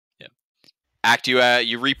Act,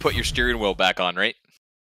 you re-put your steering wheel back on, right?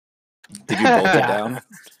 Did you bolt it down?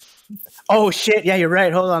 Oh shit! Yeah, you're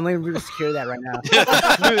right. Hold on, let me secure that right now.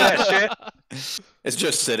 Do that shit. It's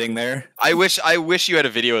just sitting there. I wish you had a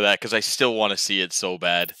video of that because I still want to see it so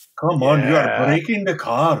bad. Come on, you are breaking the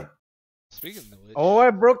car. Speaking of which, Oh, I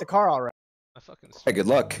broke the car already. I fucking. Hey, good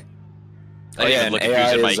luck. I didn't even look at who's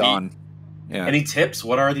AI in my is heat. on. Yeah. Any tips?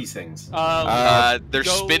 What are these things? They're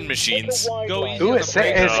go- spin machines. Go easy. Ooh, on it the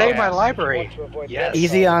saved brakes. my library. Yes.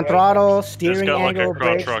 Easy on throttle, It's steering got like angle, a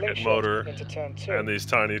crotch brakes. rocket motor and these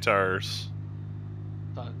tiny tires.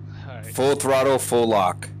 Fuck. All right. Full throttle, full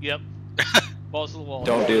lock. Yep. Balls to the wall.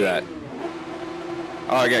 Don't do that.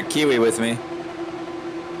 Oh, I got Kiwi with me.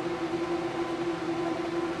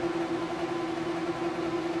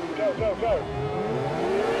 Go, go, go.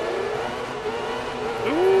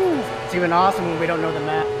 It's even awesome when we don't know the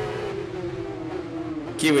map.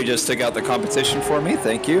 Kiwi just took out the competition for me.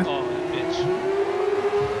 Thank you. Oh, bitch.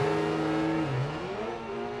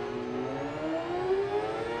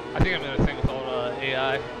 I think I'm gonna think with all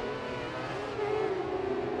AI.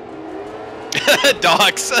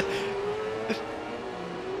 Docs.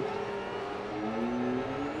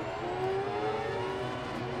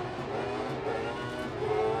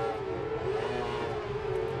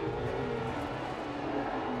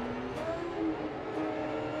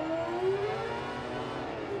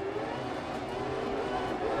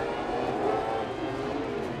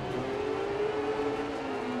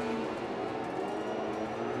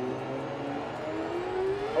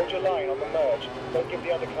 Hold your line on the merge. Don't give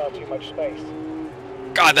the other car too much space.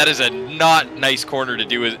 God, that is a not nice corner to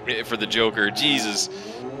do it for the Joker. Jesus.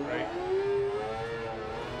 Right.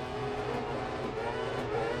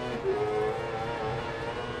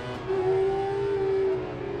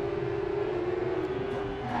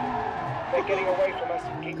 They're getting away from us.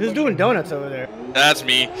 Keep Who's doing donuts over there? That's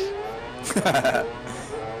me.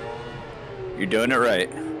 You're doing it right.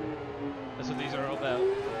 That's what these are all about.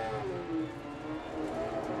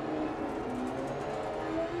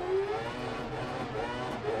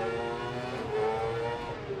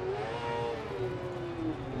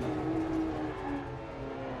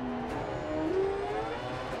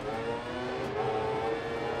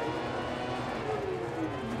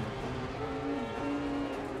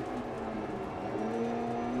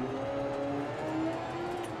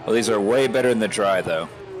 Well, these are way better in the dry, though.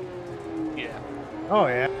 Yeah. Oh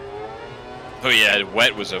yeah. Oh yeah,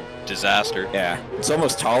 wet was a disaster. Yeah, it's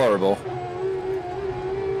almost tolerable.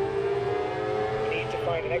 We need to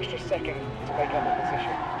find an extra second to make up a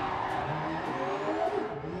position.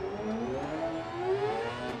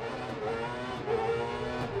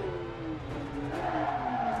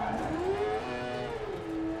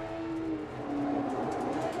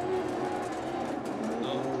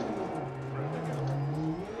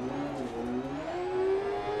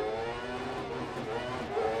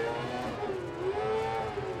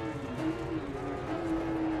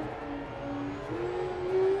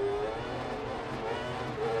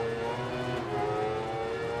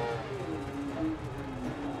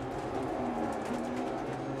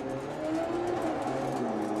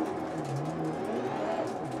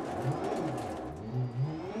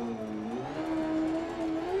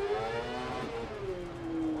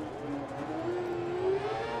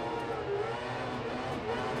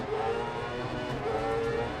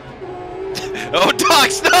 Oh,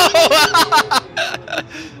 Docs, no!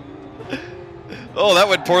 Oh, that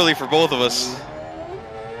went poorly for both of us.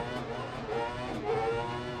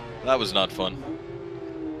 That was not fun.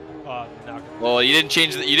 Not Well, you didn't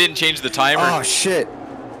change the timer. Oh shit!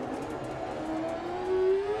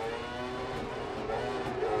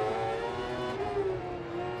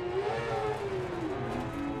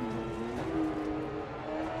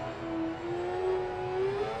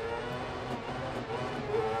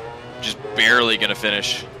 Just barely gonna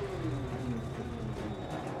finish.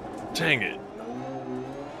 Dang it.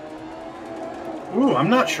 Ooh, I'm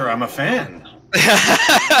not sure I'm a fan.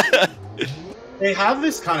 They have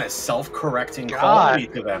this kind of self-correcting quality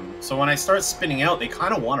to them. So when I start spinning out, they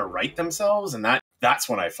kind of want to right themselves, and that's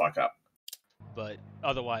when I fuck up. But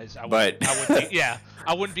otherwise, I But- wouldn't be, yeah,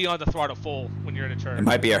 I wouldn't be on the throttle full when you're in a turn. It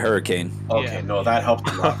might be a hurricane. Okay, Yeah. no, that helped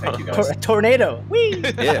a lot. Thank you guys. Tornado. Whee!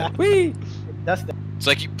 Yeah. Whee! That's the. It's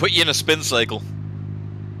like you put you in a spin cycle.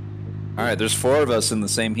 All right, there's 4 of us in the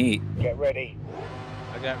same heat. Get ready.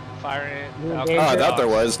 I got firing it. Yeah, alcohol Oh, I thought there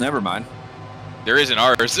shots. was. Never mind. There isn't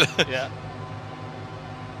ours. Yeah.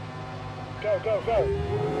 Go, go, go.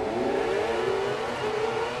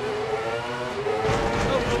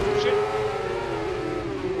 Oh, shit.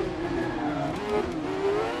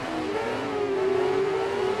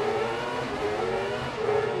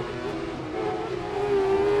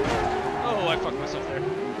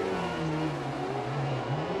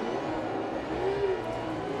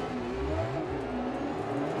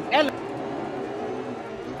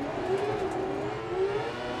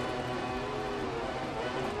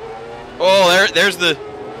 Oh, there's the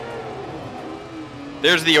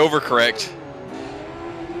overcorrect.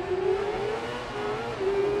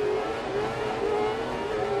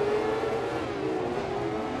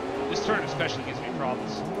 This turn especially gives me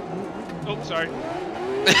problems. Oh, sorry.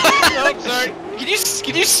 Oh, sorry.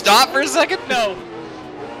 Can you stop for a second? No.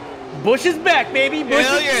 Bush is back, baby. Bush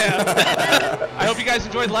Hell is yeah. I hope you guys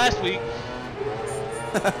enjoyed last week.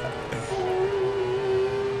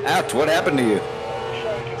 Apt, what happened to you?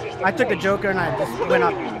 I took the Joker and I just went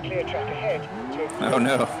up. Use the clear track ahead to Oh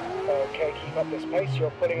no. Okay, keep up this pace.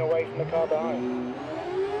 You're pulling away from the car behind.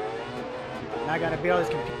 Now I gotta beat all this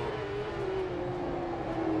computer.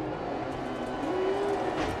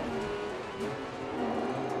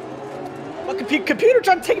 What computer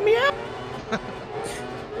trying to take me out?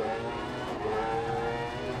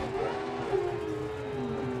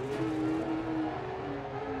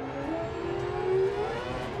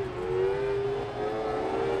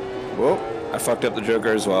 Whoa, I fucked up the Joker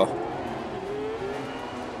as well.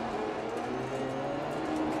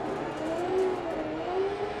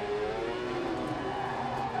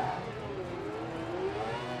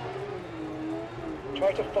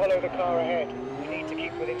 Try to follow the car ahead. You need to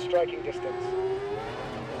keep within striking distance.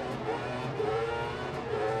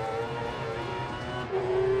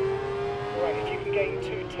 Right, if you can gain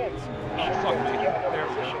 2 tenths, you should be able to get another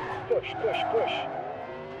position. Push, push, push.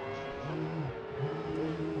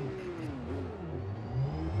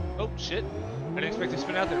 Oh, shit. I didn't expect to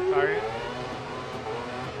spin out there. Fire it.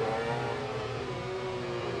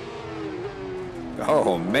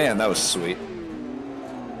 Oh man, that was sweet.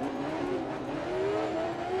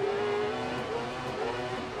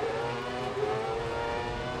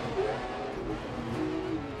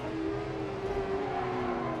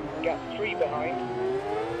 Gap 3 behind.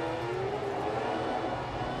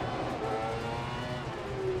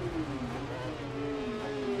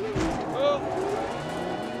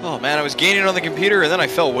 Oh man, I was gaining on the computer and then I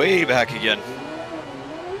fell way back again.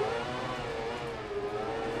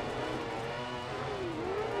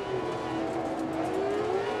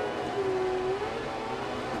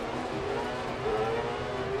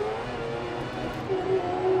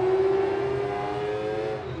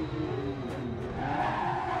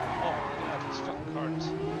 Oh, God, these fucking cards.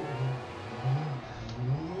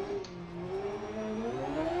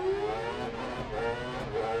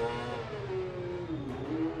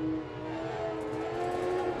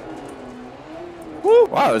 Woo!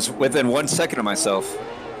 Wow, I was within 1 second of myself.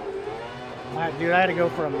 Dude, I had to go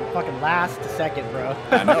from fucking last to second, bro.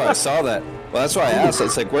 I know, I saw that. Well, that's why I asked.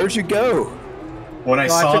 It's like, where'd you go? When I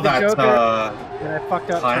So I saw took the that Joker, and I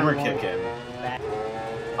fucked up timer turn one. kick in,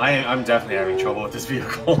 I'm definitely having trouble with this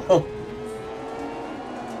vehicle.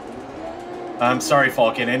 I'm sorry,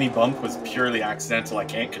 Falcon. Any bump was purely accidental. I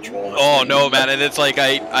can't control this. Oh thing. no, man! And it's like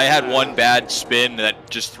I had one bad spin that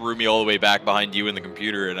just threw me all the way back behind you in the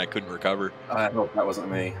computer, and I couldn't recover. I hope that wasn't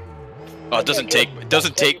me. Oh, it doesn't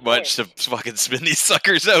take much to fucking spin these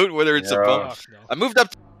suckers out, whether it's a Yeah. bump. Fuck no. I moved up.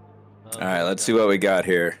 All right, let's see what we got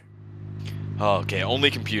here. Oh, okay, only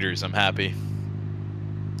computers. I'm happy.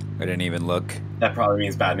 I didn't even look. That probably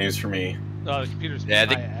means bad news for me. No, the computer's Yeah,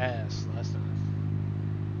 my ass last time.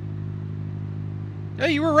 Yeah,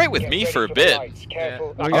 you were right with Get me ready for a the bit. lights.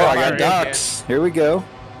 Careful. Yeah. Oh, got I got fire docs. Here we go.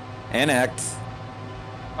 And act.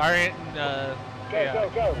 Fire it and, Go, yeah. go,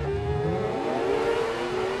 go.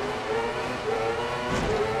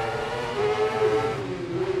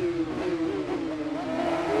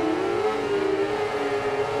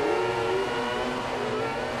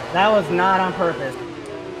 That was not on purpose.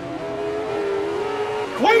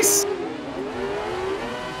 Twice!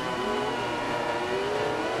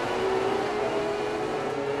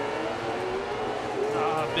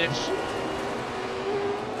 Ah, bitch.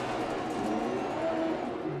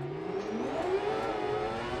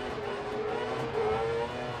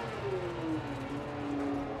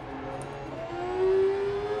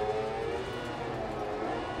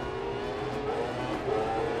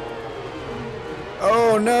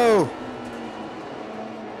 Oh no!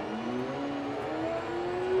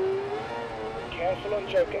 Careful on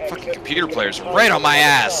Joker exit. Fucking computer players right on my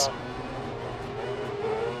ass.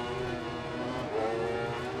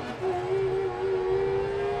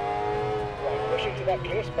 Right, push into that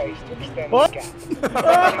clear space to extend What? the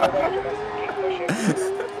gap. Away from us, keep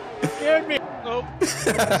pushing. Scared me. Oh,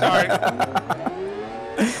 sorry.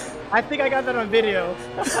 I think I got that on video.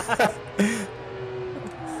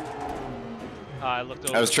 I looked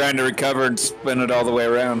over. I was trying to recover and spin it all the way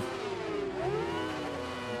around.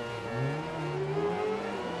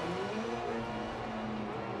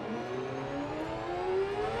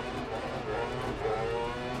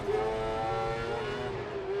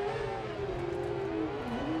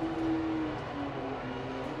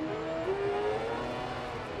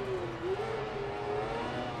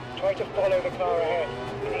 Try to follow the car ahead.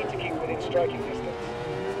 You need to keep within striking distance.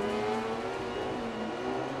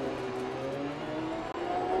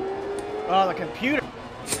 Oh, the computer.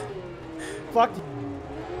 Fuck.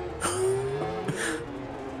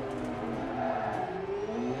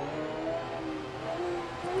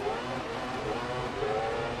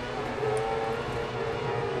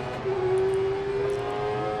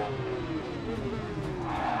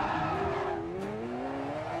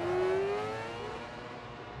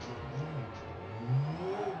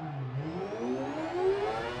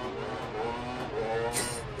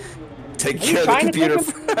 Take care of the computer.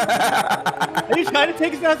 Are you trying to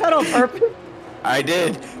take us out on purpose? I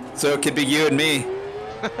did, so it could be you and me.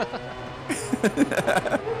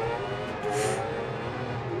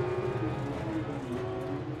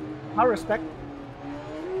 I respect.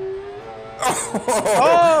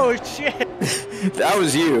 Oh shit! That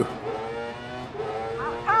was you.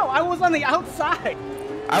 How? I was on the outside.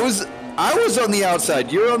 I was on the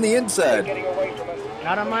outside. You're on the inside. Getting away from us.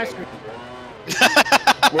 Not on my screen.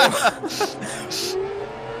 Well,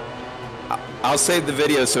 I'll save the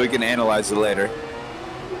video so we can analyze it later.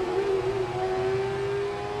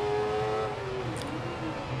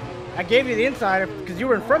 I gave you the inside because you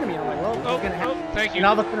were in front of me. I'm like, well, Oh, it's gonna happen. thank you. And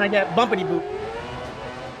all of a sudden I get bumpity boop.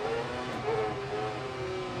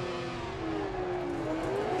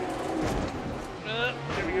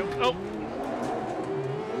 There we go. Oh.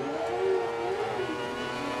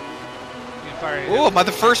 You can fire it. Oh, am I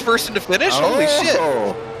the first person to finish? Holy shit!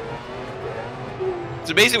 Oh. It's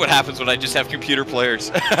amazing what happens when I just have computer players.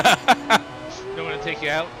 Don't want to take you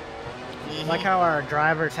out. I like how our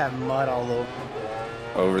drivers have mud all over.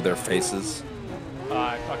 Over their faces.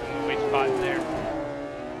 I fucking went way too hot in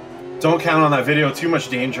there. Don't count on that video. Too much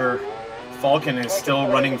danger. Falcon is still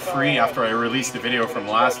running free after I released the video from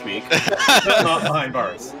last week. Still not behind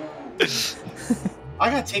bars. I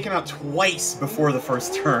got taken out twice before the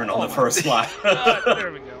first turn on the first lap.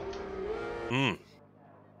 There we go. Hmm.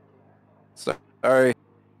 Sorry.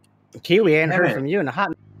 Kiwi, I ain't heard Alright. from you in a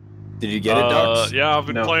hot. Did you get it, Docs? Yeah, I've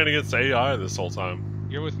been No. playing against AI this whole time.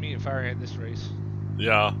 You're with me in Firehead this race.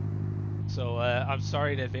 Yeah, So I'm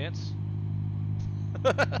sorry in advance.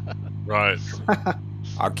 right.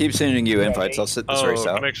 I'll keep sending you invites. I'll sit this race Oh,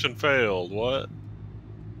 out. connection failed. What?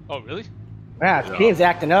 Oh, really? Yeah, Yeah. Kiwi's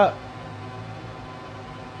acting up.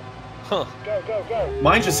 Huh. Go, go, go.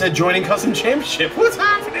 Mine just said joining custom championship. What's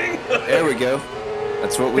happening? There we go.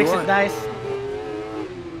 That's what we Fix it, want. dice.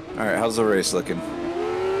 All right, how's the race looking?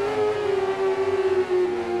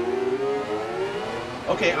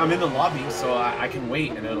 Okay, I'm in the lobby, so I can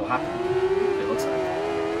wait and it'll happen. It looks like.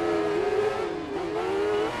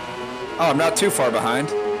 Oh, I'm not too far behind.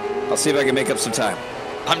 I'll see if I can make up some time.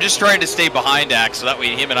 I'm just trying to stay behind Axe so that way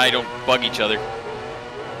him and I don't bug each other.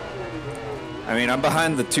 I mean, I'm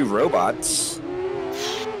behind the two robots.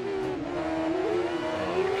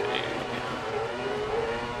 Okay.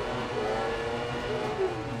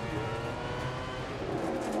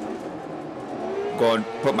 Go and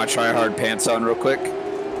put my try-hard pants on real quick.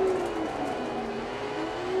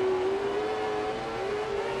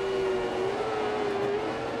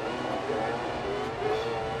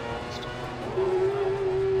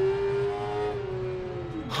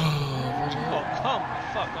 Oh, come the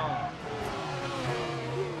fuck on.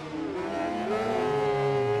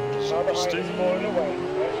 Car behind is falling away. No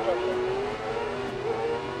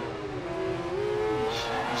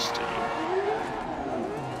struggling.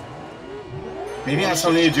 Maybe it has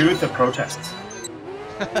something to do with the protests.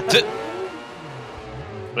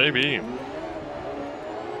 Maybe.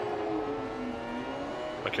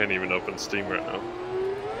 I can't even open Steam right now.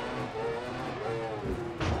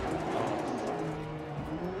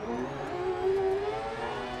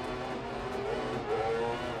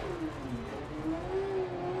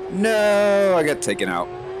 No, I got taken out.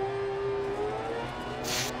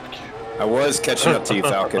 I was catching up to you,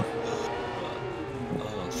 Falcon.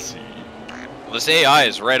 Let's see. Well, this AI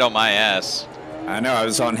is right on my ass. I know, I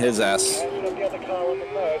was on his ass. Hands on the other car on the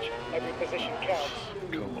merge. Every position counts.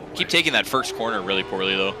 Keep taking that first corner really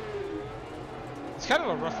poorly though. It's kind of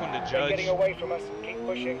a rough one to They're judge. getting away from us. Keep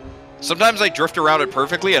pushing. Sometimes I drift around it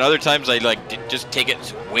perfectly, and other times I like just take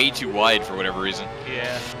it way too wide for whatever reason.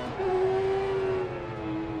 Yeah.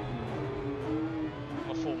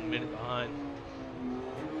 I'm a full minute behind.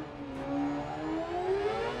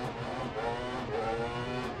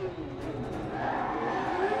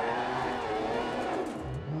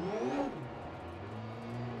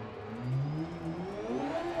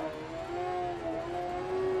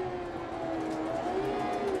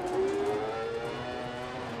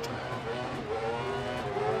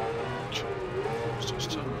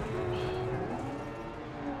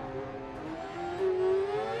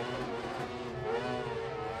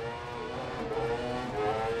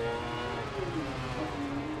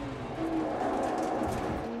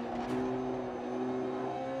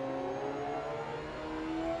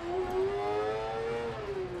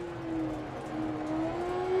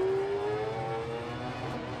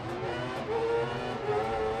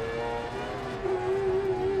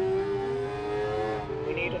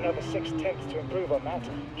 another 6 tenths to improve on that.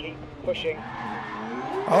 Keep pushing.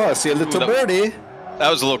 Oh, I see a little birdie. That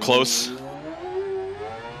was a little close.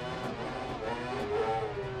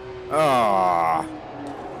 Ah.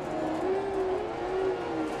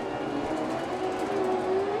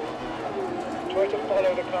 Try to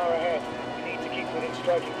follow the car ahead. You need to keep within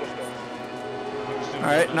striking distance. All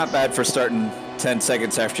right, not bad for starting 10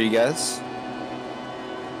 seconds after you guys.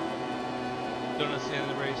 Don't understand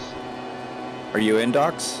the race. Are you in,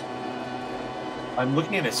 Docs? I'm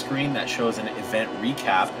looking at a screen that shows an event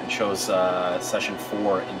recap and shows session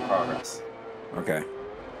 4 in progress. Okay.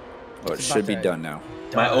 Oh, it It's should about be to- done now.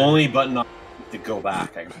 My only button on to go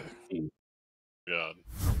back. I can see. God.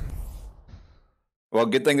 Well,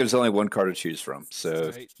 good thing there's only one car to choose from,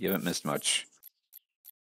 so Right. you haven't missed much.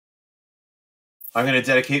 I'm going to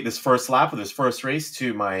dedicate this first lap of this first race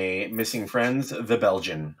to my missing friends, the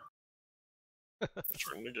Belgian.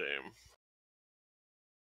 Turn the game.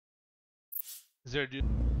 Is there a dude?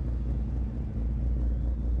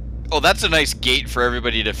 Oh, that's a nice gate for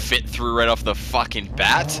everybody to fit through right off the fucking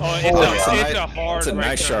bat. Oh, it's, Oh, a, yeah. it's a hard. It's a right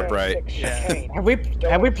nice turn. sharp right. Yeah.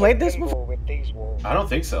 Have we played this before? With these walls. I don't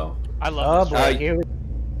think so. I Oh love boy, this. here we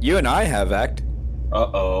You and I have, Act.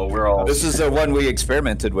 Uh-oh, we're all... This is the one we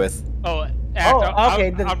experimented with. Oh, act, Oh, okay,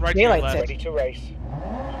 the I'm right to your daylight left. set. Ready to race.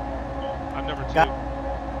 I'm number 2.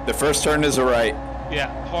 Got- The first turn is a right. Yeah,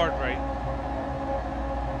 hard right.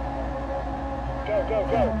 Go, go,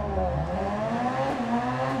 go.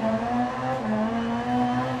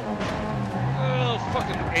 Oh,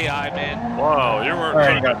 fucking AI, man. Wow, you weren't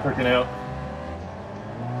Alright, trying got freaking out.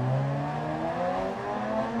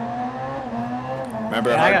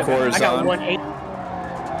 Remember, I hardcore is got on. 1-8.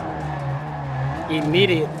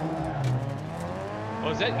 Immediate. Oh,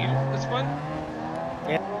 is that you? This one?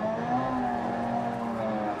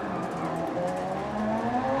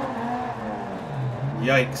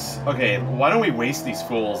 Yikes. Okay, why don't we waste these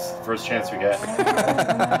fools first chance we get?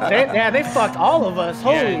 They fucked all of us.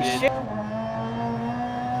 Holy they did. shit.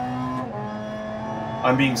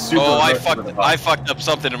 I'm being super Oh, aggressive with the I button. fucked up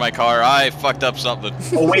something in my car. I fucked up something.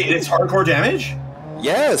 Oh wait, it's hardcore damage?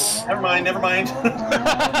 Yes! Never mind, never mind.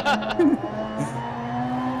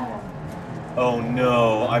 Oh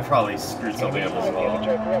no, I probably screwed something up as Find the other well.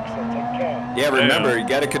 Joker exit. Take care. Yeah, remember, you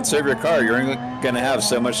gotta conserve your car. You're only gonna have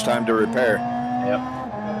so much time to repair. Yep.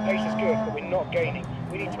 The pace is good, but we're not gaining.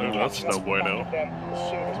 We need to be Oh, that's catching no up back bueno. with them as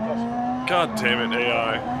soon as possible. God damn it,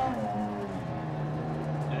 AI.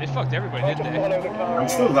 Yeah, they fucked everybody, Try to didn't they? follow the car I'm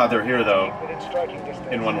ahead. still glad they're here though, Keep within striking distance.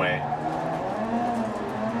 in one way.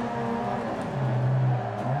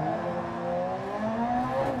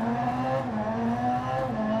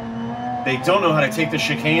 They don't know how to take the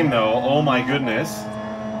chicane though, oh my goodness.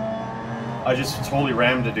 I just totally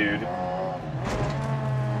rammed a dude.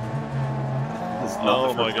 This is not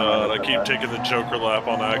Oh the my first time god, I I've keep done taking the Joker lap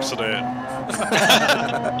on accident.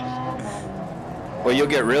 Well, you'll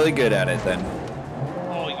get really good at it then.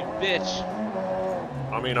 Oh, you bitch.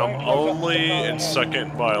 I mean, I'm only in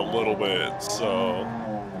second by a little bit, so...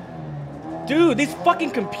 Dude, these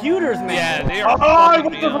fucking computers, man. Yeah, they that. are Oh, I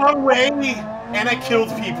fucking went me the up. wrong way! And I killed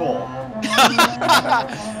people!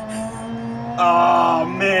 Oh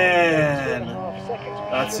man! 2.5 seconds.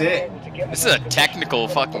 We That's should be it. able to get This is a them technical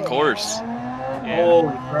fucking course. Yeah.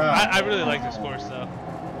 Holy crap. I really like this course, though.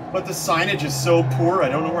 But the signage is so poor, I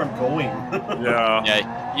don't know where I'm going. Yeah.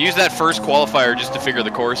 Yeah, use that first qualifier just to figure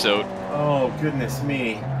the course out. Oh, goodness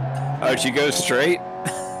me. Oh, did you go straight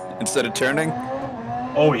instead of turning?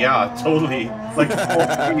 Oh, yeah, totally. Like full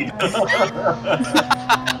speed.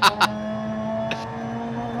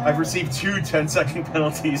 I've received 2 10-second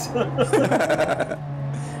penalties.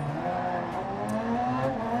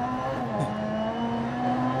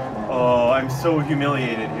 Oh, I'm so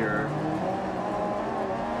humiliated here.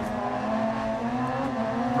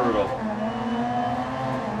 Brutal.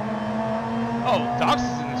 Oh, Dox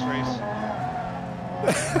is in this race.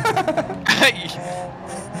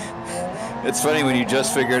 It's funny when you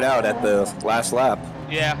just figure it out at the last lap.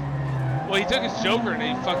 Yeah. Well, he took his Joker and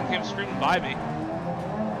he fucking came screaming by me.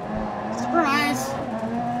 Surprise!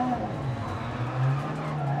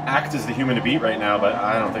 Act is the human to beat right now, but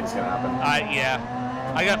I don't think it's gonna happen. Yeah.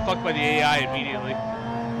 I got fucked by the AI immediately.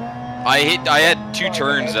 I had 2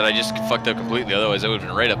 turns that I just fucked up completely. Otherwise, I would have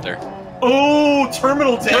been right up there. Oh,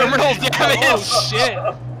 terminal damage! Terminal damage! Oh, shit.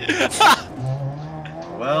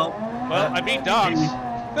 Well, Well, I beat Dox.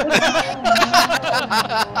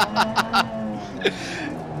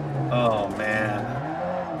 oh man.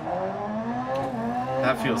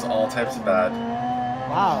 That feels all types of bad.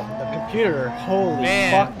 Wow, the computer. Holy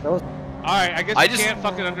Man. fuck. Those Alright, I guess I you just- can't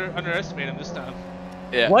fucking underestimate him this time.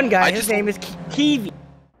 Yeah. one guy, I his just, name is Kiwi.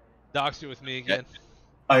 Doxed it with me again.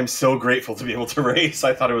 I'm so grateful to be able to race.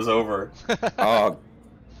 I thought it was over. Oh,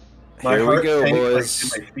 My here we heart go, sank, boys.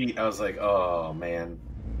 like, to my feet. I was like, oh man.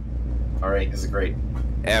 All right, this is great.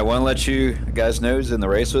 Yeah, I want to let you guys know who's in the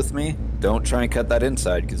race with me. Don't try and cut that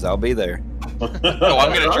inside, because I'll be there. No,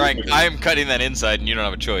 I'm gonna try and I'm cutting that inside, and you don't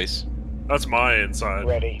have a choice. That's my inside.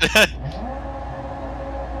 Ready.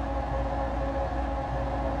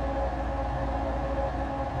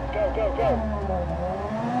 Go, go,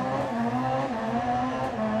 go.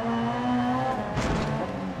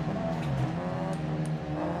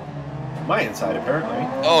 My inside, apparently.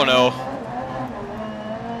 Oh no!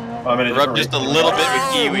 I'm in a Rubbed different just a race. little bit with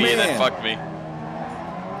Oh, Kiwi, and then man. fucked me.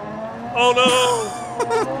 Oh no!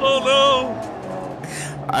 Oh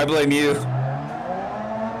no! I blame you.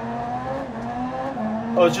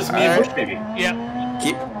 Oh, it's just me and Alright. Bush Baby. Yeah.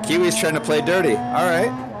 Kiwi's trying to play dirty. All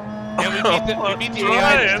right. Yeah, we beat the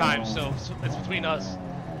AI this time, so it's between us.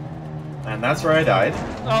 And that's where I died.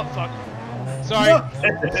 Oh fuck. Sorry.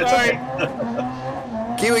 It's Sorry.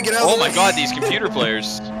 okay. Kiwi, get out. Oh my god, these computer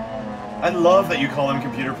players. I love that you call them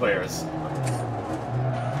computer players.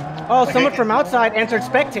 Oh, Okay. someone from outside entered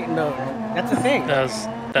spectate mode. That's a thing. That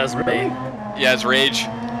was me. Yeah, it's Rage.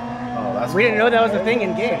 Oh, that's We didn't know cool. that was a thing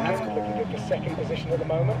in game. That's cool. Looking good for second position at the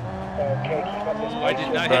moment. Okay, keep up this Oh, I pace.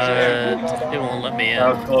 did not hit you there. But it won't let me in.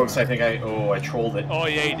 That was close. I think I trolled it. Oh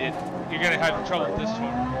yeah, you did. You're gonna have trouble with this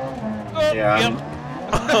one. Oh, Yeah, Yep.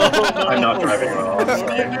 I'm not driving well. I'm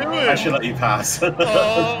sorry. doing? I should let you pass.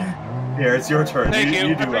 Oh, Here, it's your turn. thank you.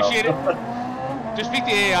 You I do appreciate well. it. Just beat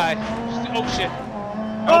the AI. Oh shit.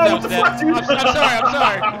 Oh, that what was the dead. fuck, dude? I'm sorry. I'm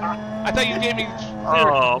sorry. I thought you gave me.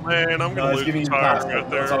 Oh man, I'm No, gonna it's lose giving the you the pass. tire right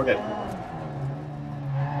That's all there. good.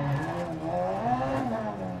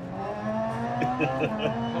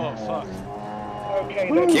 Oh fuck. Okay,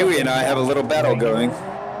 then. Kiwi and I have a little battle going.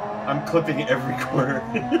 I'm clipping every corner.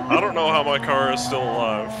 I don't know how my car is still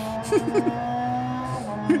alive.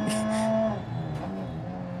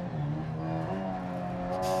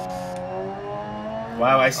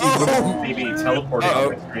 Wow, I see Oh. Bush Baby teleporting Uh-oh.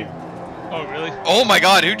 on my screen. Oh really? Oh my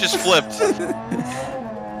god, who just flipped?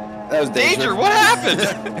 That was Danger, what happened?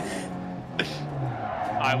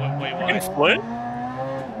 I went. Wait, In what? Flint?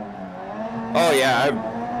 Oh yeah,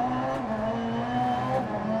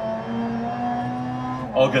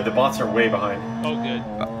 All good. The bots are way behind. Oh good.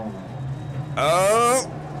 oh.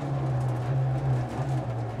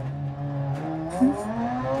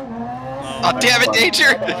 Oh damn it,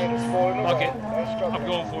 Danger! Behind has fallen away. Okay. They're I'm struggling.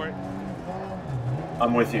 going for it.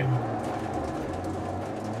 I'm with you.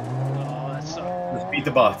 Oh, that sucked. Let's beat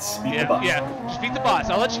the bots. Beat the Yeah, bots. yeah. Just beat the bots.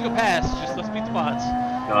 I'll let you go past. Just let's beat the bots.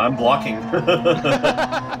 No, I'm blocking.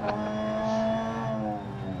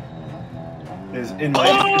 Is in my.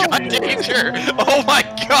 Oh god, Danger! Oh my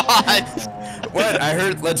god! What? I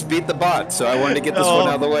heard let's beat the bot, so I wanted to get this one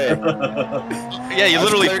out of the way. Yeah, you That's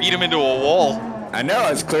literally clear. beat him into a wall. I know,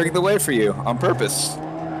 I was clearing the way for you on purpose.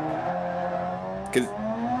 'Cause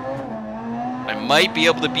I might be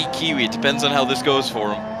able to beat Kiwi. It depends on how this goes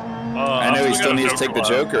for him. I know he still needs to take the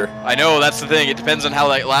Joker. I know, that's the thing. It depends on how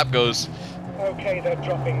that lap goes. Okay, they're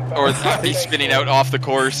dropping. back. Or he's spinning out off the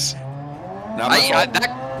course. Not my fault.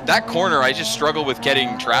 That corner, I just struggle with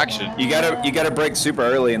getting traction. You gotta brake super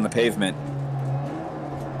early in the pavement.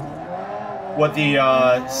 What, the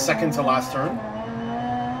second to last turn?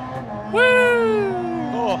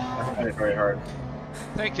 Oh, I find it very hard.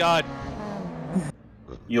 thank God.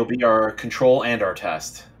 You'll be our control and our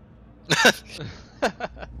test.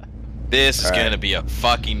 This is All right. gonna be a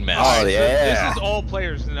fucking mess. Oh This yeah. is all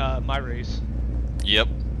players in my race. Yep.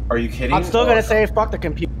 Are you kidding? I'm still gonna say fuck the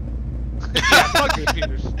computer. Yeah, fuck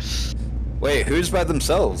computers. Wait, who's by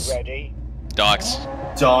themselves? Ready. Docs.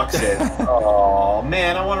 Docs it. Oh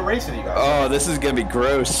man, I want to race with you guys. Oh, this is gonna be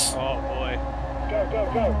gross. Oh boy. Go,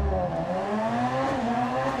 go, go.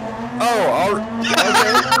 Oh,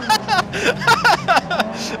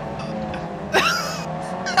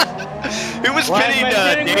 Who was Why is pinning my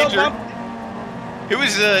steering wheel Danger? bump- Who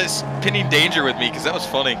was pinning Danger with me? Because that was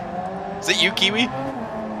funny. Is it you, Kiwi?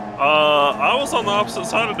 I was on the opposite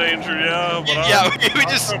side of danger, yeah, but Yeah, I we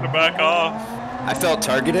just- tried to back off. I felt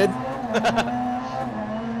targeted.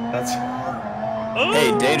 That's. Oh.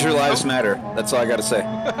 Hey, danger lives matter. That's all I gotta say.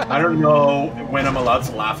 I don't know when I'm allowed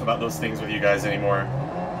to laugh about those things with you guys anymore.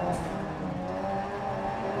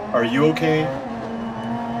 Are you okay?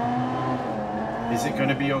 Is it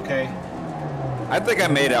gonna be okay? I think I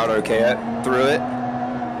made out okay through it.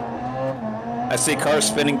 I see cars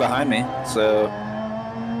spinning behind me, so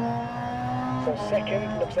So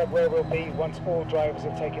second looks like where we'll be once all drivers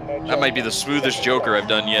have taken their. That might be the smoothest Joker I've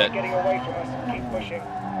done They're yet. getting away from us. Keep pushing.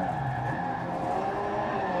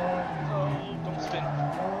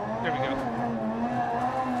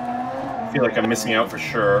 feel like I'm missing out for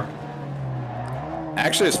sure.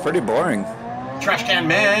 Actually, it's pretty boring. Trash can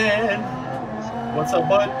man! What's up,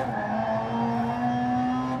 bud?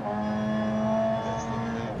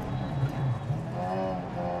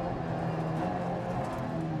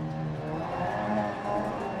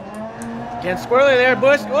 Getting squirrely there,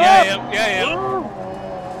 Bush. Whoa! Yeah, I am. Yeah, I am.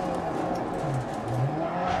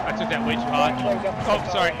 I took that way too hot. Oh,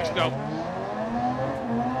 sorry. Let's go.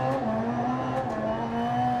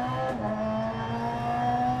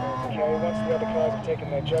 Okay, once the other cars have taken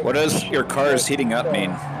their joke. What does your car's heating up mean?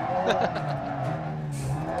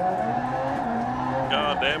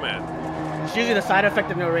 God damn it. It's usually the side effect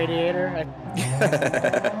of no radiator.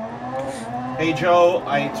 Hey Joe,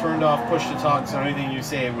 I turned off push to talk, so anything you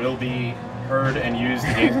say will be heard and used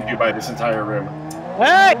against you by this entire room.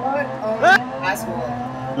 Hey! Asshole.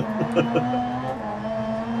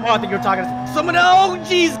 Oh, I think you were talking to someone. Oh,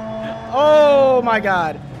 jeez! Oh my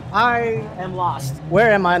God! I am lost.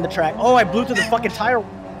 Where am I on the track? Oh, I blew through the fucking tire.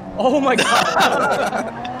 Oh my God!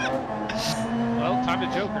 Well, time to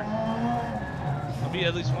Joker. I'll be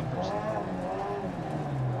at least one person.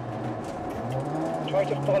 Try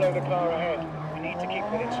to follow the car ahead. You need to keep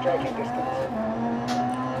within striking distance.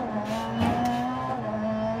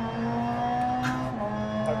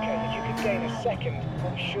 Okay, if you can gain a second,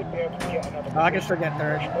 you should be able to get another Oh, I can still get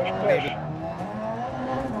third. push. Maybe.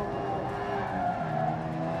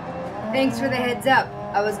 Thanks for the heads up.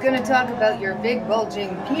 I was gonna talk about your big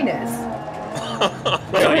bulging penis.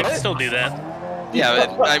 No, you can still do that. Yeah,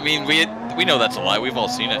 but, I mean, we know that's a lie. We've all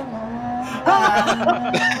seen it.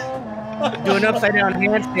 Doing upside down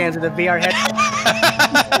handstands with a VR head.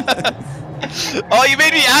 Oh, you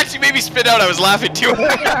made me spit out. I was laughing too.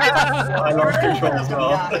 I lost control as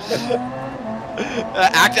well.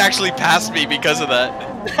 Act actually passed me because of that.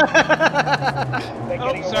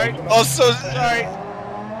 Oh, sorry. Oh, so Sorry.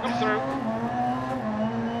 Come through.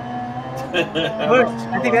 Bush,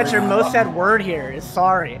 I think that's your most said word here. Is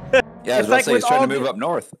sorry. Yeah, I was about to say he's trying to move up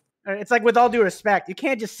north. It's like, with all due respect, you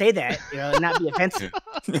can't just say that, you know, and not be offensive.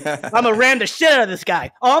 I'm gonna ram the shit out of this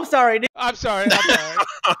guy. Oh, I'm sorry, dude. I'm sorry.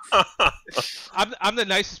 I'm the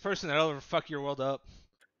nicest person that'll ever fuck your world up.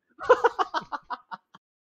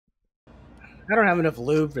 I don't have enough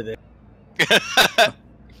lube for this.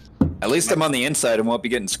 At least I'm on the inside and won't be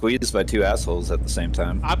getting squeezed by two assholes at the same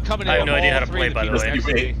time. I'm coming in. I have no all idea how to three play, of by the you.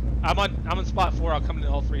 way. I'm on spot 4. I'll come in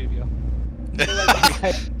all 3 of you.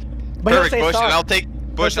 But he'll perfect, say Bush, sorry. and I'll take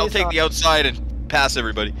say the sorry. outside and pass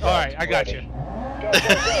everybody. All right, I got you.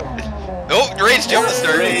 Oh, Rage jump the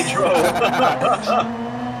start. Rage roll.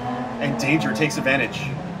 And Danger takes advantage.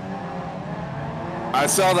 I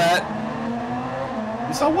saw that.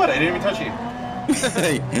 You saw what? I didn't even touch you.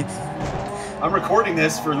 I'm recording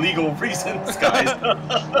this for legal reasons, guys.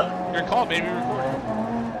 Your call made me record.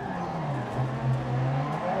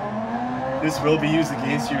 This will be used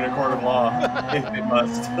against you in a court of law, if it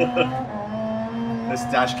must. This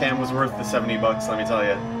dash cam was worth the $70, let me tell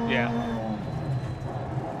you. Yeah.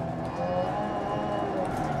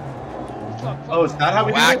 Oh, is that how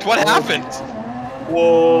we do Whacked. it? What happened?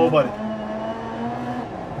 Whoa, buddy.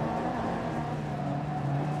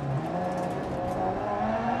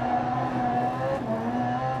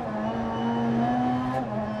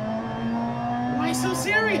 Why so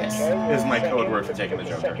serious? Is my code word for taking the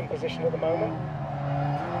Joker. Second position at the moment.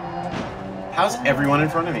 How's everyone in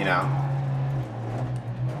front of me now?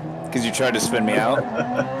 Because you tried to spin me out.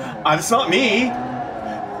 It's not me.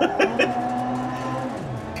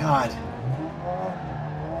 God.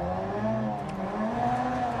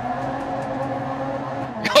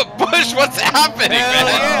 Bush, what's happening, Hell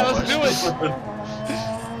man? yeah, let's do it.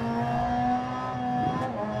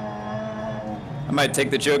 I might take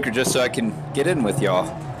the Joker just so I can get in with y'all.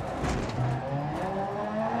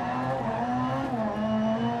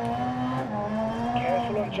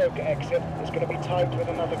 Careful on Joker exit. It's going to be tight with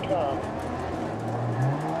another car.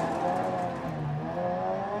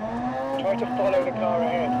 Try to follow the car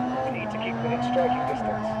ahead. You need to keep within striking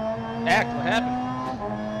distance. Act, what happened?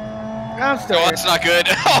 I'm still Oh, here. that's not good.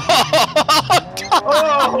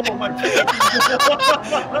 Oh, my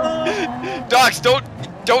God. Docs,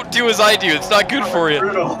 don't do as I do. It's not good for you.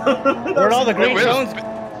 Brutal. Where'd all the green Wait, zones?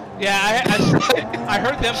 Yeah, I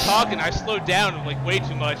heard them talking. I slowed down like way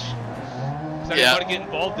too much. 'Cause I didn't want to get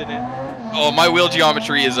involved in it. Oh, my wheel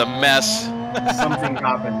geometry is a mess. Something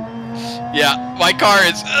happened. Yeah, my car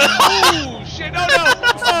is. Oh shit! No, no!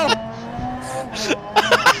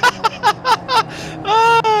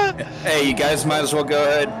 Oh. Hey, you guys might as well go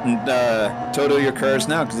ahead and total your cars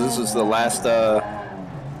now, because this is the last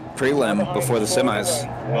prelim before the semis.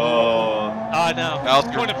 Whoa. Oh no!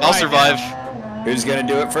 I'll survive. Who's gonna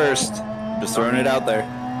do it first? Just throwing it out there.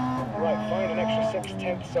 Right, find an extra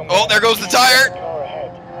 6/10 somewhere. Oh, there goes the tire. Car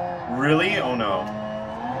ahead. Really? Oh no.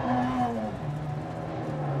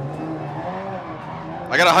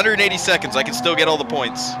 I got 180 seconds. I can still get all the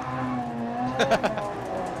points.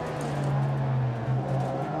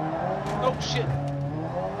 Oh shit!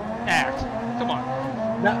 Act. Come on.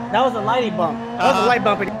 That was a lighty bump. That was a light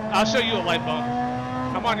bump. I'll show you a light bump.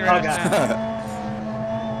 I'm on your Oh, ass God. now.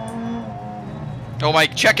 Oh, my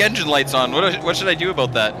check engine light's on. What should I do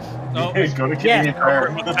about that? Oh, Go to Canadian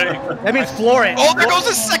Tire. That means floor it. Oh, there goes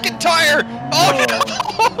the second tire! Oh no!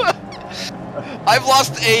 I've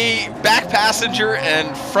lost a back passenger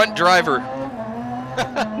and front driver.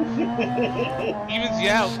 evens you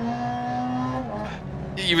out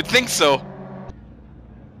You would think so.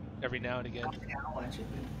 every now and again. All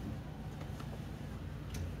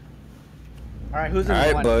right, who's in All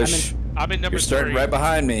right, one? Bush. I'm in number You're starting 3. right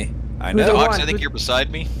behind me. I Who's know. the Fox, one? I think you're beside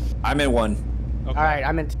me. I'm in one. Okay. All right,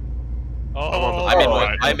 I'm in. Oh, I'm in Oh, one.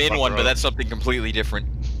 right. I'm in one, but Road. that's something completely different.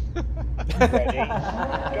 Ready?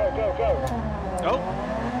 Go, go, go. oh,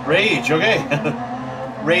 Rage, okay.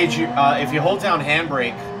 Rage, if you hold down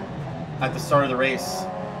handbrake at the start of the race.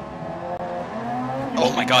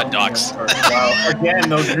 Oh my God, Docs. Wow, again,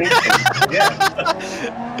 those green things. Yeah.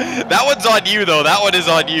 That one's on you, though. That one is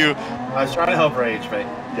on you. I was trying to help Rage, but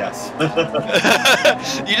yes.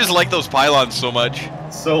 You just like those pylons so much.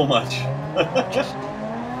 So much.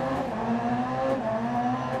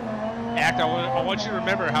 Act. I want you to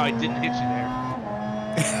remember how I didn't hit you there.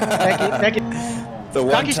 Thank you. The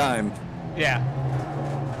one Lucky- time. Yeah.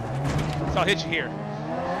 So I'll hit you here.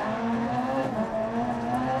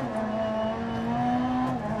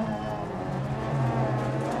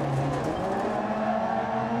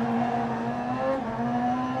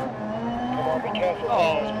 Come on, be careful.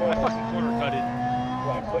 Oh, Those I corners. fucking corner cutted.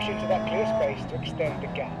 Right, push into that clear space to extend the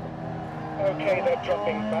gap. Okay, they're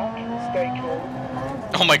dropping back. Stay cool.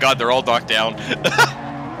 Oh my God, they're all docked down.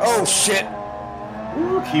 Oh shit!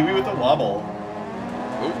 Ooh, Kiwi with the wobble.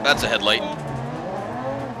 Ooh, that's a headlight.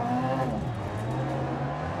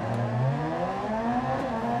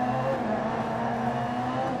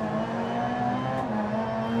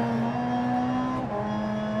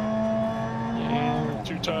 Yeah,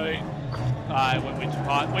 too tight. I went way too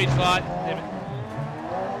hot. Way too hot. Damn it.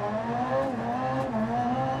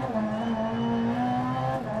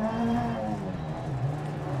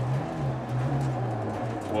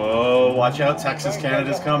 Whoa, watch out, Texas Don't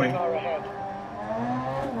Canada's go coming. car ahead.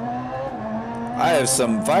 I have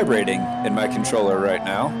some vibrating in my controller right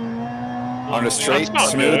now. On a straight, not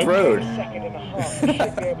smooth good. road. A second and a half. You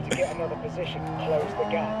should be able to get another position. Close the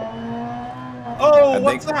gap. Oh, I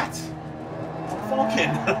what's think- that? Falcon.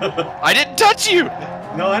 I didn't touch you!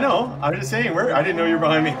 No, I know. I'm just saying, I didn't know you were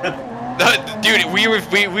behind me. Dude,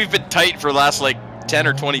 we've been tight for the last like 10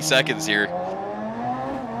 or 20 seconds here.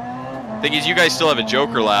 Thing is, you guys still have a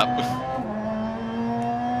Joker lap.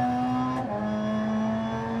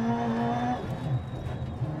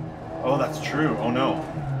 Oh, that's true. Oh no.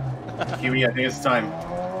 Kiwi, I think it's time.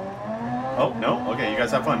 Oh, no? Okay, you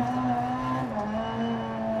guys have fun.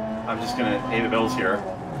 I'm just gonna pay the bills here.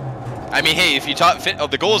 I mean, hey, if you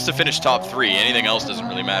the goal is to finish top 3. Anything else doesn't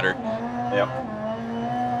really matter. Yep.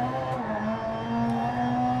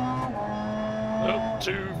 Oh,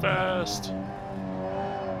 too fast.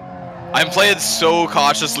 I'm playing so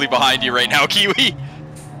cautiously behind you right now, Kiwi.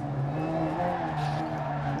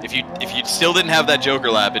 If you still didn't have that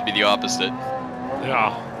Joker lap, it'd be the opposite.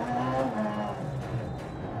 Yeah.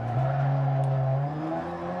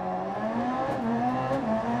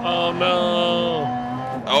 Oh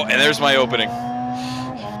no. Oh, and there's my opening.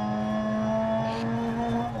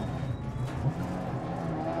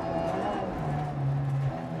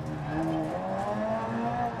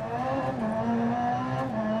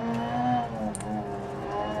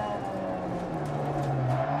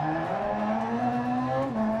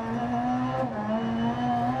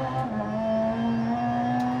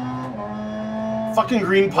 Fucking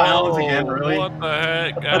green pylons again, Oh, really? What the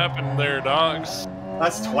heck happened there, dogs?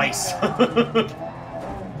 That's twice.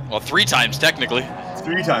 Well, 3 times technically.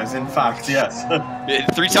 3 times, in fact, yes.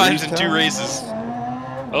 3 times in 2 races.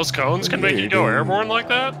 Those cones can make you go airborne like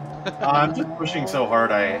that? I'm just pushing so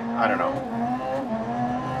hard, I don't know.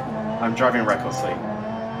 I'm driving recklessly.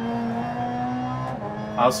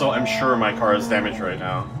 Also, I'm sure my car is damaged right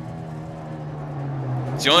now.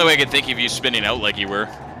 It's the only way I could think of you spinning out like you were.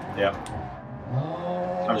 Yeah.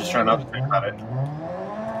 I'm just trying not to think about it.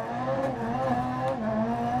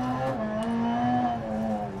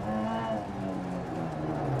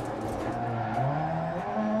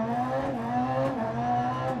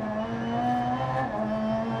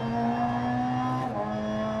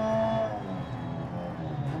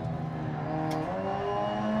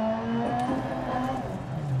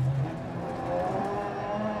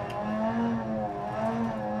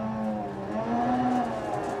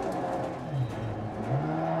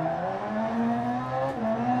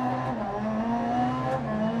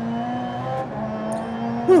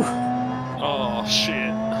 Oh shit.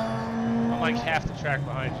 I'm like half the track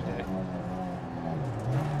behind you, Dave.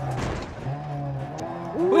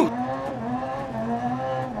 Woo!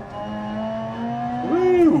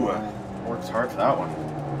 Works hard for that one.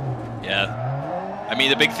 Yeah. I mean,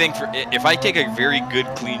 the big thing for if I take a very good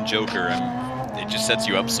clean Joker, it just sets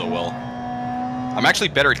you up so well. I'm actually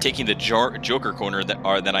better at taking the Joker corner than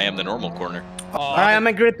I am the normal corner. All right, I'm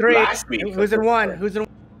in grid 3. Last week. Who's in 1? Who's in?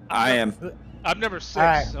 I am. I'm number 6,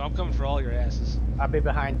 Alright. so I'm coming for all your asses. I'll be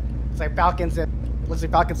behind. It's like Falcons. Looks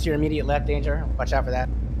like Falcons to your immediate left. Danger. Watch out for that.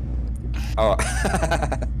 Oh.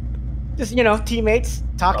 Just teammates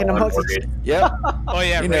talking amongst each. Yep. Oh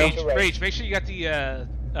yeah, You know. Rage. Make sure you got the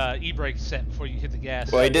e-brake set before you hit the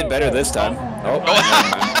gas. Well, he did better this time. Oh.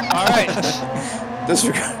 All right.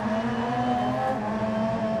 Disregard.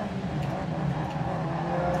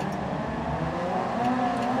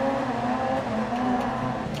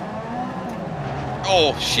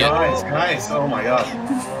 Oh shit! Guys, oh my god.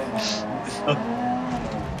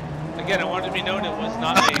 Again, I wanted to be known it was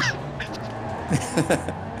not me.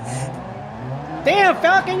 Damn,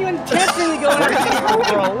 Falcon, you intentionally going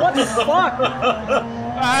after bro. What the fuck?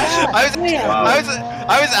 I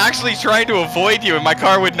was actually trying to avoid you, and my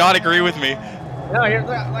car would not agree with me. No, you're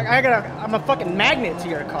like I'm a fucking magnet to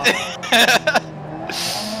your car.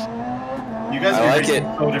 You guys I would like race it.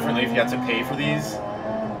 so differently if you had to pay for these.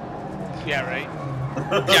 Yeah, right.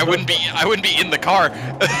 Yeah, I wouldn't be in the car.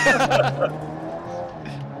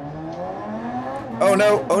 Oh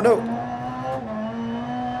no! Oh no!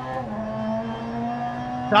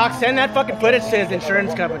 Doc, send that fucking footage to his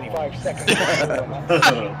insurance company. 5 seconds.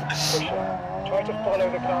 Pusher. Try to follow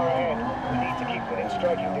the car ahead. We need to keep within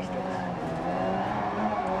striking distance.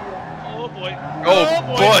 Oh boy. Oh,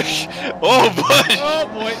 boy. Bush! Oh, Bush! Oh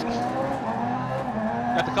boy.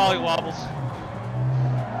 Got the collie wobbles.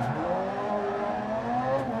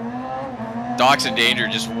 Doc's in danger,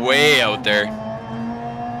 just way out there.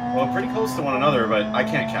 Well, pretty close to one another, but I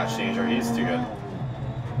can't catch Danger. He's too good.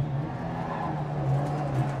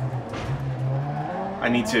 I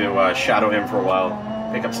need to shadow him for a while,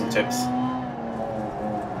 pick up some tips.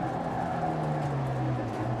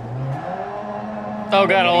 Oh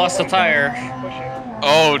god, I lost a tire. Pushing.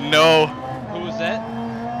 Oh no! Who was that?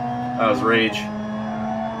 That was Rage.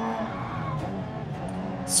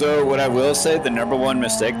 So what I will say, the #1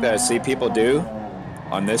 mistake that I see people do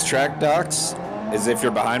on this track, Docs, is if you're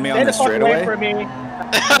behind me on Stay the the fuck away straightaway, from me.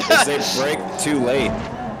 is they brake too late.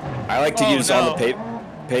 I like to Oh, use all no. the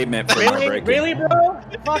pavement for my Really, braking. really, bro?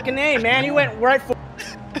 Fucking A, man. You went right for.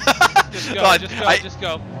 Just go, God, just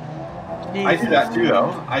go. I do that too,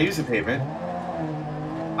 though. I use the pavement.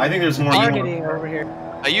 I think there's more. Targeting over here.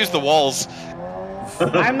 I use the walls.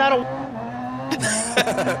 I'm not a.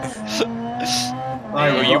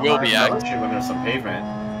 Oh, you will be, actually when there's some pavement.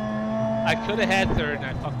 I could have had third and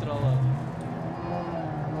I fucked it all up.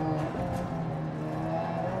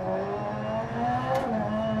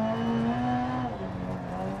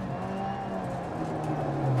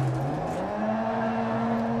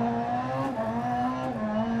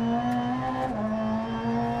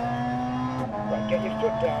 Right, get your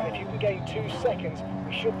foot down. If you can gain 2 seconds,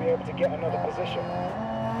 we should be able to get another position.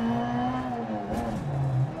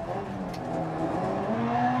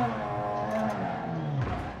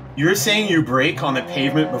 You're saying you brake on the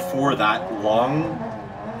pavement before that long?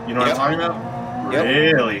 You know what I'm talking about? Yep.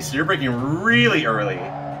 Really? So you're braking really early.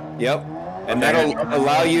 Yep. And Okay. that'll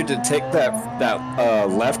allow you to take that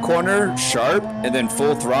left corner sharp and then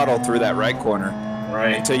full throttle through that right corner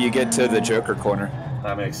Right. until you get to the Joker corner.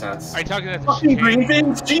 That makes sense. Are you talking about the Fucking green chicane?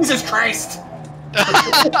 things? Jesus Christ! I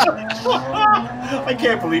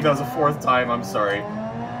can't believe that was the 4th time. I'm sorry.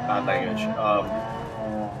 Bad language.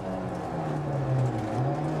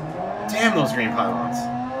 Damn those green pylons.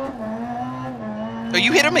 Oh,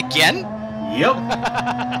 you hit him again? Yep.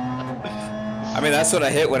 I mean, that's what I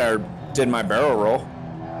hit when I did my barrel roll.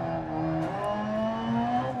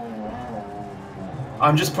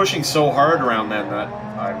 I'm just pushing so hard around then that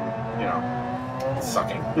I'm,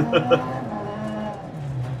 sucking.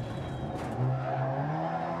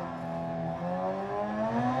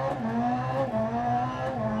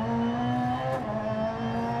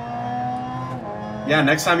 Yeah,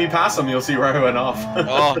 next time you pass them, you'll see where I went off.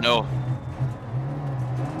 Oh no.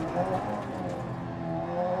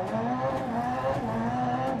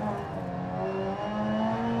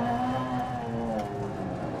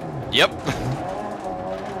 Yep.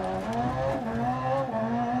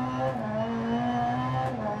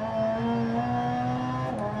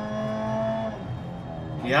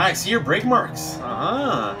 Yeah, I see your brake marks.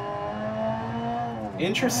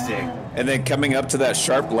 Interesting. And then coming up to that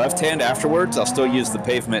sharp left hand afterwards, I'll still use the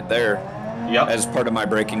pavement there as part of my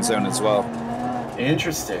braking zone as well.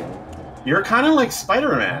 Interesting. You're kind of like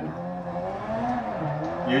Spider-Man.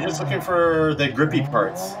 You're just looking for the grippy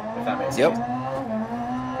parts, if that makes sense.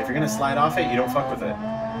 If you're gonna slide off it, you don't fuck with it.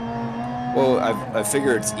 Well, I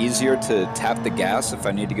figure it's easier to tap the gas if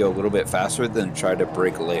I need to go a little bit faster than try to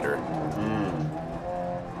brake later.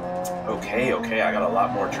 Okay, I got a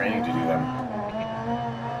lot more training to do then.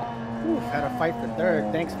 Ooh, had a fight for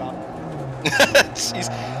third. Thanks, Bob. Jeez.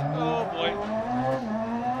 Oh boy.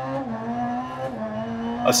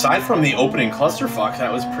 Aside from the opening clusterfuck,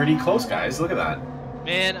 that was pretty close, guys. Look at that.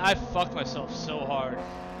 Man, I fucked myself so hard.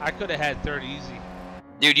 I could have had third easy.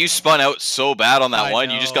 Dude, you spun out so bad on that I one.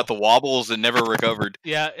 know. You just got the wobbles and never recovered.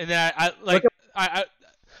 Yeah, and then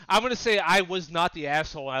I'm gonna say I was not the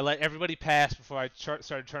asshole. I let everybody pass before I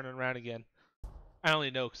started turning around again. I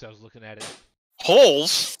only know because I was looking at it.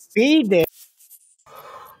 Holes? Speed it.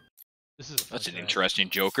 This is That's an interesting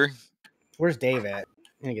Joker. Where's Dave at?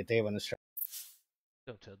 I'm gonna get Dave on this track.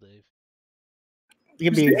 Don't tell Dave.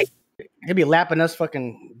 He'll be lapping us,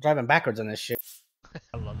 fucking driving backwards on this shit.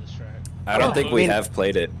 I love this track. I don't think we have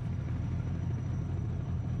played it.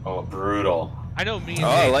 Oh, brutal. I know me and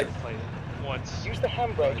I Dave like- played it once. Use the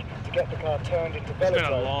handbrake to get the car turned into It's been a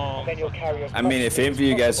velocro, long and then you'll carry us. I mean, if any of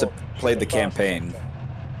you guys have played the campaign.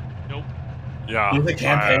 Nope. Yeah. The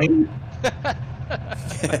campaign?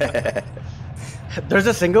 There's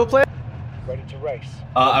a single player? Ready to race.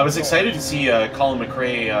 I was excited to see Colin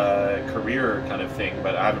McRae career kind of thing,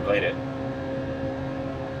 but I haven't played it.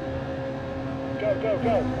 Go, go,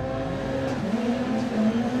 go.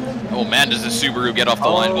 Oh man, does the Subaru get off the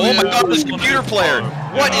line? Oh my god, this computer player!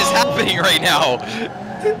 What is happening right now?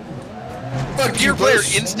 The computer player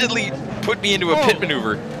instantly put me into a pit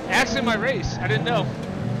maneuver. Axe in my race. I didn't know.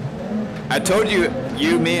 I told you,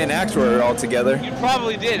 me, and Axe were all together. You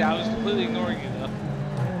probably did. I was completely ignoring you though.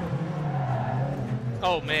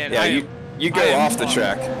 Oh man. Yeah, you go off the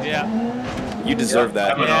track. Yeah. You deserve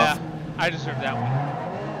that. Yeah. I deserve that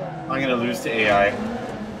one. I'm gonna lose to AI.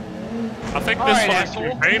 I think All this right, one asshole.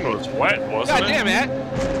 campaign was wet, wasn't God it? damn it.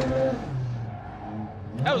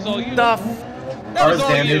 That was all you. The That was all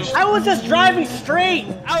damage. you. I was just driving straight.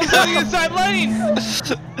 I was on the inside lane.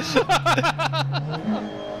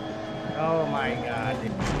 Oh my god.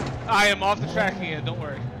 I am off the track again. Don't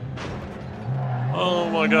worry. Oh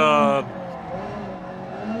my god.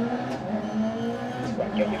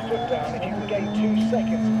 Right, get your foot down. If you can gain 2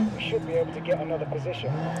 seconds, we should be able to get another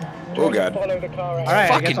position. Oh god. Follow the car out. All right,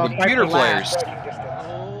 I Fucking guess I'll computer fight for last. players. Braking distance.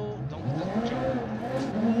 Oh, don't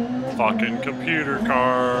jump. Fucking computer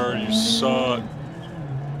car, you suck.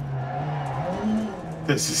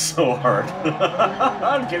 This is so hard.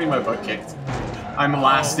 I'm getting my butt kicked. I'm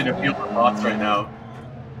last in a field of bots right now.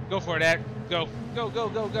 Go for it, Act. Go. Go, go,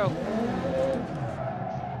 go, go.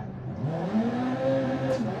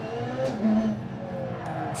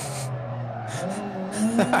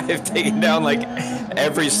 I've taken down like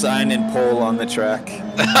every sign and pole on the track.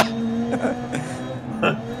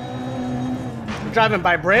 I'm driving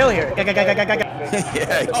by Braille here. Yeah,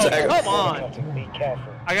 exactly. Come on. Be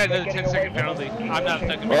careful. I got another 10-second penalty. I'm not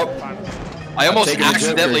going to make Well, the finals. I almost taking the Joker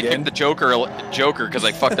accidentally again. picked the Joker because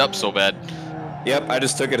I fucked up so bad. Yep, I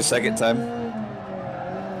just took it a second time.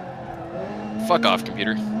 Fuck off,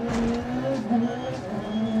 computer.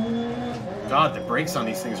 God, the brakes on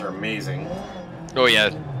these things are amazing. Oh yeah.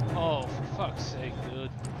 Oh, for fuck's sake, dude.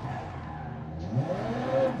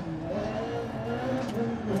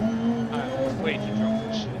 I'm way too drunk for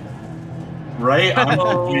this shit. Right? I'm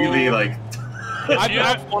completely like... If you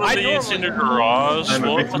have one of these in your garage, I'm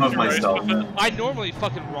a what victim was of your race myself. with it? I normally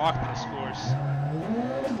fucking rock my scores.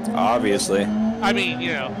 Obviously. I mean,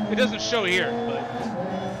 you know, it doesn't show here, but...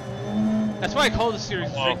 That's why I call this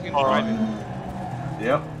series Drinking and Driving.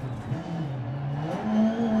 Yep.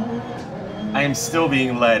 I am still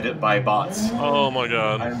being led by bots. Oh my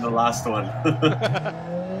god. I'm the last one.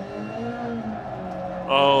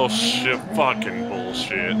 Oh shit, fucking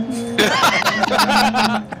bullshit.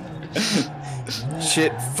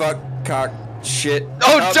 Shit, fuck, cock, shit.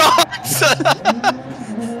 Oh, up. Docs!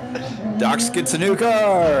 Docs gets a new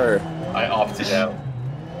car. I opted out.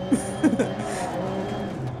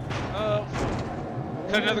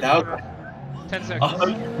 Cut another That- quarter. 10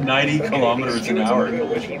 seconds. 90 kilometers an hour.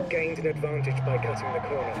 If you've gained an advantage by cutting the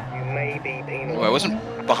corner, you may be penalized. Oh, I wasn't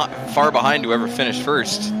far behind whoever finished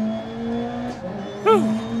first.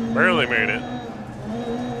 Barely made it.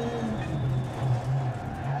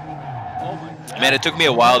 Oh my god. Man, it took me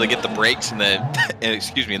a while to get the brakes and the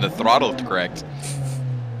excuse me, and the throttle correct.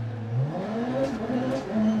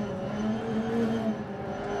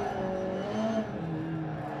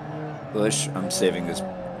 Bush. I'm saving this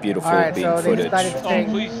beautiful All right, beam so they footage. decided to Oh, take.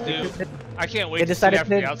 please do. I can't wait They to see it decided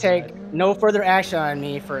after the to outside. take no further action on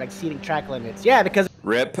me for exceeding track limits. Yeah, because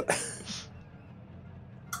Rip.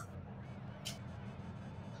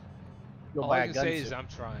 you'll All buy I a can gun say is soon. I'm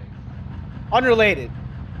trying. Unrelated,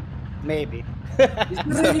 maybe. All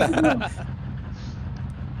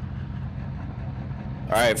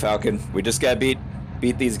right, Falcon. We just got beat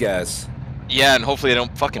these guys. Yeah, and hopefully they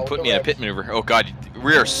don't fucking put me in a pit maneuver. Oh god,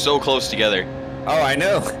 we are so close together. Oh, I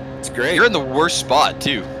know. It's great. You're in the worst spot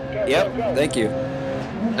too. Yep. Thank you.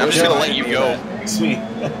 I'm just gonna let you go. Thanks me.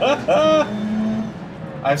 I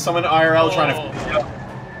have someone IRL trying to.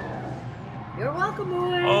 You're welcome,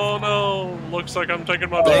 boys. Oh no! Looks like I'm taking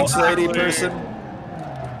my. Thanks, ball. lady person.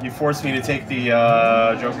 You forced me to take the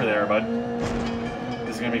Joker there, bud.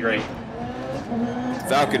 This is gonna be great.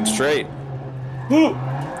 Falcon straight. Who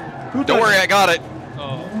Don't worry, I got it.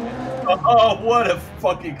 Oh. Oh, what a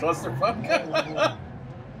fucking clusterfuck.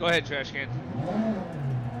 Go ahead, trash can.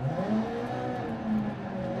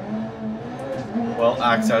 Well,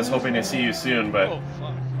 Axe, I was hoping to see you soon, but Oh,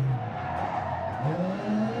 fuck.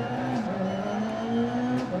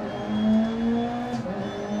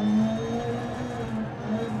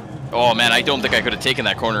 Oh man, I don't think I could have taken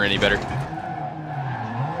that corner any better.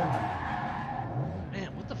 Man,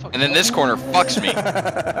 what the fuck? And then this corner fucks me.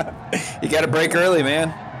 You got to break early,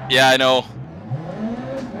 man. Yeah, I know.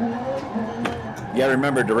 You got to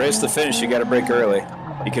remember to race the finish. You got to break early.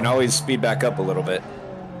 You can always speed back up a little bit.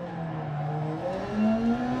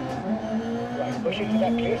 Right, push into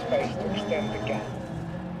that clear space to extend the gap.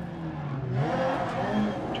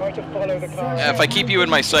 Try to follow the car. Yeah, if I keep you in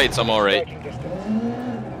my sights, I'm all right. Striking distance.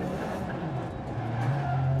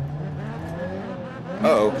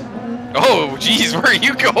 Uh-oh. Oh, jeez, where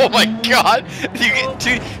you go? Oh my god!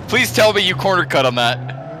 Please tell me you corner cut on that.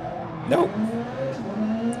 Nope.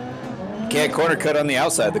 Can't corner cut on the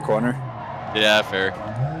outside of the corner. Yeah, fair.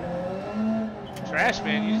 Trash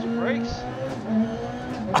man, use your brakes.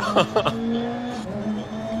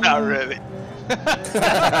 Not really.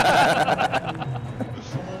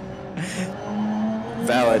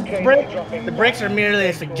 Valid. Okay, The brakes are merely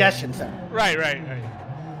a suggestion, sir. Right.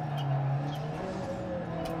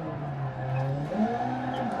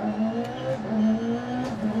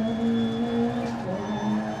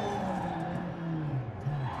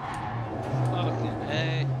 Fucking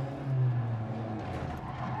A.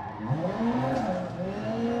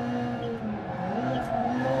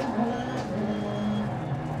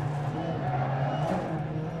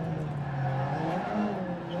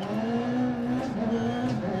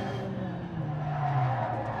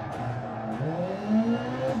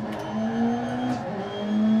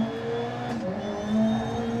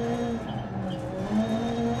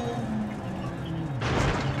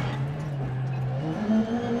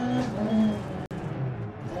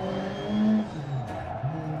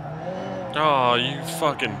 Oh, you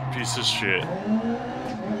fucking piece of shit.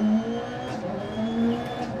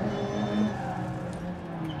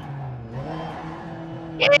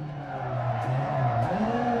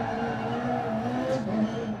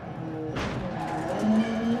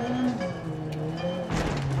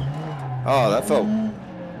 Oh, that felt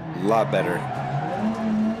a lot better.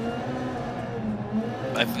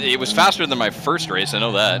 It was faster than my first race, I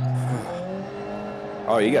know that.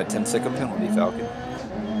 Oh, you got a 10-second penalty, Falcon.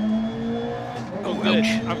 Oh, good.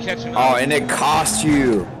 I'm catching Oh, up. and it cost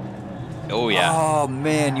you. Oh yeah. Oh,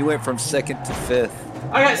 man, you went from 2nd to 5th.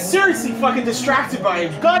 I got seriously fucking distracted by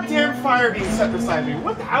a goddamn fire being set beside me.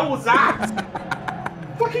 What the hell was that?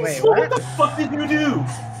 Fucking Wait, Smoke, what? what the fuck did you do?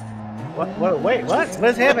 Wait, what?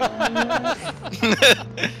 What's happening?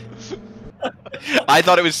 I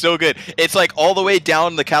thought it was so good. It's like all the way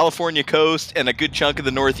down the California coast and a good chunk of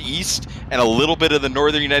the Northeast and a little bit of the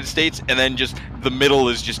northern United States, and then just the middle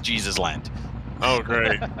is just Jesus land. Oh,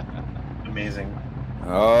 great. Amazing.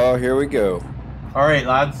 Oh, here we go. All right,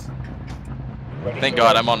 lads. Thank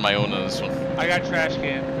God I'm on my own on this one. I got trash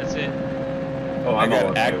can. That's it. Oh, I I'm got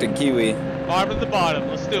all Act and Kiwi. Arm at the bottom.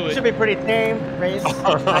 Let's do it. Should be pretty tame race. Go,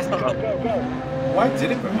 go. Why did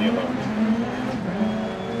it put me alone?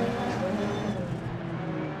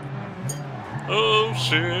 Oh,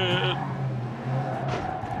 shit.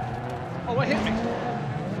 Oh, what hit me?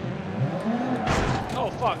 Oh,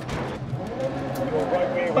 fuck. Your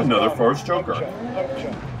right rear was Another down. forced Joker.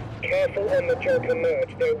 Puncture. Careful on the Joker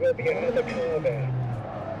merge. There will be another car there.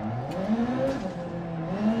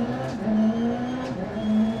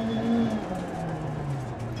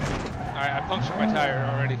 Alright, I punctured my tire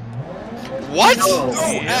already. What? Oh,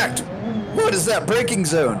 Act. What is that braking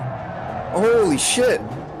zone? Holy shit.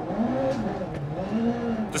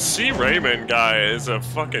 The C. Raymond guy is a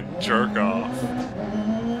fucking jerk off.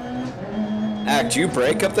 Act, you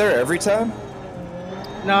break up there every time?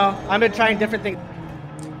 No, I've been trying different things.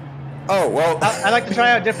 Oh, well. I like to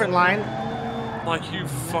try a different line. Like, you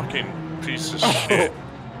fucking piece of shit.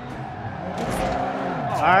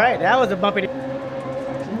 Alright, that was a bumpy.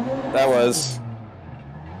 That was.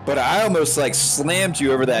 But I almost like slammed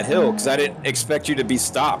you over that hill because I didn't expect you to be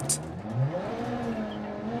stopped.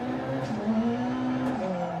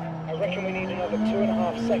 I reckon we need another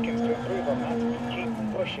 2.5 seconds to improve on that. Keep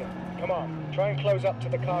pushing. Come on, try and close up to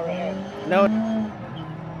the car ahead. No.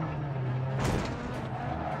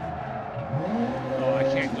 Oh, I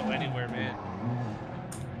can't go anywhere, man.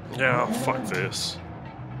 Yeah, fuck this.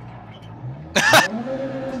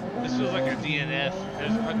 This feels like a DNF.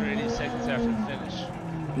 There's 180 seconds after the finish.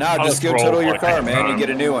 No, just go total your car, man. You get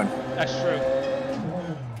a new one. That's true.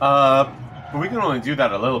 But we can only do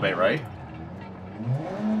that a little bit, right?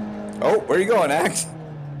 Oh, where are you going, Act?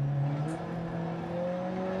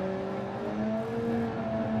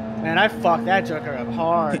 Man, I fucked that Joker up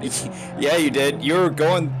hard. Yeah, you did. You were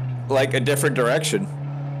going like a different direction.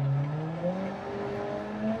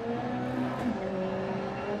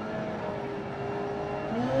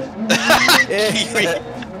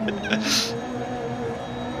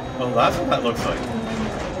 Oh, that's what that looks like.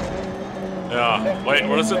 Yeah. Wait,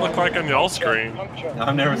 what does it look like on y'all screen?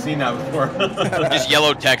 I've never seen that before. Just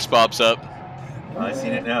yellow text pops up. I've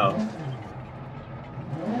seen it now.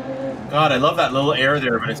 God, I love that little air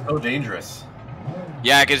there, but it's so dangerous.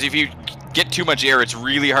 Yeah, because if you get too much air, it's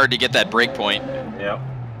really hard to get that break point. Yep.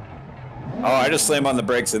 Oh, I just slam on the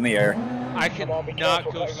brakes in the air. I cannot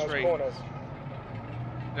go straight.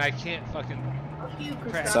 And I can't fucking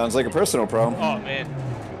crash. Sounds like a personal problem. Oh, man.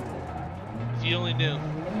 If you only knew.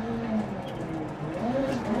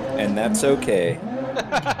 And that's okay.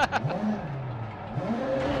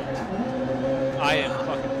 I am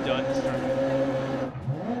fucking done this tournament.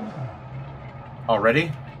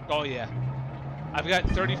 Already? Oh, yeah. I've got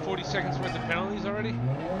 30-40 seconds worth of penalties already.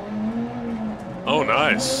 Oh,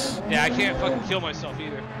 nice. Yeah, I can't fucking kill myself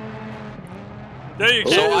either. Yeah, you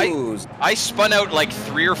So can. I spun out like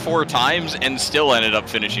 3 or 4 times and still ended up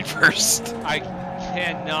finishing first. I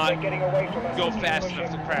cannot go fast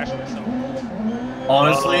enough to crash myself.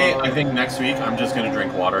 Honestly, I think next week I'm just gonna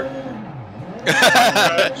drink water.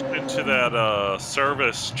 Crashed into that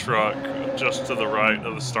service truck just to the right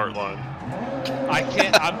of the start line. I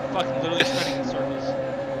can't. I'm fucking literally spinning in circles.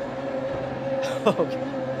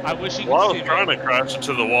 I wish you could Well, I see was me. trying to crash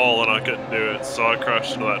into the wall and I couldn't do it, so I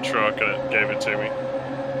crashed into that truck and it gave it to me.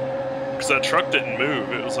 Because that truck didn't move,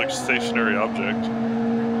 it was like a stationary object. It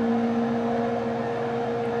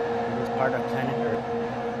was part of Planet Earth.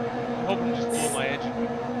 I'm hoping to just blow my engine.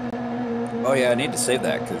 Oh yeah, I need to save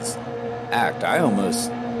that because Act, I almost,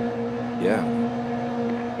 yeah.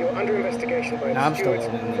 You're under investigation by No, the I'm still stewards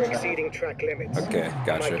in the for track. exceeding track limits. Okay, You might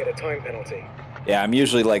gotcha. get a time penalty. Yeah, I'm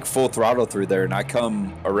usually like full throttle through there, and I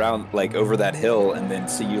come around like over that hill, and then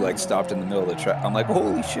see you like stopped in the middle of the track. I'm like,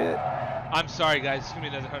 holy shit! I'm sorry, guys. It's gonna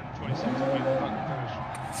be another 120 seconds before I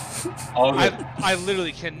fucking finish. All good. I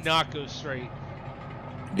literally cannot go straight.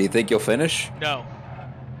 Do you think you'll finish? No.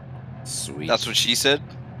 Sweet. That's what she said.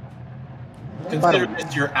 Consider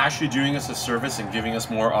this, you're actually doing us a service and giving us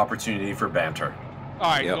more opportunity for banter. All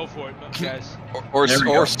right, Yep. go for it, guys. Or There we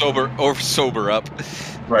go. sober up.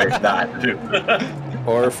 Right, that too.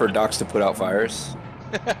 Or for Docs to put out fires.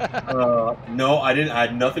 No, I didn't. I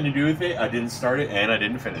had nothing to do with it. I didn't start it, and I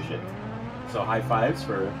didn't finish it. So high fives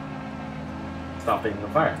for stopping the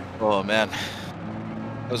fire. Oh man,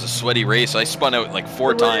 that was a sweaty race. I spun out like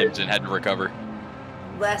 4 times and had to recover.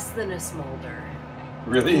 Less than a smolder.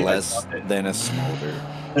 Really? Less than a smolder.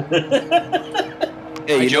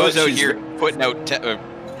 Hey, you know Joe's what? out She's- here putting out,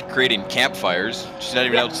 creating campfires. She's not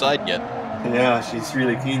even outside yet. Yeah, she's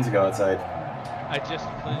really keen to go outside. I just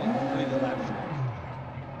completed lap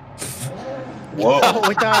 4. Whoa. Oh,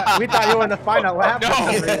 we thought you were in the final lap. No.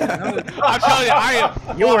 I'm telling you, I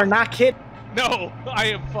am. You were not kidding. No, I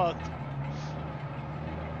am fucked.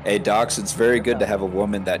 Hey, Docs, it's very good to have a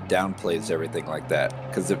woman that downplays everything like that.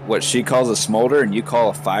 Because what she calls a smolder and you call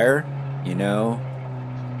a fire, you know.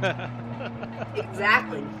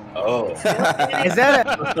 Exactly. Oh. Is that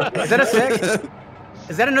a sex?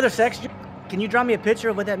 Is that another sex? Can you draw me a picture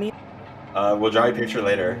of what that means? We'll draw a picture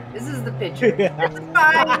later. This is the picture.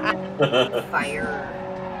 Fire. Fire.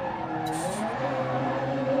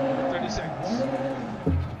 30 seconds.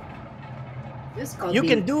 This is called You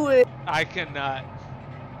can do it. I cannot.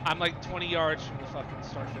 I'm like 20 yards from the fucking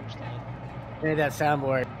start-finish line. Hey, that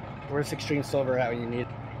soundboard. Where's Extreme Silver at when you need it?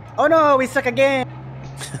 Oh no, we suck again.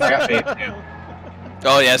 I got faith too.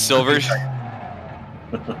 Oh yeah, silvers.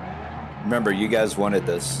 Remember, you guys wanted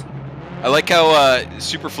this. I like how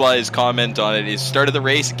Superfly's comment on it is start of the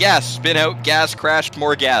race, gas, spin out, gas, crash,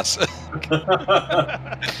 more gas.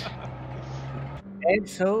 And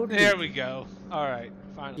so There we go. All right,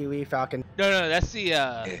 finally. Kiwi Falcon. No, that's the.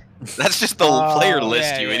 That's just the player list,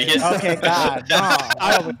 yeah, you yeah, idiot. yeah. Okay, God,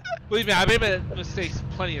 no. Believe me, I made mistakes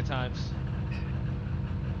plenty of times.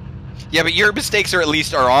 Yeah, but your mistakes are at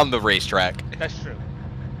least on the racetrack. That's true.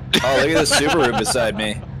 Oh, look at the Subaru beside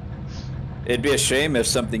me. It'd be a shame if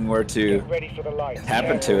something were to Get ready for the light.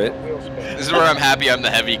 happen to it. Wheel spin. This is where I'm happy I'm the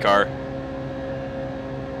heavy car.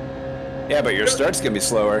 Yeah, but your start's gonna be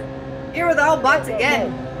slower. Here with all bots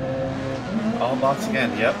again. All bots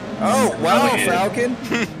again, yep. Oh, wow, Complicated. Falcon.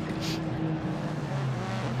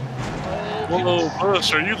 Whoa,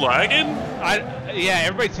 Bush, are you lagging? Yeah,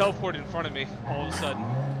 everybody teleported in front of me all of a sudden.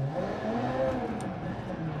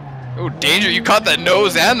 Oh, danger, you caught that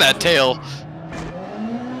nose and that tail.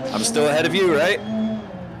 I'm still ahead of you, right?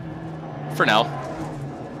 For now.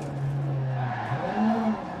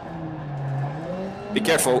 Be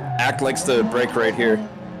careful. Act likes to brake right here.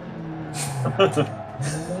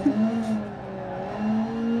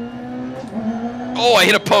 Oh, I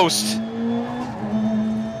hit a post.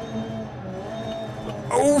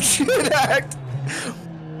 Oh, shit, Act.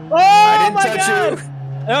 Oh I didn't my touch God! you.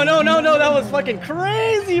 No, that was fucking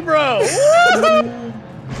crazy, bro.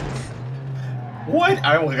 What?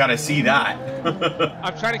 I gotta see that.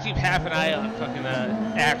 I'm trying to keep half an eye on fucking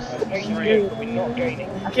Axe. Pace is good, but we're not gaining.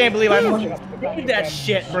 I can't believe I fucking did that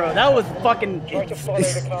shit, bro. That was fucking. Try to follow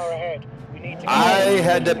the car ahead. We need to. I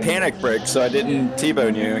had to panic brake so I didn't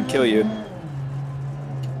T-bone you and kill you.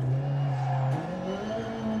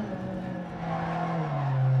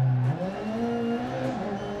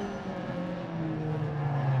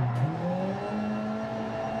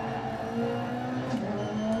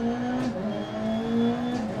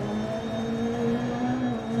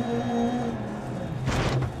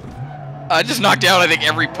 I just knocked out, I think,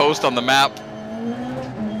 every post on the map.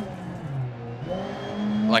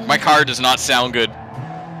 Like, my car does not sound good.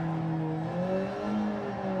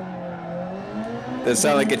 Does it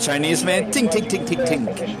sound like a Chinese man? Ting, ting, ting, ting, ting.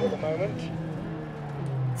 Position at the moment.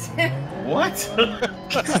 What?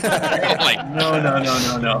 Oh my.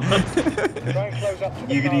 No. Try and close up to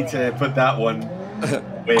the You car need to ahead. put that one.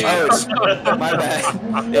 Wait. Oh, it's, my bad.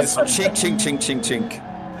 It's chink, chink, chink, chink, chink.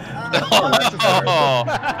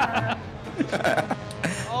 Oh.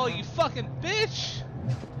 Oh, you fucking bitch!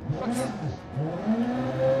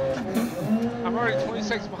 I'm already 20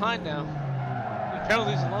 seconds behind now. The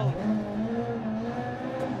penalties alone.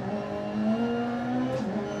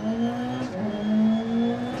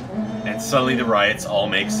 And suddenly the riots all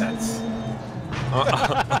make sense.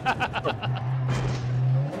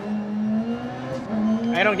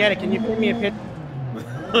 I don't get it. Can you give me a picture?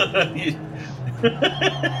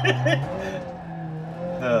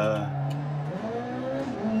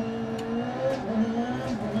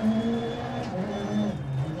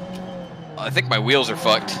 I think my wheels are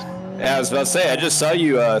fucked. Yeah, I was about to say, I just saw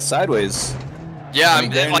you sideways. Yeah, I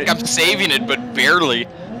mean, I'm saving it, but barely.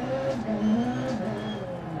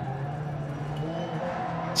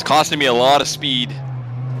 It's costing me a lot of speed.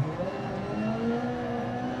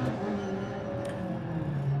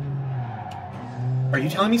 Are you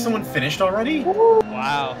telling me someone finished already?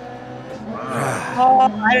 Wow. Oh,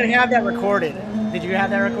 I didn't have that recorded. Did you have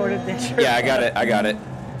that recorded? Yeah, I got it.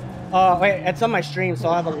 Oh, wait, it's on my stream, so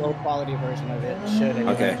I'll have a low quality version of it. Should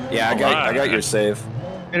anyway. Okay. Yeah, I got your save.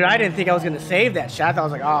 Dude, I didn't think I was gonna save that shot. I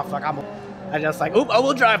was like, oh fuck, I just like, oop, I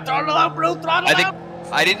will drive. Throttle out, bro, throttle out.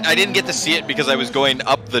 I didn't get to see it because I was going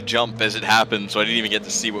up the jump as it happened, so I didn't even get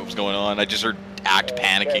to see what was going on. I just heard Act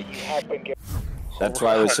panicking. That's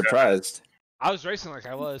why I was surprised. I was racing like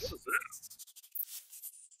I was.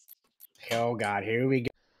 Oh god, here we go.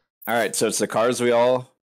 All right, so it's the cars we all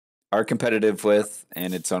are competitive with,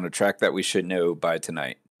 and it's on a track that we should know by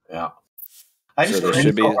tonight. Yeah. I just there cringed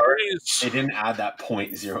should be. so hard they didn't add that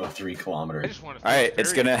 0.03 kilometers. All right,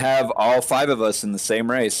 it's gonna have all 5 of us in the same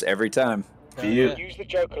race every time. Use the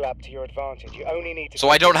Joker lap to your advantage. You only need to. So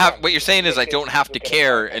I don't have. What you're saying is I don't have to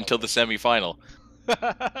care until the semifinal.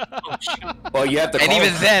 Well, you have to. And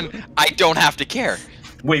even then, I don't have to care.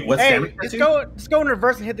 Wait, what's Hey, that? just go in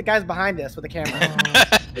reverse and hit the guys behind us with the camera.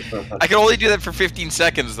 I can only do that for 15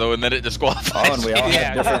 seconds though, and then it disqualifies. Oh, and we all me.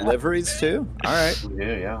 have different liveries too. All right.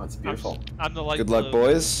 Yeah, it's beautiful. I'm the light Good blue. luck,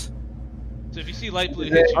 boys. So if you see light blue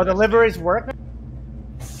hit you, Are the liveries working?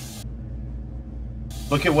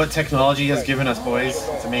 Look at what technology has given us, boys.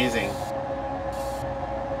 It's amazing.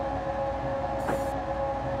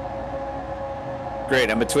 Great,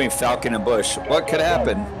 I'm between Falcon and Bush. What could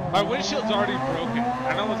happen? My windshield's already broken.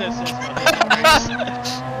 I don't know what that says about these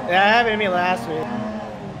Yeah, it happened to me last week.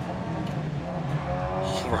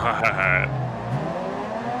 Right.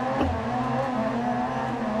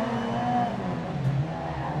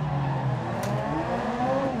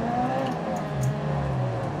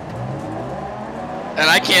 And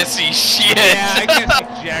I can't see shit. Yeah, I can't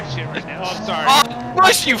see jack shit right now. Oh, I'm sorry. Oh,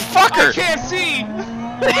 Bush, you fucker! I can't see!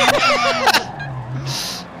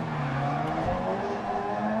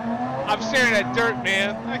 I'm staring at dirt,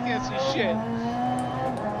 man. I can't see shit.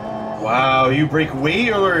 Wow, you break way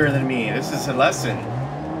earlier than me. This is a lesson.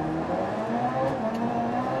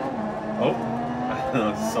 Oh,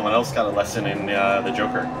 someone else got a lesson in the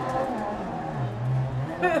Joker.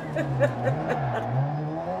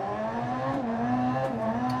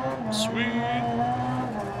 Sweet.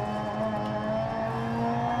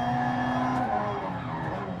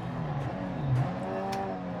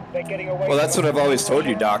 They're getting away. Well, that's what I've always told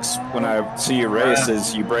you, Docs, when I see you race,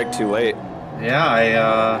 is you brake too late.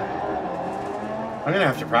 Yeah, I'm gonna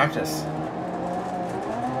have to practice.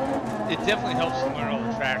 It definitely helps to learn all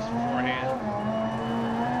the tracks beforehand.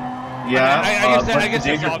 Yeah, I guess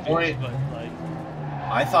Danger that's obvious, Point, but like,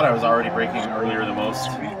 I thought I was already braking earlier than most,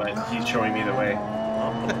 but he's showing me the way.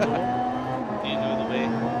 do you know the way?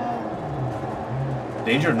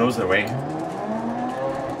 Danger knows the way.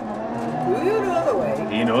 Do you know the way?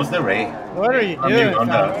 He knows the way. What are you I'm doing? new on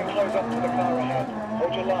Tom? the- Try and close up to the car ahead.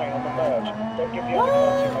 Hold your line on the merge. Don't give the other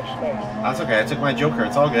car too much space. That's okay. I took my Joker.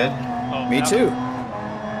 It's all good. Oh, Me that- too.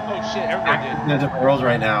 Oh shit, everybody did. In a different world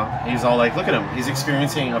right now. He's all like, look at him. He's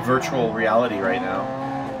experiencing a virtual reality right now.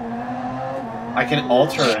 I can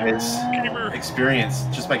alter his experience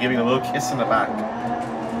just by giving a little kiss in the back.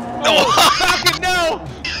 Oh, fucking no!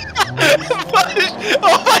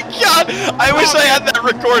 Oh my god! I wish I had that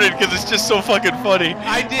recorded because it's just so fucking funny.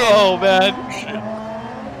 I did. Oh man.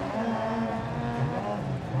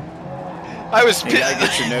 I was You gotta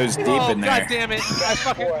get your nose deep Oh, in god there. damn it. I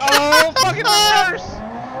fucking. Oh, fucking reverse!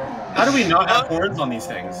 How do we not have horns on these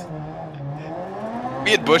things?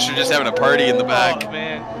 Me and Bush are just having a party in the back. Oh,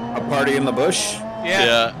 man. A party in the bush?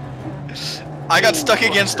 Yeah. I got stuck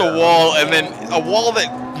against a wall, and then a wall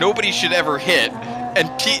that nobody should ever hit, and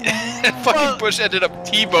fucking Bush ended up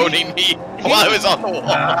T-boning me while I was on the wall.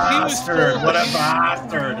 Bastard! What a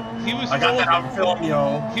bastard! He was I got full, that on film,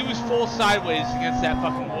 yo. he was full sideways against that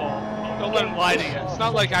fucking wall. Don't let him lie to you. It's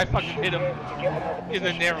not like I fucking hit him in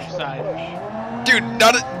the narrow side. Dude,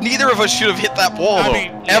 neither of us should have hit that wall, I though,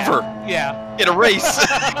 mean, yeah, ever, Yeah. in a race.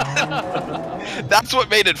 That's what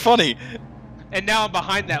made it funny. And now I'm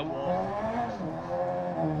behind that wall.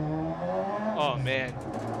 Oh, man.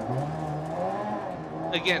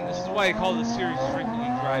 Again, this is why I call this series Drinking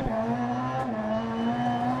and Driving.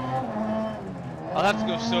 I'll have to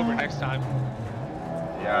go sober next time.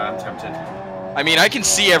 Yeah, I'm tempted. I mean, I can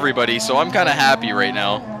see everybody, so I'm kind of happy right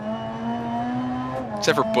now.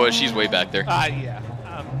 Except for Bush, he's way back there. Yeah.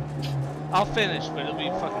 I'll finish, but it'll be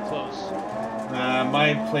fucking close.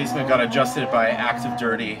 My placement got adjusted by Active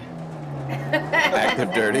Dirty.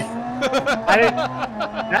 Active dirty. I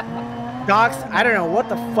didn't. Docs, I don't know what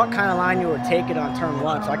the fuck kind of line you were taking on turn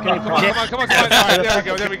 1, so I couldn't Come on, predict. come on. All right, there we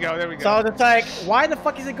go, there we go, there we go. So it's like, why the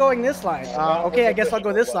fuck is it going this line? Okay, I guess I'll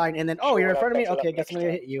go this line, and then, oh, you're in front of me? Okay, I guess I'm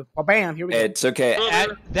gonna hit you. Oh, bam, here we go. It's okay.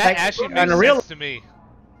 That Like, actually on makes a real- sense to me.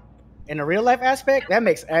 In a real life aspect, that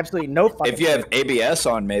makes absolutely no fucking If you have sense. ABS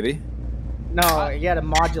on, maybe. No, you gotta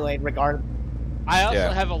modulate regardless. I also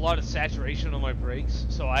Yeah. have a lot of saturation on my brakes,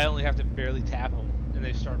 so I only have to barely tap them, and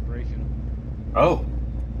they start braking. Oh.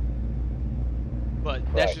 But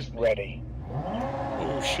that's Right, just me. ready.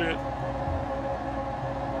 Oh shit.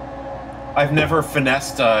 I've never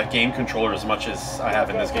finessed a game controller as much as I have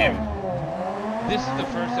in this game. This is the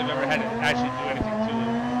first I've ever had to actually do anything to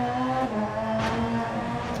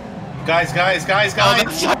Guys! Oh,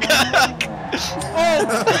 it.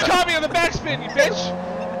 Oh, you caught me on the backspin, you bitch!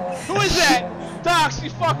 Who is that? Docs, you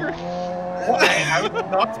fucker! What? I was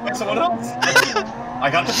knocked by someone else. I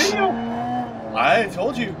got the video. I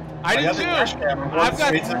told you. I did got the too. dash cam. I'm going I've got,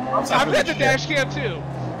 straight to the cops I've after got this the shit. dash cam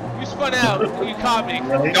too. You spun out. You caught me.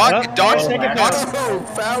 Really? Doc's Oh,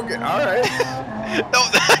 Falcon. All right.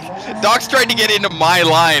 no, Doc's tried to get into my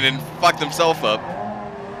line and fucked himself up.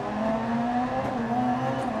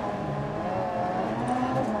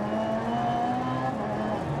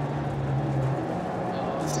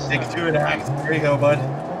 Stick to it, Axe. There you go, bud.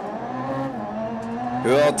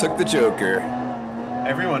 Who all took the Joker?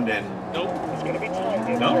 Everyone did. Nope, It's going to be time.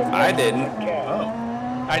 to No, avoid I didn't. care.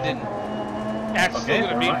 Oh. I didn't. Axe is Okay, still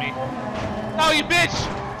gonna beat never me. Oh, you bitch!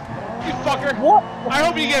 You fucker! What? I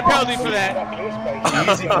hope you get a penalty for that.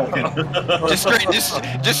 Easy, Falcon.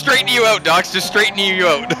 Just straighten you out, Docs. Just straighten you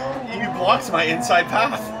out. You blocked my inside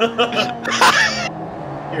path.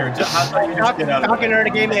 Here, how about you just get out of the way? Falcon already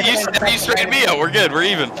gave me a You straighten me out. We're good. We're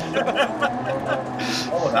even.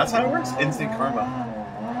 Oh, that's how it works? Instant karma.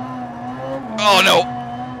 Oh no.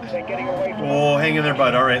 They're getting away from Oh, hang in there,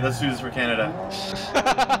 bud. All right, let's do this for Canada.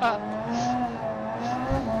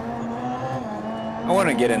 I want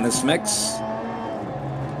to get in this mix.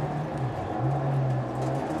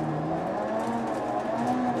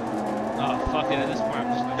 Oh, fuck it. At this point, I'm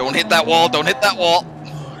just gonna... Don't hit that wall. Don't hit that wall.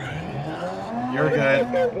 You're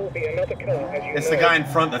good. There will be another car, as you It's know. the guy in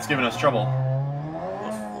front that's giving us trouble.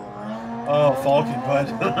 Oh, Falcon, bud.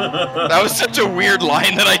 That was such a weird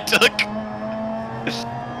line that I took.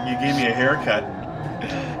 You gave me a haircut.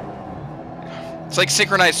 It's like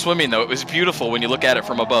synchronized swimming, though. It was beautiful when you look at it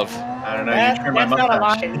from above. I don't know. That, You trimmed my that's not a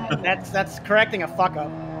mustache. lie. That's correcting a fuck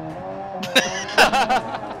up.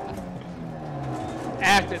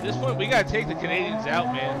 Act, at this point, we gotta take the Canadians out,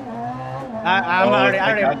 man. I already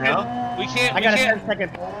now? We can't. I We got a can't.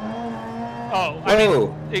 10-second. Oh, I mean,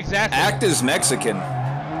 Whoa. exactly. Act is Mexican.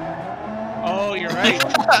 Oh, you're right.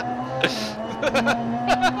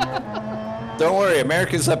 Don't worry,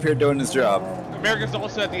 America's up here doing his job. America's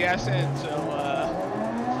also at the ass end, so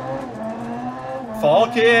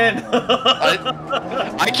Falcon!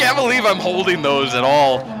 I can't believe I'm holding those at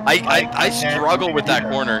all. I struggle with that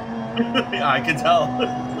corner. Yeah, I can tell.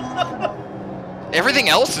 Everything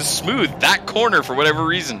else is smooth. That corner, for whatever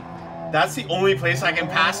reason. That's the only place I can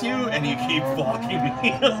pass you, and you keep blocking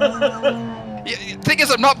me. Thing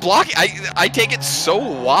is, I'm not blocking. I take it so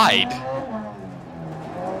wide.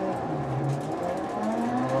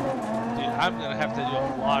 dude, I'm gonna have to do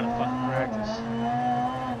a lot of fucking practice.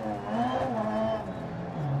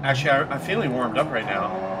 Actually, I'm feeling warmed up right now.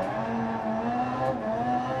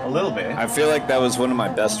 A little bit. I feel like that was one of my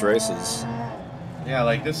best races. Yeah,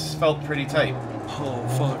 like this felt pretty tight. Oh,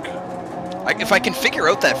 fuck. If I can figure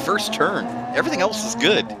out that first turn, everything else is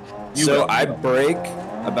good. So I brake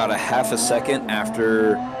about a half a second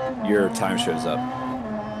after your time shows up.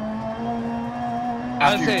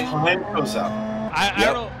 After say- your time goes up. I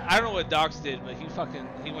Yep. don't know what Docs did, but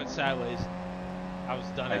he went sideways. I was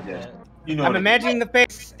done I after did. that. You know I'm what I mean. imagining the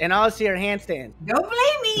face, and all I see are handstands. Don't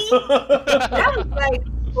blame me. That was like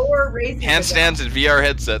 4 races ago. Handstands and VR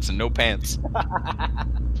headsets and no pants.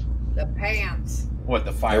 The pants. What,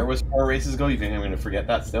 the fire was 4 races ago? You think I'm going to forget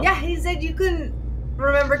that still? Yeah, he said you couldn't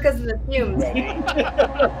remember because of the fumes.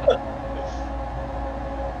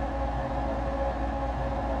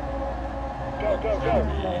 Go, go,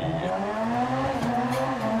 go.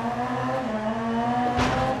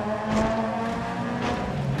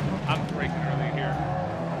 I'm breaking early here.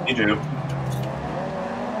 You do.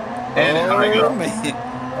 And how I go. man.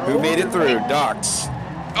 Who made it through? Docs.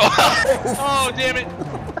 Oh, damn it!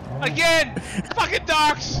 Again! Fucking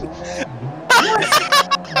Docs! No,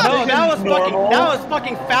 that was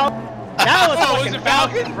fucking Falcon. That was Oh, was fucking it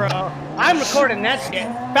Falcon? bro. I'm recording that shit.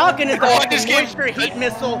 Falcon is the Oh, I fucking just gave- moisture heat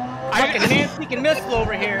missile, fucking hand-seeking missile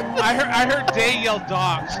over here. I heard Day yell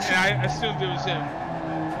Docs, and I assumed it was him.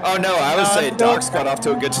 Oh no, I would say no. Docs got off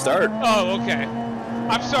to a good start. Oh, okay.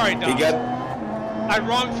 I'm sorry, Docs. He got I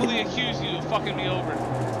wrongfully accused you of fucking me over.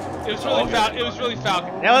 It was really It was really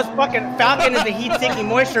Falcon. That was fucking Falcon is a heat-seeking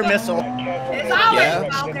moisture missile. It's always Yeah.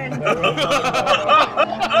 Falcon.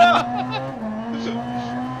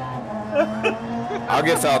 I'll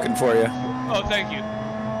get Falcon for you. Oh, thank you.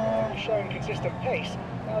 You're showing consistent pace.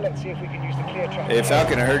 Now let's see if we can use the clear track. Hey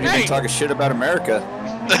Falcon, I heard you Hey. been talking shit about America.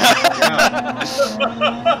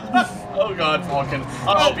 Oh god, Falcon.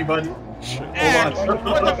 I'll help you, bud. And, Hold on.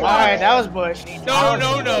 what the fuck? Alright, that was Bush. No,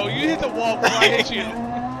 no, no. You hit the wall before I hit you.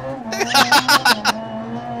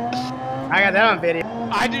 I got that on video.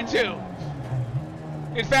 I do too.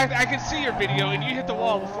 In fact, I can see your video, and you hit the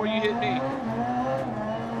wall before you hit me.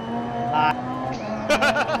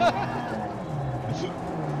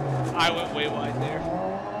 I went way wide there.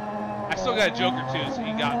 I still got a Joker too, so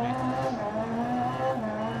you got me.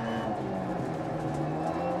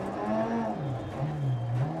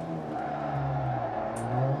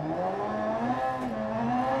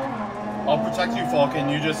 I'll protect you, Falcon.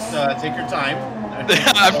 You just take your time.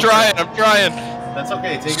 I'm trying. That's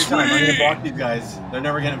okay. Take your time. I'm going to block these guys. They're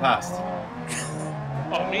never getting past.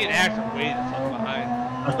 Oh, me and Act are way the fuck behind.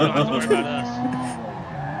 You don't have to worry about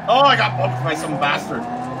us. Oh, I got bumped by some bastard.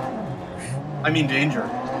 I mean danger.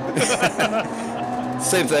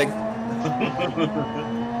 Same thing.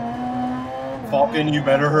 Falcon, you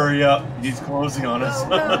better hurry up. He's closing on us. Go,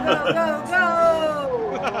 go, go, go,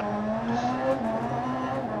 go!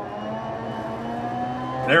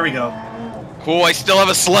 There we go. Cool, I still have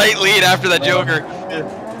a slight lead after that Joker.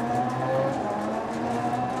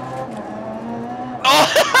 Oh!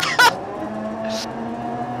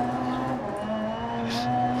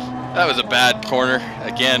 That was a bad corner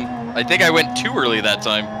again. I think I went too early that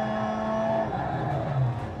time.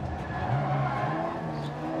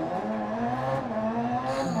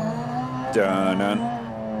 Dun-dun.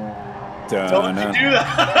 Don't Dun-dun. do that.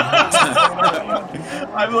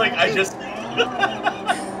 I'm like, I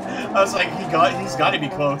was like, he's got to be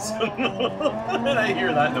close. And I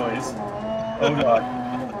hear that noise. Oh god.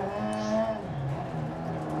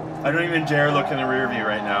 I don't even dare look in the rear view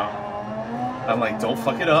right now. I'm like, don't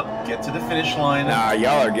fuck it up. Get to the finish line. Nah,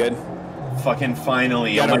 y'all are good. Fucking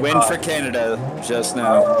finally. You got oh a my win God. for Canada just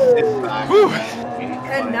now. It's back.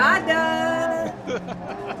 Canada.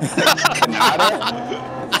 Canada?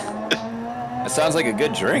 That sounds like a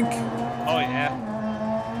good drink. Oh yeah.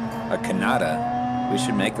 A Canada. We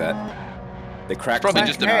should make that. They crack Probably flag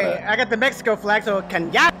just a- Canada. Hey, I got the Mexico flag, so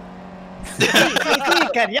Canada.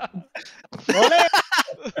 Canada. Ole.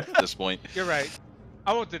 At this point. You're right.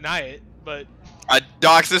 I won't deny it, but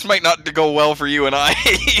Docs, this might not go well for you and I.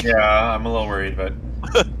 Yeah, I'm a little worried, but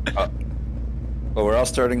Well, we're all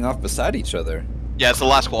starting off beside each other. Yeah, it's the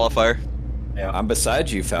last qualifier. yeah. I'm beside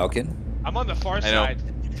you, Falcon. I'm on the far I know. side.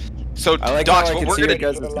 So, I like Docs, how I what can we're see gonna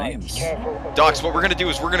your guys' names. Docs, what we're gonna do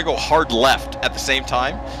is we're gonna go hard left at the same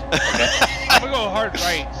time. I'm gonna go hard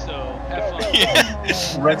right, so have fun.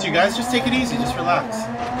 Yeah. Reds, you guys just take it easy, just relax.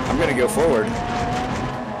 I'm gonna go forward.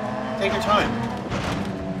 Take your time.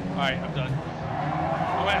 Alright, I'm done.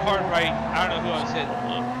 I went hard right. I don't know who I was hitting.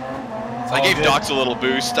 It's I all gave good. Docs a little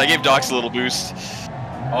boost.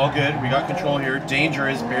 All good. We got control here. Danger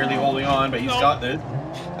is barely holding on, but he's No. got this.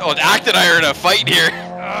 Oh, Act and I are in a fight here.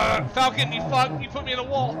 Falcon, you fuck! You put me in a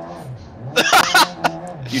wall.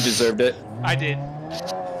 You deserved it. I did.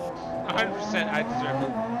 100% I deserved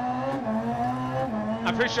it.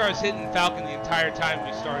 I'm pretty sure I was hitting Falcon the entire time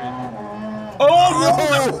we started. Oh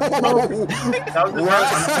no! That was the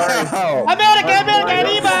first. I'm sorry. Wow. America,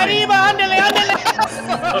 arriba, arriba, andale, andale.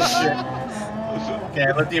 Oh shit. Okay,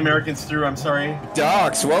 I let the Americans through. I'm sorry.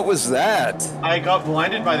 Docs, what was that? I got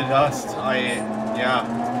blinded by the dust.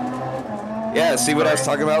 Yeah. Yeah, see what I was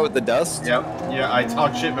talking about with the dust? Yep. Yeah, I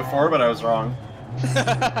talked shit before, but I was wrong.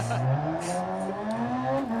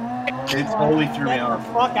 It totally threw me Get the off.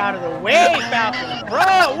 fuck out of the way, Falcon.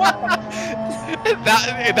 Bro, what the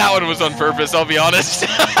That one was on purpose, I'll be honest.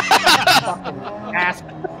 ass?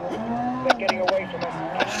 They're getting away from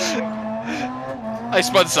us. I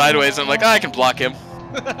spun sideways and I'm like, I can block him.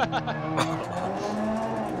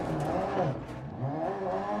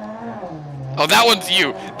 Oh, that one's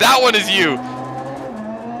you. That one is you.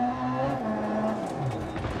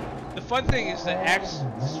 The fun thing is that Axe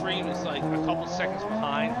stream is like a couple seconds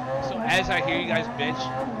behind, so as I hear you guys bitch,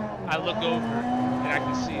 I look over and I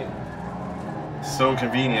can see it. So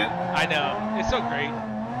convenient. I know, it's so great.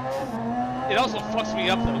 It also fucks me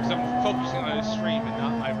up though, because I'm focusing on his stream and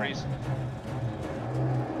not my racing.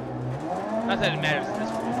 Not that it matters at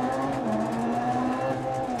this point.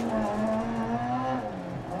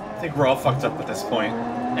 I think we're all fucked up at this point.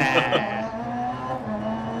 Nah.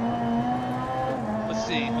 Let's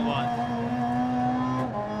see, hold on.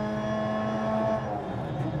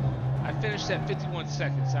 I finished at 51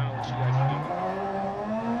 seconds. I don't know what you guys are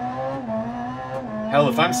doing. Hell,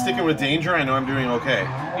 if I'm sticking with Danger, I know I'm doing okay.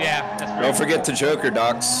 Yeah, that's Don't right. forget to Joker,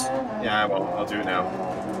 Docs. Yeah, well, I'll do it now.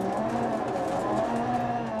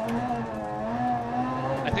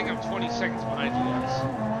 I think I'm 20 seconds behind you guys.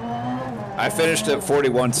 I finished at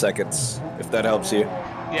 41 seconds, if that helps you.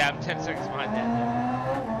 Yeah, I'm 10 seconds behind that.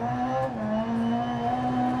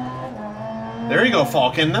 There you go,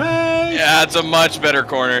 Falcon. Nice! Yeah, it's a much better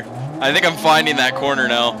corner. I think I'm finding that corner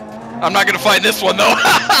now. I'm not gonna find this one though.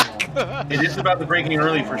 It is about the braking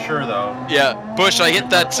early for sure, though. Yeah, Bush, I hit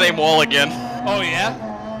that same wall again. Oh yeah?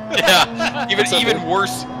 Yeah, even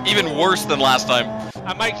worse than last time.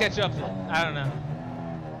 I might catch up then. I don't know.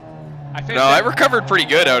 I finished No, I at- recovered pretty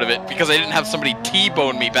good out of it because I didn't have somebody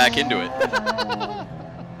T-bone me back into it.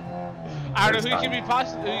 I don't know who you can be who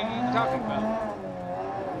you talking about.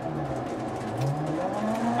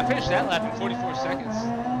 I finished that lap in 44 seconds.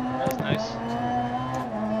 That was nice.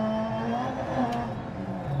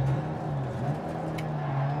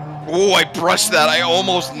 Oh, I brushed that. I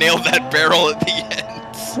almost nailed that barrel at the end.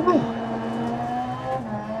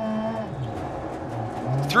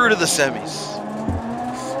 Through to the semis.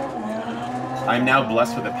 I'm now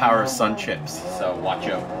blessed with the power of sun chips, so watch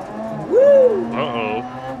out. Uh-oh.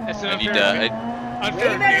 That's an I need unfair, to.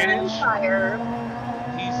 unfair Way better than advantage. fire.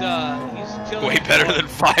 He's killing Way better than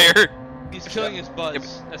fire. He's killing his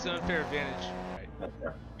buzz. That's an unfair advantage. Right.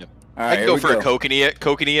 Yep. All I right, can go here for we a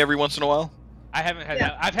kokanee every once in a while. I haven't had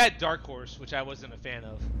that. I've had Dark Horse, which I wasn't a fan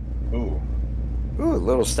of. Ooh. Ooh, a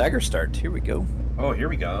little stagger start. Here we go. Oh, here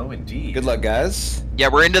we go. Indeed. Good luck, guys. Yeah,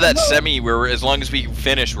 we're into that semi where as long as we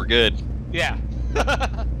finish, we're good. Yeah.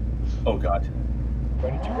 Oh God.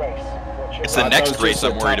 Ready to race. Watch your It's the I next thought it was race just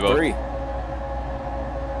I'm the worried top about. 3.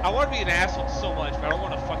 I want to be an asshole so much, but I don't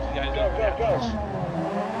want to fuck you guys Go, up that go, go. much.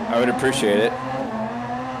 I would appreciate it.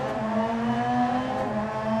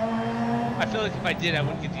 I feel like if I did, I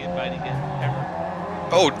wouldn't get the invite again, ever.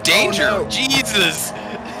 Oh, danger! Oh, no. Jesus!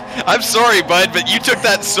 I'm sorry, bud, but you took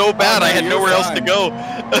that so bad no, I had you're nowhere else to fine. go.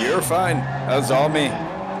 You're fine. That was all me.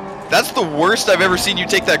 That's the worst I've ever seen you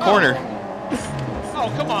take that corner.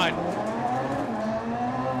 Oh, come on.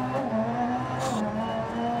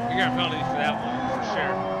 You got a penalty for that one, for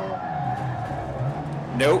sure.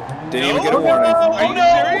 Nope. Didn't even get a Oh, warning. Are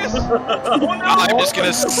you serious? I'm just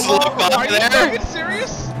gonna slip Are up you there. fucking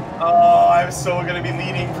serious? Oh, I'm so gonna be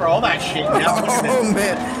leading for all that shit now. Oh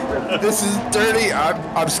man, this is dirty.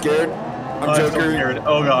 I'm scared. I'm I'm so Joker. scared.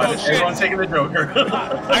 Oh God, Oh, shit. everyone's taking the Joker.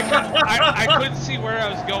 I couldn't see where I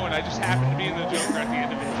was going. I just happened to be in the Joker at the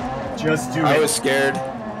end of it. Just do I it. was scared.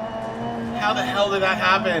 How the hell did that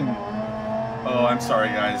happen? Oh, I'm sorry,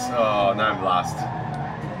 guys. Oh, now I'm lost.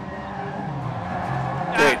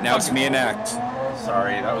 Great, now it's me and Act.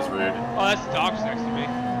 Sorry, that was rude. Oh, that's the dog's next to me.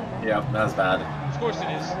 Yeah, that was bad. Of course it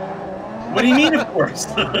is. What do you mean, of course?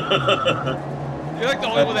 You're like the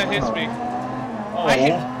only one that hits me. Oh, I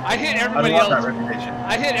hit everybody I've lost else. that reputation.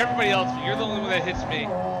 I hit everybody else, but you're the only one that hits me.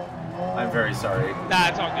 I'm very sorry. Nah,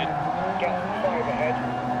 it's all good. Gap 5 ahead.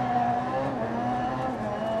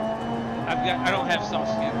 I don't have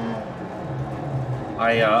soft skin.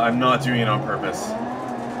 I'm not doing it on purpose.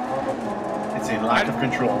 It's a lack of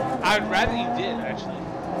control. I'd rather you did, actually.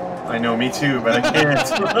 I know, me too, but I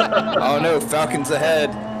can't. Oh no, Falcon's ahead.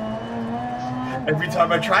 Every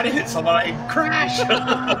time I try to hit someone, I crash.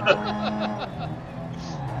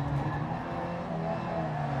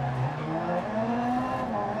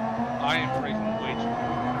 I am breaking way too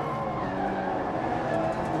hard.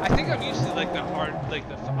 I think I'm used to like the hard, like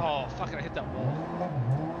the oh fucking I hit that wall.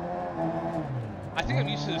 I think I'm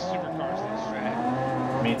used to the supercars in this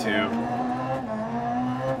track. Me too.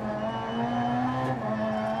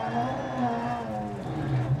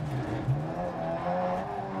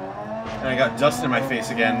 And I got dust in my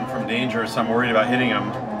face again from danger, so I'm worried about hitting him.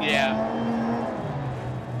 Yeah.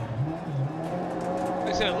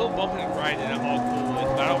 Like I said, a little bumping and grinding I'm all cool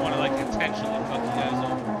with, but I don't want to like intentionally fuck you guys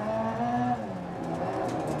up.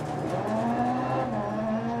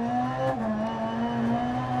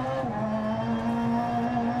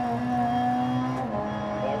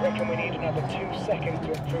 I reckon we need another 2 seconds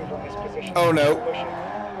to improve on this position. Oh, no.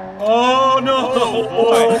 Oh no!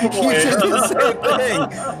 Oh, you did the same thing.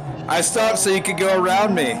 I stopped so you could go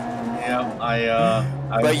around me. Yeah, I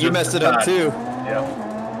But was you just messed it bad. up too.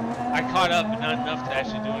 Yeah. I caught up, but not enough to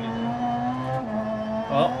actually do anything.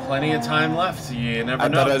 Well, plenty of time left. You never I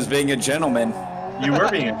know. thought I was being a gentleman. You were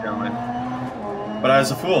being a gentleman, but I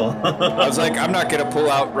was a fool. I was like, I'm not gonna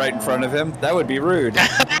pull out right in front of him. That would be rude.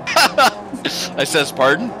 I says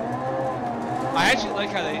pardon. I actually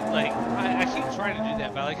like how they like. I keep trying to do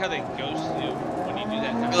that, but I like how they ghost you when you do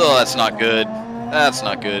that. Kind of Oh, that's not good. That's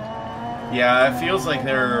not good. Yeah, it feels like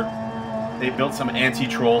they built some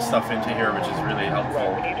anti-troll stuff into here, which is really helpful.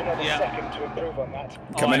 Right, we need another Yeah. second to improve on that.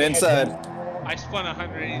 Coming I- inside. I spun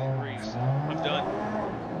 180 degrees. I'm done.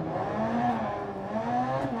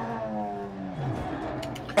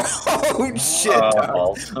 Oh shit!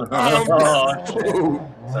 balls. Oh.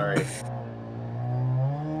 Sorry.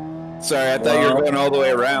 Sorry, I thought you were going all the way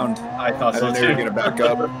around. I thought I so thought they were too. gonna back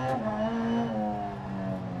up. All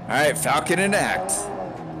right, Falcon and Act.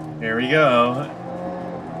 Here we go.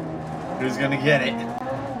 Who's gonna get it?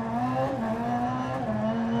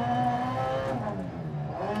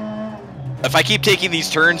 If I keep taking these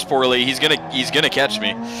turns poorly, he's gonna catch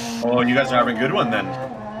me. Oh, you guys are having a good one then.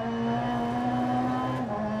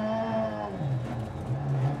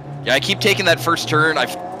 Yeah, I keep taking that first turn.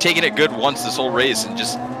 I've taken it good once this whole race and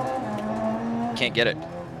just can't get it.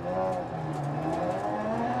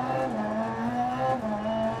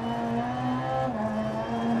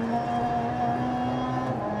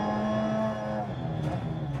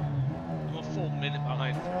 I'm a full minute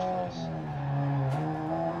behind first place.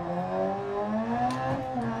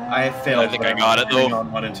 I have failed. I think but I I'm got it, hitting though.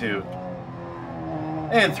 On 1 and 2.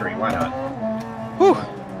 And 3, why not? Whew.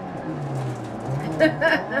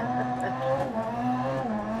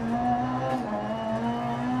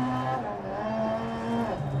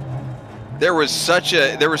 There was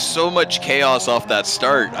so much chaos off that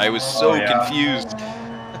start. I was so confused.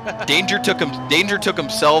 Danger took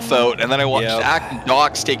himself out, and then I watched Act and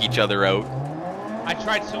Docs take each other out. I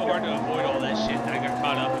tried so hard to avoid all that shit, and I got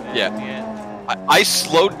caught up in it at the end. I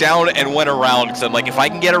slowed down and went around because I'm like, if I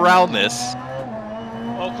can get around this.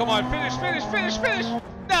 Oh, come on, finish!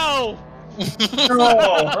 No!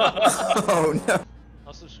 Oh no!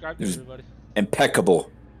 I'll subscribe to everybody. Impeccable.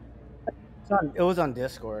 It was on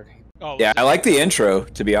Discord. Oh, yeah, I like the intro,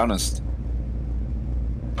 to be honest.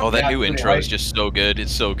 Oh, that new intro is just so good.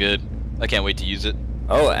 It's so good. I can't wait to use it.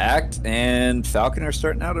 Oh, Act and Falcon are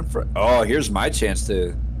starting out in front. Oh, here's my chance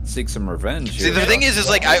to seek some revenge. See, the thing is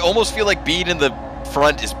like I almost feel like being in the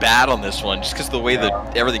front is bad on this one, just because of the way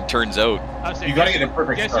that everything turns out. You gotta get a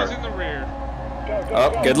perfect start. Guess who's in the rear? Oh,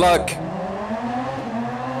 good luck.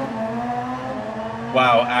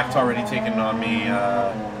 Wow, Act already taken on me.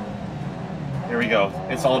 Here we go.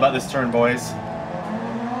 It's all about this turn, boys.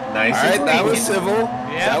 Nice. All right, that was civil.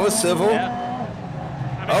 Yeah. That was civil. Yeah.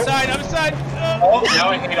 I'm inside. Oh, now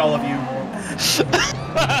I hate all of you.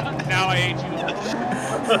 Now I hate you.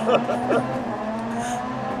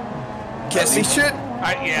 Can't see shit.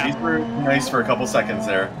 Yeah. These were nice for a couple seconds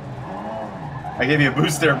there. I gave you a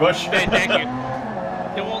boost there, Bush. Hey, thank you.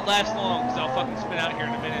 It won't last long because I'll fucking spin out here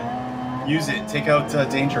in a minute. Use it. Take out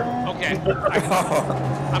Danger. Okay.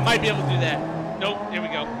 I might be able to do that. Nope. Here we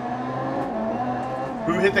go.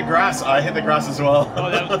 Who hit the grass? I hit the grass as well. Oh,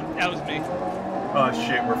 that was me. Oh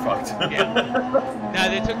shit, we're fucked. Yeah. Nah,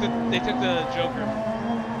 they took the Joker.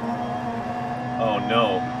 Oh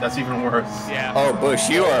no, that's even worse. Yeah. Oh, Bush,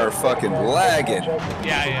 you are fucking lagging.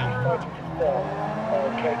 Yeah, I am.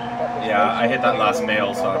 Yeah, I hit that last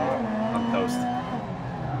mail, so I'm toast.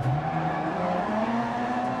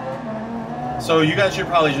 So you guys should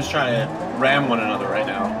probably just try to ram one another right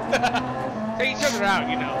now. Take each other out,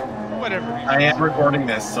 you know. Whatever. I am recording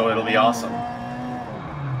this, so it'll be awesome.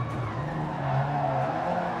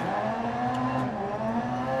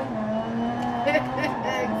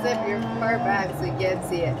 Except you're far back so you can't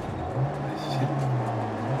see it.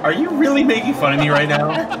 Are you really making fun of me right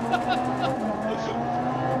now?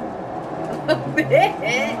 A bit.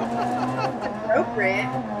 Appropriate.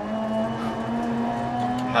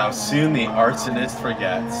 How soon the arsonist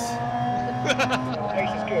forgets. Pace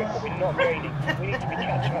is good, but we're not gaining. We need to be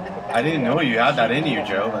catching up. I didn't know you had that in you,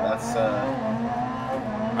 Joe, but that's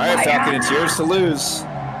All right, Falcon, it's yours to lose.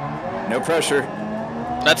 No pressure.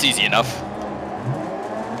 That's easy enough.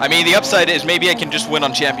 I mean, the upside is maybe I can just win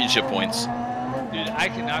on championship points. Dude, I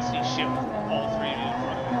cannot see shit with all three of you in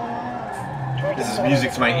front of me. This is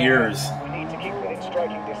music to my ears. We need to keep within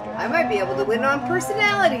striking distance. I might be able to win on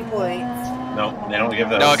personality points. No, they don't give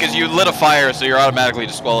those. No, because you lit a fire, so you're automatically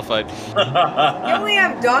disqualified. You only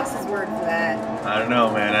have Docs' word for that. I don't know,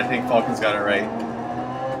 man. I think Falcon's got it right.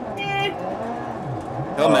 Eh,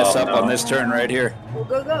 He'll mess up on this turn right here. we'll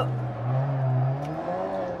go.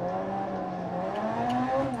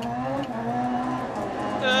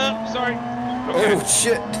 Sorry. Oh,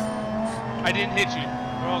 shit. I didn't hit you.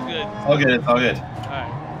 We're all good. All good, it's all good.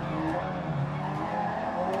 Alright.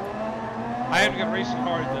 I am gonna race you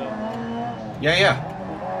hard though. Yeah.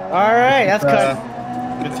 All right, that's cut.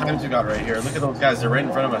 Good times we got right here. Look at those guys. They're right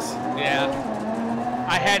in front of us. Yeah.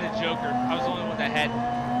 I had a Joker. I was the only one that had.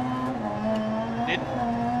 Didn't.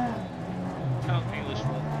 Sounds English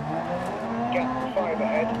for it. Gap 5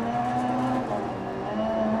 ahead.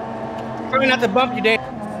 Try not to bump you, Dave.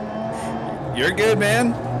 You're good,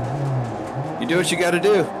 man. You do what you got to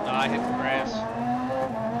do. No, I hit the grass.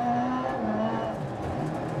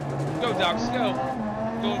 Go, Docs, go.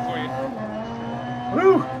 Going for you.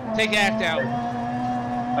 Woo! Take Act out.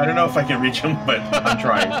 I don't know if I can reach him, but I'm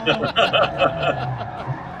trying.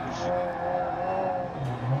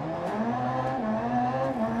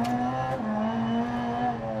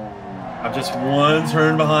 I'm just one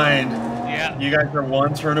turn behind. Yeah. You guys are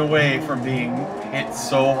one turn away from being hit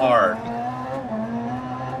so hard.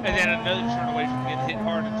 And then another turn away from getting hit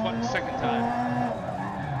hard a second time.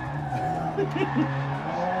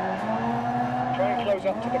 Try and close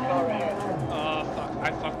up to the car ahead. Oh, fuck. I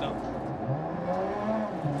fucked up.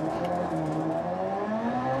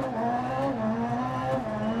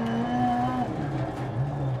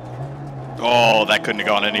 Oh, that couldn't have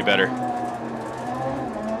gone any better.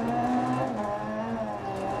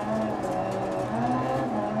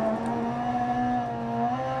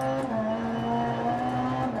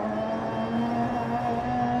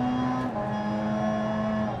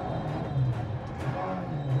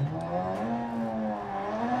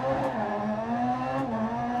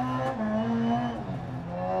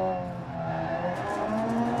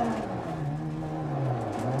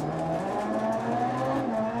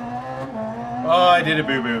 Oh, I did a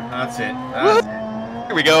boo-boo. That's it. That's it.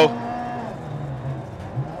 Here we go.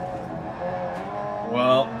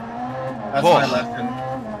 Well, that's Whoa. my lesson.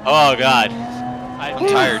 Oh God. I'm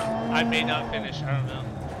tired. I may not finish. I don't know.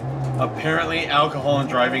 Apparently, alcohol and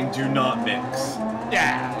driving do not mix.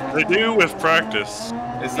 Yeah. They do with practice.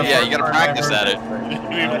 It's the Yeah, first you gotta time practice I've at it. heard You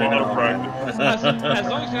need a lot of practice. As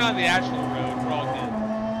long as you're on the actual road, we're all good.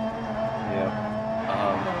 Yeah.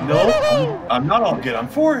 No, I'm not all good. I'm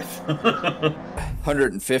fourth.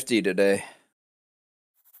 150 today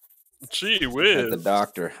Gee at the whiz.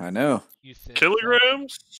 doctor. I know. You think?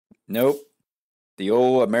 Kilograms? Nope. The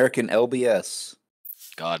old American LBS.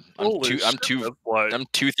 God, Holy I'm shit, that's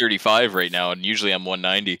like- 235 right now, and usually I'm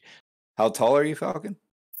 190. How tall are you, Falcon?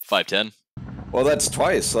 5'10". Well, that's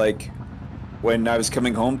twice. Like when I was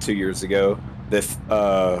coming home 2 years ago, the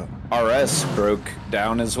RS broke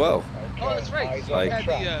down as well. Oh, that's right. Eyes You on had the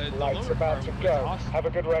track. the Lights lower about car, to which go. was awesome. Have a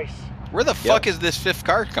good race. Where the fuck is this fifth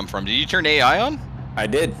car come from? Did you turn AI on? I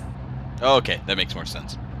did. Oh, okay, that makes more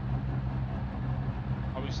sense.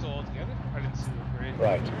 Are we still all together? I didn't see the grade.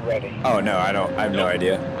 Right, ready. Oh no, I don't. I have no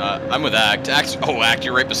idea. I'm with Act. Act. Oh, Act,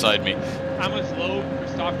 you're right beside me. I'm with Loeb,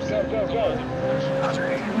 Christopherson. Go, go, go.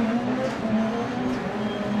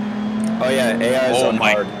 Oh yeah, AI is Oh on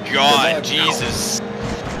my hard. God, Jesus.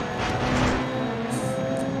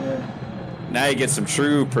 Now you get some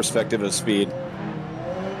true perspective of speed.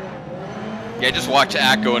 Yeah, just watch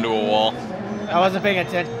Act go into a wall. I wasn't paying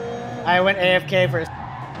attention. I went AFK for.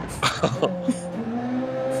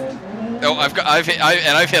 Oh, I've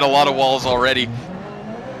hit a lot of walls already.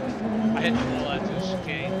 I hit the wall out to the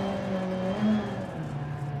chicane.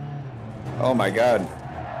 Oh my God.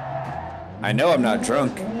 I know I'm not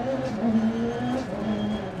drunk.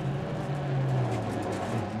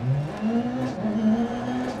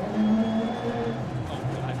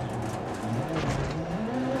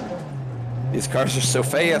 These cars are so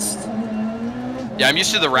fast. Yeah, I'm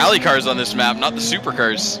used to the rally cars on this map, not the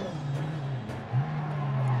supercars.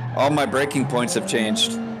 All my braking points have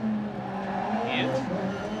changed.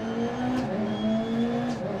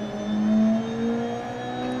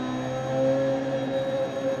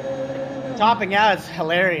 Topping out is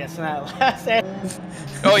hilarious in that last end.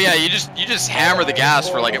 Oh yeah, you just hammer the gas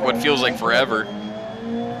for like what feels like forever.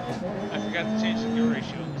 I forgot to change the gear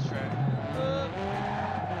ratio on this track.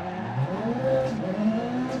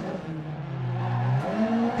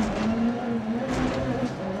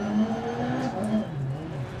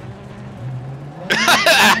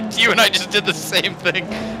 You and I just did the same thing.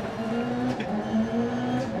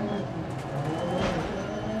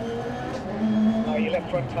 Oh, your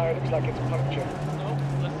left front tire looks like it's punctured. Nope,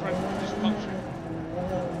 left front just punctured.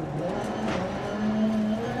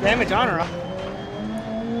 Damage on or off?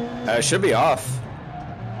 It should be off.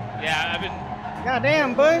 Yeah,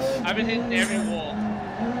 Goddamn, Bush. I've been hitting every wall.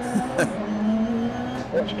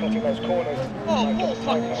 Watch cutting those corners. Oh, Might get bull the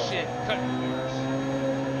fucking tire shit. Cutting corners.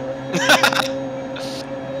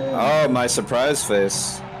 Oh, my surprise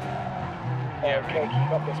face. Okay,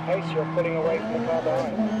 keep up this pace. You're pulling away from the car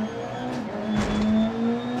behind.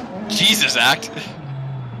 Jesus, Act.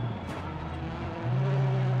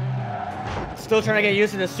 Still trying to get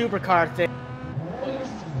used to the supercar thing.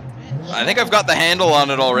 I think I've got the handle on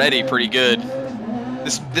it already pretty good.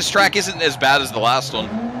 This track isn't as bad as the last one.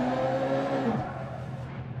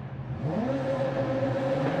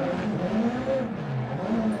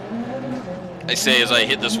 I say as I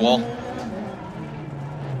hit this wall.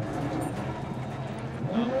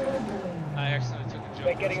 I accidentally took a jump.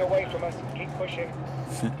 They're getting away from us. Keep pushing.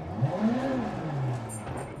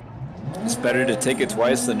 It's better to take it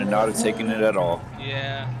twice than to not have taken it at all.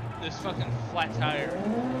 Yeah, this fucking flat tire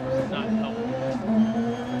does not help.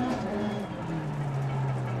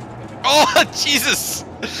 Oh, Jesus!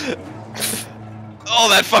 Oh,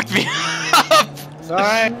 that fucked me up!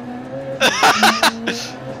 Sorry.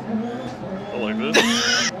 Like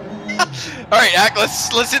this. All right, Act.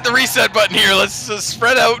 Let's hit the reset button here. Let's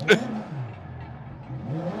spread out.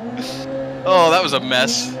 Oh, that was a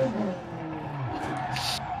mess.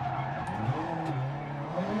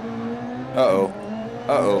 Uh-oh.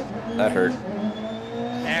 Uh-oh. That hurt.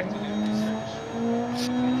 Active research.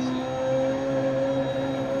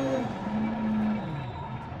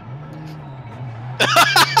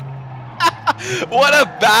 What a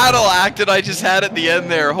battle act that I just had at the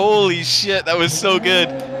end there. Holy shit, that was so good.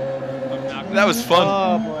 That was fun.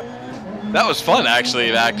 Oh boy. That was fun,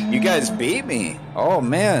 actually, Act. You guys beat me. Oh,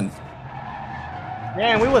 man.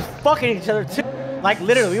 Man, we was fucking each other too. Like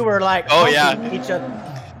literally, we were like. Oh, yeah. fucking each other.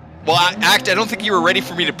 Well, Act, I don't think you were ready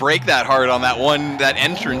for me to break that hard on that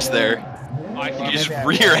entrance there. I You can't, just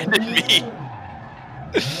rear-ended me.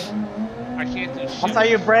 I can't I saw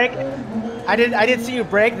you brake. I did see you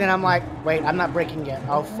brake. Then I'm like, wait, I'm not braking yet.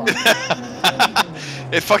 Oh fuck.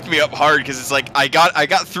 It fucked me up hard because it's like I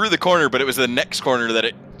got through the corner, but it was the next corner that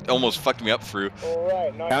it almost fucked me up through.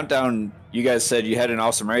 Alright, nice. Countdown, you guys said you had an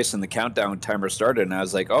awesome race and the countdown timer started, and I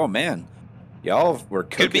was like, oh man, y'all were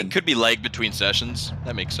cooking. Could be lag between sessions.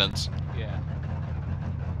 That makes sense. Yeah.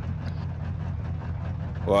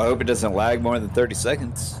 Well, I hope it doesn't lag more than 30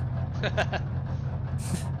 seconds.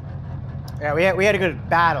 Yeah, we had a good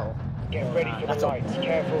battle. Get ready for the lights.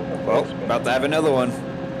 Careful. of Well, road about to have another one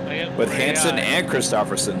with Ray, Hansen and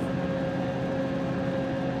Christofferson.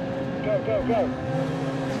 Go, go, go.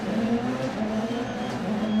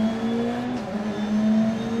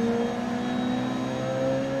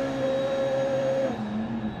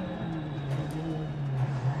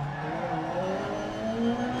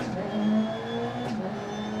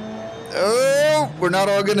 Oh, we're not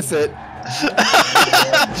all gonna fit.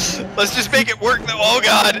 Let's just make it work though. Oh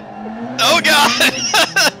god. Oh god.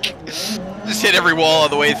 Just hit every wall all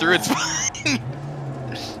the way through. It's fine.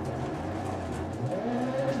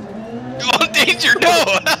 Oh, danger! No.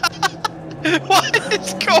 What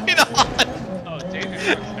is going on? Oh,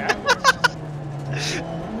 danger goes backwards.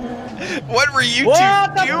 What were you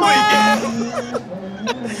What two the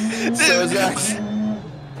doing? So is that.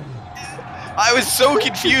 I was so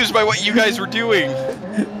confused by what you guys were doing.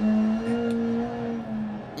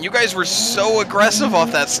 You guys were so aggressive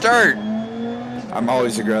off that start. I'm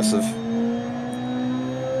always aggressive.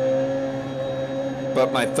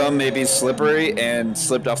 But my thumb may be slippery and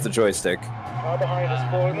slipped off the joystick. Car behind us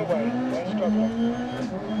falling away. They're struggling.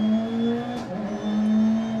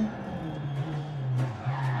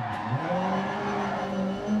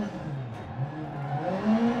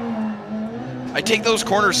 I take those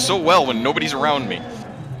corners so well when nobody's around me.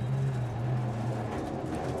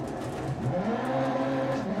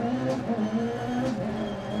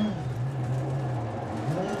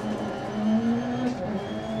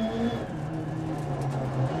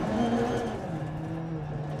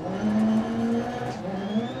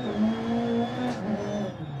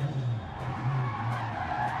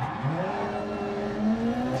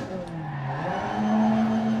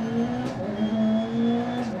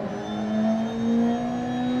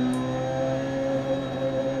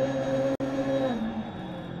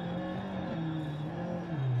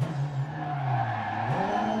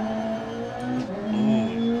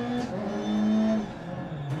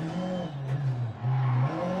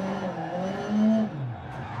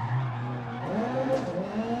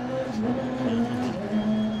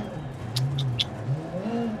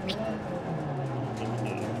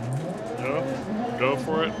 Go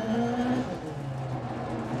for it.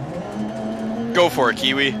 Go for it,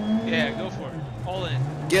 Kiwi. Yeah, go for it. All in.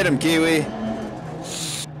 Get him, Kiwi.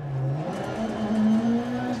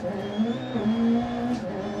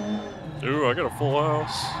 Ooh, I got a full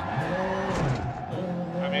house.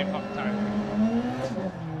 I may pop the tire.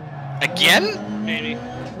 Again? Maybe.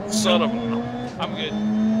 Son of a. I'm good.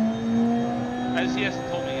 As he hasn't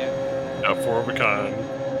told me yet. F4 of a kind.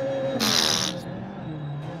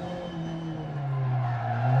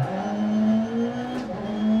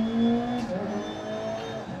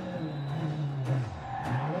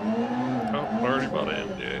 Oh, I'm already about to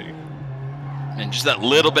end day. And just that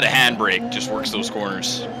little bit of handbrake just works those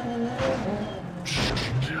corners.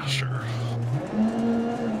 Yeah, sure.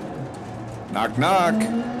 Knock, knock.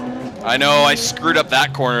 I know, I screwed up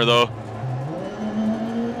that corner though.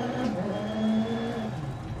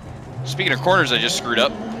 Speaking of corners, I just screwed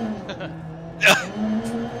up.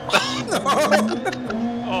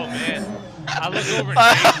 Oh man. I look over.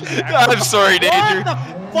 I'm sorry, Danger. What the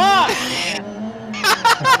fuck?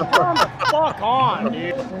 Turn the fuck on,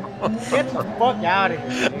 dude. Get the fuck out of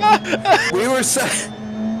here, dude. We were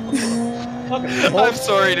I'm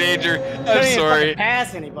sorry, Danger. I'm sorry.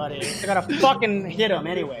 Pass anybody. I gotta fucking hit him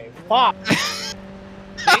anyway. Fuck.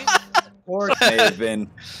 May have been.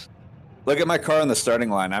 Look at my car on the starting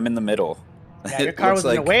line. I'm in the middle. Yeah, your car was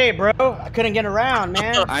in the way, bro. I couldn't get around,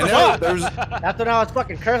 man. I know. There's That's when I was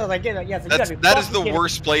fucking cursed. I was like, yeah, so that is the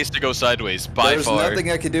worst place to go sideways by there's far.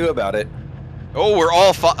 nothing I could do about it. Oh, we're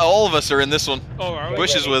all of us are in this one. Oh, are we?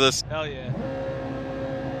 Bush is with us. Hell yeah.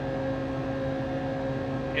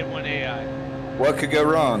 In one AI. What could go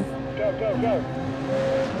wrong? Go, go, go.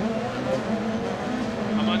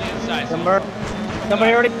 I'm on the inside. So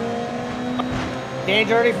Somebody already.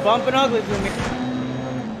 Danger already bumping ugly to me.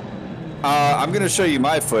 I'm gonna show you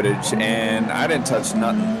my footage, and I didn't touch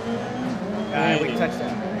nothing. Alright, we touched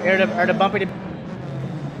that. Are the bumpy?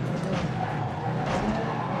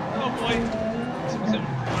 Oh boy.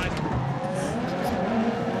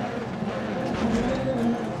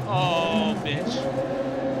 Oh, bitch.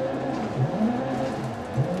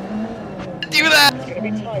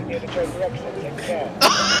 to be tight near the Joker exit. Take care.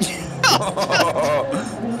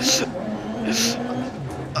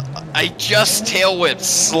 I just tail whipped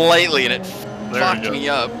slightly and it There fucked we go. me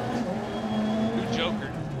up. Who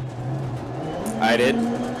Joker? I did. I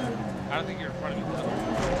don't think you're in front of me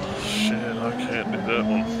though. Shit, I can't do that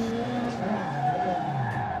one.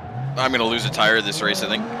 I'm gonna lose a tire this race, I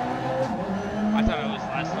think. I thought I was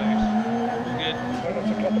last place. We're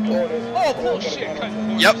Remember to cut the corners. good. Oh bullshit! Cutting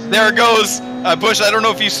corners. Yep, there it goes. Bush, I don't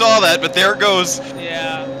know if you saw that, but there it goes.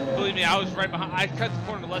 Yeah, believe me, I was right behind. I cut the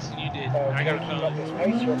corner less than you did. I got a keep up phone. this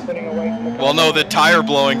pace. You're putting away from the car. Well, no, the tire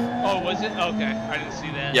blowing. Oh, was it? Okay, I didn't see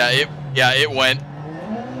that. Yeah, it went.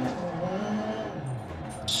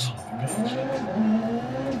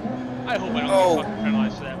 I hope I don't Oh. get fucking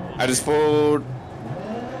penalized for that bullshit.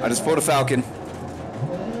 I just pulled a Falcon.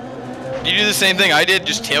 Did you do the same thing I did?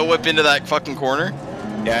 Just tail whip into that fucking corner?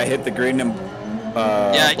 Yeah, I hit the green and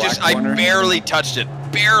Yeah, black I corner. barely touched it.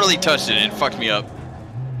 Barely touched it. It fucked me up.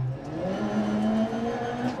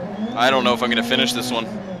 I don't know if I'm gonna finish this one.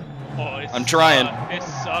 Oh, it I'm trying. It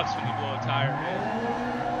sucks when you blow a tire,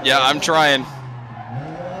 man. Yeah, I'm trying.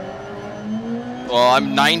 Well,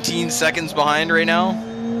 I'm 19 seconds behind right now.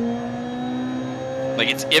 Like,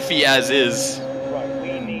 it's iffy as is. Right,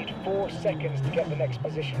 we need 4 seconds to get the next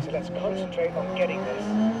position, so let's concentrate on getting this.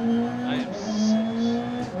 I am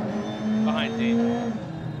 6 behind Dave.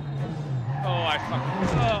 Oh, I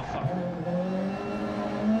fucking. Oh, fuck.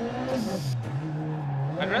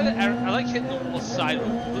 I like hitting the wall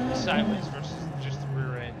sideways versus just the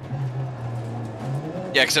rear end.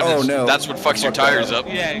 Yeah, except Oh, no. that's what fucks your Fuck that tires up.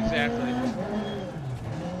 up. Yeah, exactly.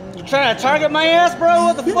 You trying to target my ass, bro?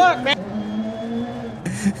 What the fuck, man?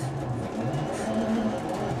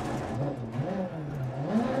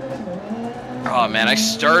 Oh man, I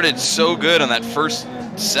started so good on that first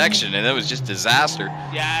section, and it was just disaster.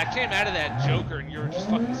 Yeah, I came out of that Joker and you were just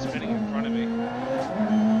fucking spinning in front of me.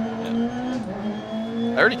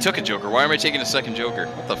 I already took a Joker. Why am I taking a second Joker?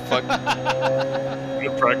 What the fuck?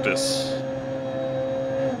 Good practice.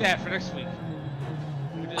 Yeah, for next week.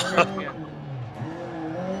 We did it again.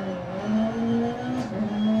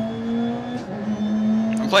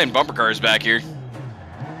 I'm playing bumper cars back here.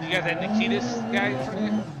 You got that Nikitas guy in front of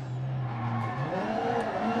you?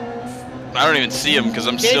 I don't even see him because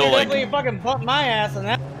I'm Did still you like. definitely fucking bump my ass on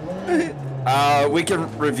that? We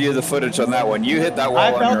can review the footage on that one. You hit that I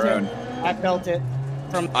wall on felt your it. own. I felt it.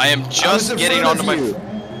 I am was just in getting front onto of my.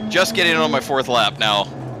 you. Just getting on my 4th lap now.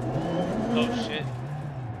 Oh shit.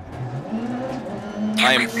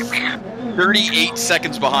 I am 38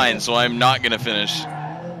 seconds behind, so I'm not gonna finish.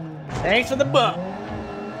 Thanks for the bump.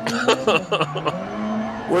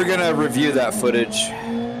 We're gonna review that footage.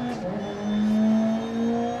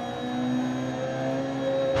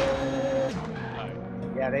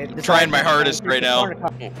 Yeah, they I'm trying my hardest right now.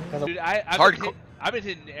 Dude, I've been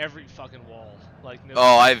hitting every fucking wall. Like no.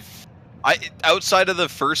 Oh, outside of the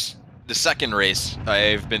second race,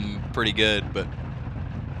 I've been pretty good, but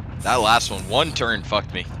that last one turn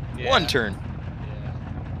fucked me. Yeah. One turn. Yeah.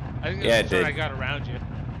 I think Yeah, that's it the turn did. I got around you.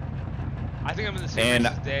 I think I'm in the same And-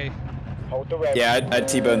 race as Day. Hold the rev. Yeah, I'd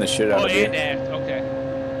T-bone the shit out Oh, of you. and Act. Okay.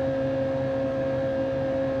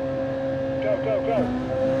 Go, go,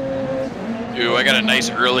 go. Ooh, I got a nice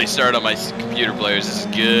early start on my computer players. This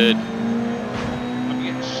is good. I'm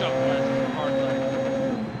getting shoved left from hard left.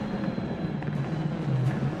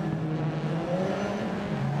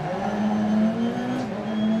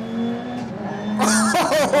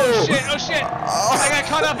 Oh shit! Oh shit! I got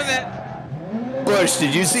caught up in that. Bush,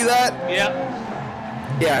 did you see that? Yep.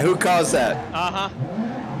 Yeah, who caused that? Uh huh.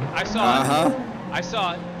 I saw it. Uh-huh. I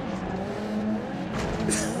saw it.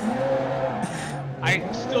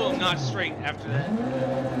 I still am not straight after that.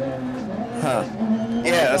 Huh.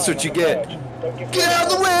 Yeah, that's what you get. Don't give Get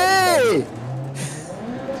out of the way!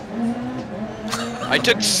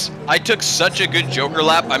 I took such a good Joker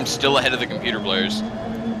lap. I'm still ahead of the computer players.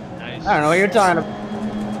 Nice. I don't know what you're talking about.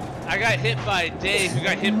 I got hit by Dave, who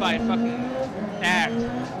got hit by fucking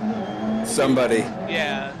Act. Somebody.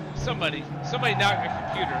 Yeah, somebody knocked my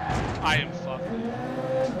computer. I am fucked.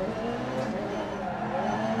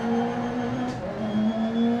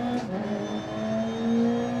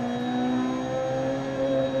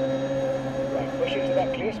 Right, push into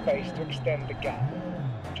that clear space to extend the gap.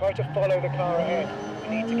 Try to follow the car ahead. You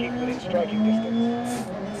need to keep within striking distance.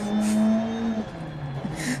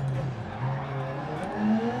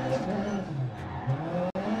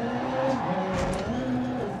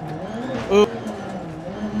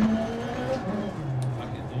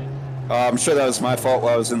 I'm sure that was my fault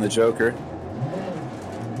while I was in the Joker.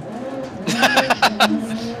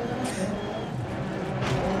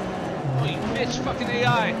 Oh, you bitch, fuck fucking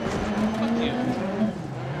AI. Fuck you.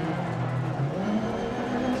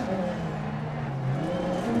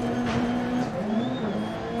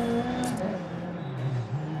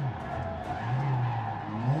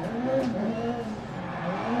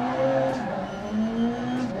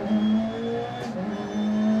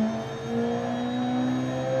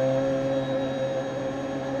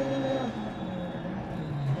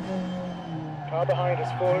 Car behind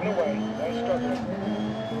has fallen away. They're struggling.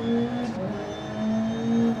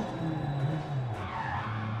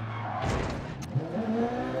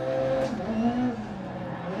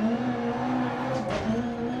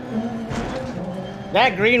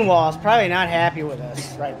 That green wall is probably not happy with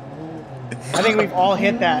us, right? I think we've all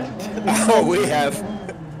hit that. Oh, we have.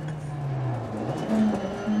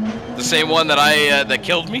 The same one that that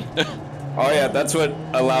killed me. Oh yeah, that's what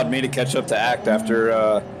allowed me to catch up to Act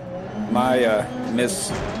after my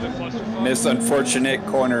misunfortunate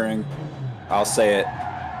cornering. I'll say it.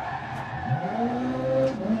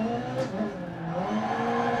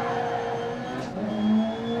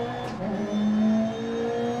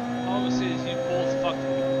 All I'm saying is you both fucked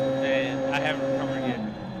me, and I haven't recovered yet.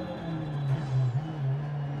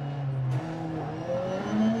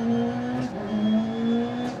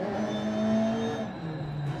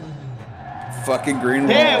 Fucking green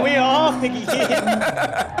wall. Yeah, we all think he did.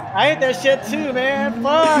 I hit that shit too, man.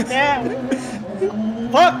 Fuck that.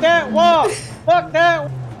 Fuck that wall. Fuck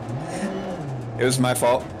that. It was my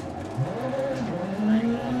fault.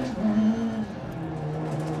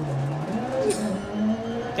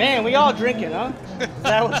 Damn, we all drinking, huh? Is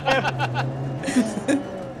that what's happening?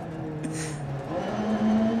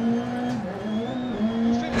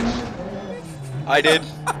 I did.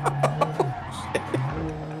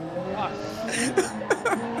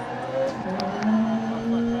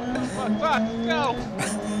 Fuck, go!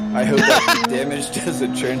 I hope that damage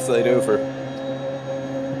doesn't translate over.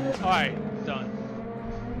 Alright, done.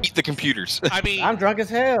 Eat the computers. I mean, I'm drunk as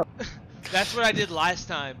hell. that's what I did last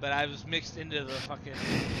time, but I was mixed into the fucking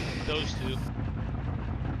those two.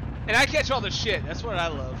 And I catch all the shit. That's what I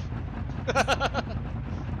love.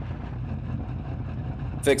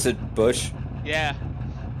 Fix it, Bush. Yeah.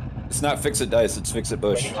 It's not Fix It Dice, it's Fix It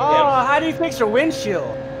Bush. Oh, how do you fix your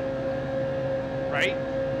windshield? Right?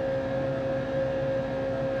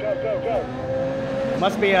 Go, go, go.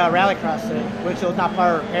 Must be a rallycross thing. Windshield's not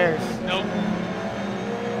part of repairs. Nope.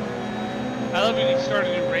 I love when you start a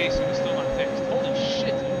new race and it's still not fixed. Holy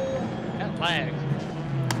shit, dude. That lag.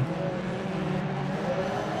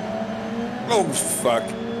 Oh, fuck.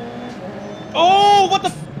 Oh, what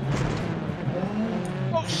the?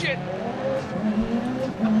 Oh shit.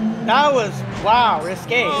 That was, wow,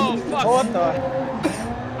 risque. Oh, fuck. What the?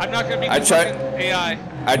 I'm not gonna be I the tried- fucking AI.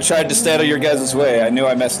 I tried to stay out of your guys' way. I knew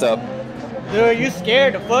I messed up. Dude, you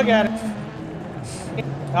scared the fuck out of me.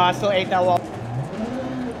 Oh, I still ate that wall.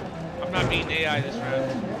 I'm not being AI this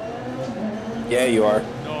round. Yeah, you are.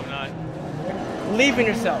 No, I'm not. Believe in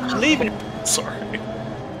yourself. Believe in. Sorry.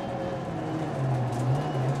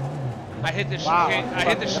 I hit the Wow. chicane. I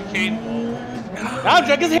hit the chicane wall. I'm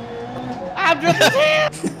drunk as hell. I'm drunk as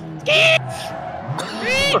hell. Scared.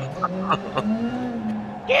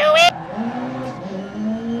 Do it.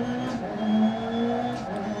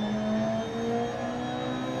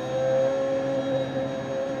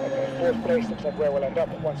 Okay, fourth place looks like where we'll end up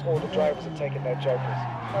once all the drivers have taken their jokers.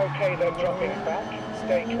 Okay, they're dropping back.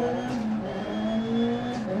 Stay cool.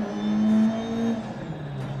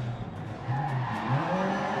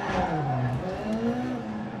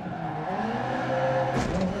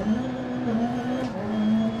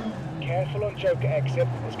 Careful on Joker exit.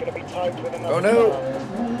 It's going to be timed with another Oh, no.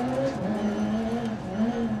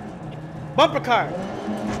 car. Bumper car.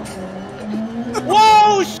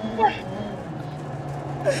 Whoa! Shit.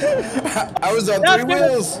 I was on That's 3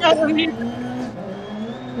 wheels.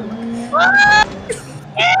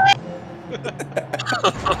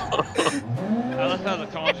 I love how the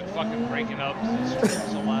cars are fucking breaking up.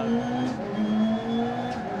 It's so loud.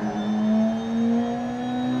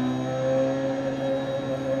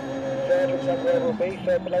 Third looks like where we'll be.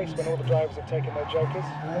 Third place when all the drivers have taken their jokers.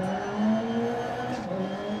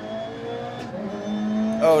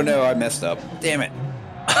 Oh no, I messed up. Damn it.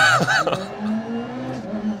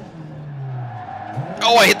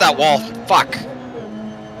 Oh, I hit that wall. Fuck.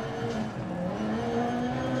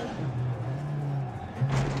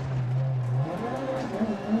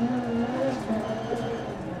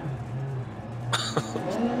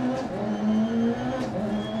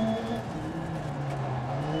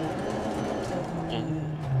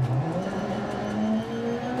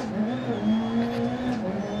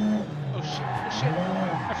 Oh shit! Oh shit!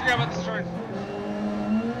 I forgot about this turn.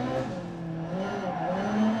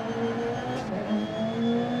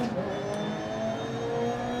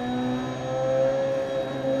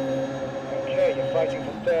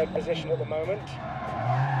 third position at the moment.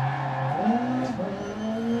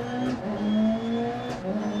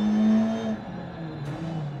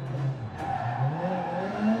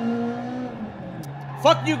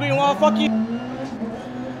 Fuck you, Greenwald. Fuck you.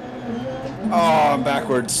 Oh, I'm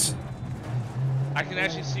backwards. I can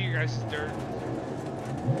actually see your guys' dirt.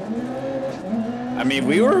 I mean,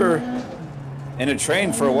 we were in a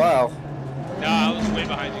train for a while. No, I was way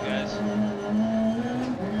behind you guys.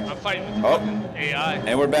 I'm fighting with the fucking AI.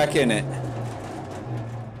 And we're back in it.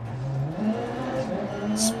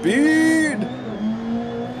 Speed!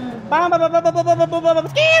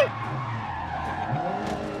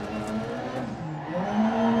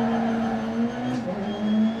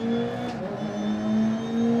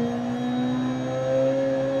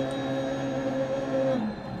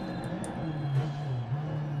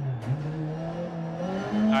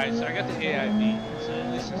 Alright, so I got the AI beat, so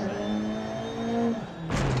at least it's that.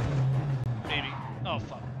 Maybe. Oh,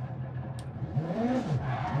 fuck.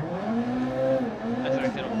 I thought I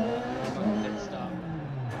hit him. Fucking dead stop.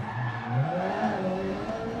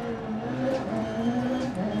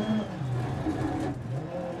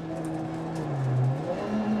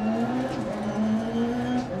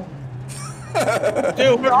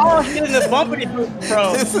 Dude, we're all hitting this bumpity boot,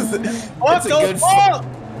 bro. This is What the fuck?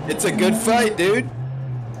 It's a good fight, dude.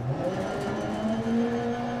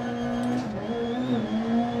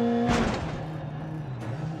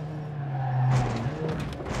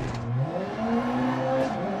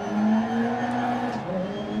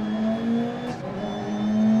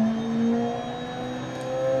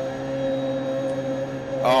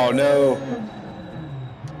 Oh no.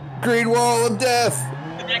 Green wall of death.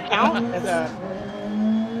 Did that count as a...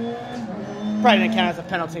 Probably didn't count as a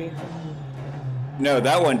penalty. No,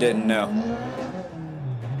 that one didn't, no.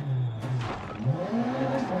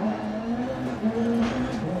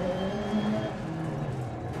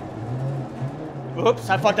 Oops,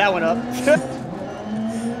 I fucked that one up.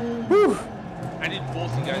 Whew. I need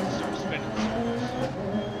both you guys to start spinning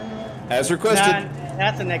circles. As requested. Nah,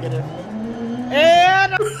 that's a negative.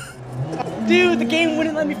 And... Dude, the game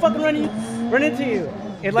wouldn't let me fucking run into you.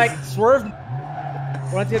 It like swerved.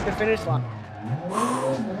 Once you hit the finish line.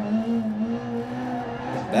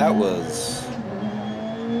 That was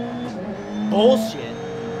bullshit.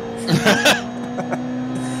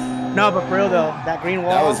 No, but for real though, that green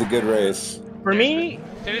wall. That was a good race. For me,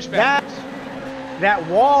 finish backwards. That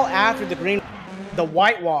wall after the green, the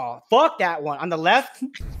white wall. Fuck that one on the left.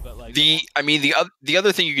 But like the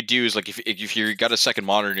other thing you could do is like if you got a second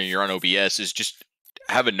monitor and you're on OBS is just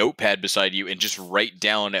have a notepad beside you and just write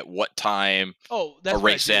down at what time a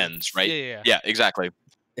race ends, right? Yeah, exactly.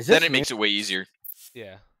 Then it makes it way easier.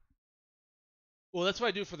 Yeah. Well, that's what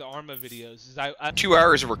I do for the Arma videos. Is I 2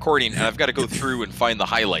 hours of recording, and I've got to go through and find the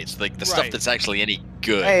highlights, like the stuff that's actually any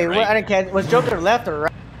good. Hey, right? I didn't catch. Was Joker left or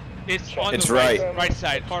right? It's on It's the right. right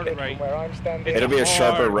side, hard right. Where I'm standing. It'll be a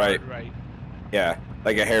sharper right. Right. Yeah,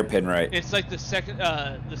 like a hairpin right. It's like the second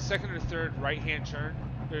or third right-hand turn.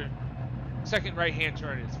 Or second right-hand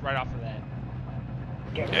turn. It's right off of that.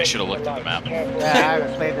 Yeah, I should have looked at the map. Yeah, I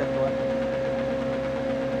haven't played this one.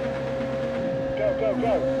 Go, go,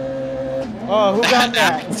 go. Oh, who got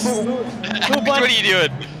that? who What are you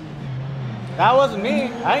doing? That wasn't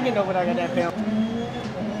me. I didn't know what I got that penalty.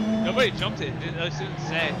 Nobody jumped it. It didn't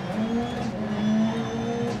say.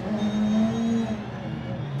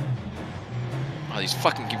 Oh, these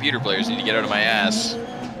fucking computer players need to get out of my ass.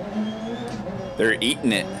 They're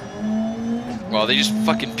eating it. Well, they just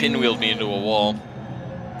fucking pinwheeled me into a wall.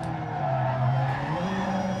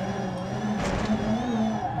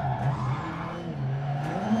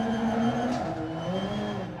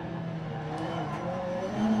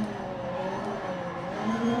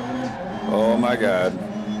 Oh my god.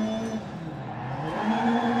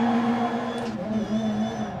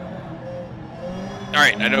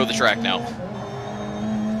 Alright, I know the track now.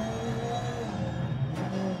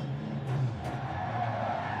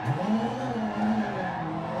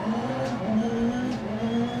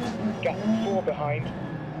 Gap 4 behind.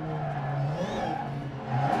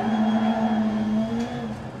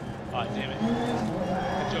 Oh, damn it.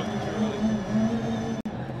 I joked too early.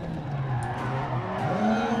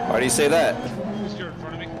 Why do you say that? Because you're in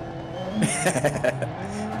front of me.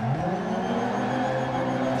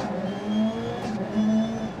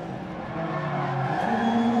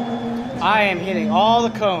 I am hitting all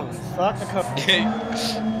the cones. Fuck the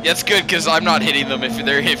cones. That's good because I'm not hitting them if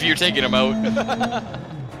you're taking them out.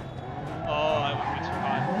 Oh, I went way too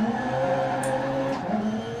hot.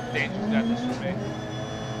 Danger's got this for me.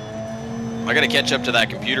 I gotta catch up to that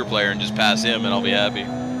computer player and just pass him, and I'll be happy.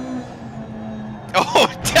 Oh,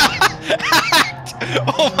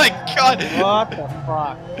 Oh my god! What the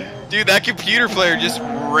fuck? Dude, that computer player just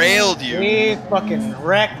railed you. He fucking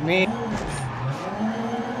wrecked me.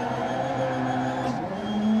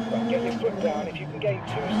 Right, get your foot down. If you can gain 2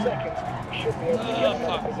 seconds, you should be able to get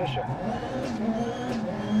another position.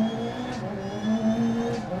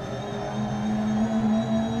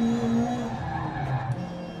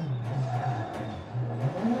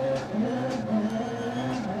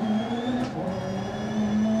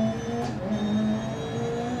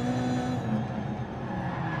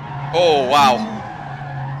 Oh, wow.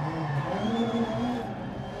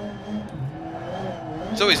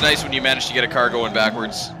 It's always nice when you manage to get a car going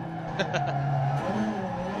backwards.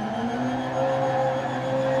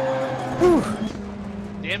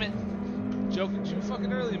 Damn it. Joking too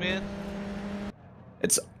fucking early, man.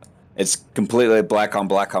 It's completely black on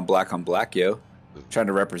black on black on black, yo. Trying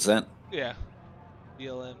to represent Yeah.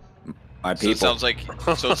 BLM. my So people. it sounds like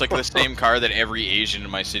it's like the same car that every Asian in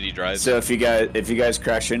my city drives. So if you guys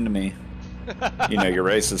crash into me, you know you're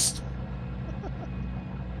racist.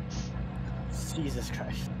 Jesus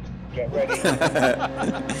Christ. Get ready.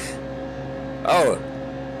 Oh.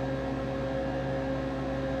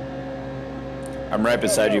 I'm right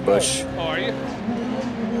beside you, Bush. Oh, are you?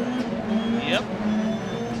 Yep.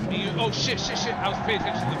 Oh shit! I was paying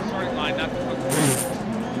attention to the starting line, not the fucking.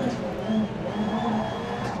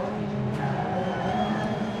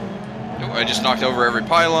 Oh, I just knocked over every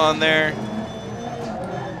pylon there.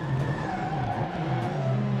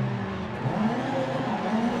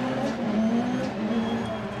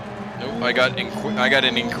 Nope, I got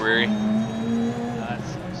an inquiry. That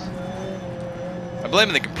sucks. I'm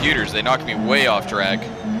blaming the computers. They knocked me way off track.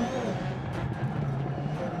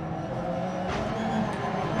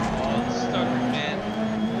 Oh, it's stuttering, man.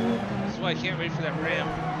 That's why I can't wait for that ram.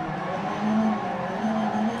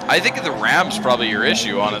 I think the ram's probably your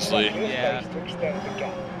issue, honestly. Yeah.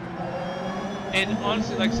 And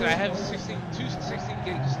honestly, like I said, I have two 16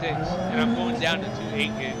 gig sticks, and I'm going down to 2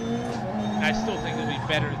 8 gig. And I still think it'll be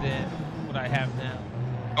better than what I have now.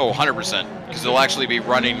 Oh, 100%. Because it'll actually be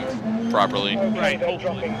running properly. Right,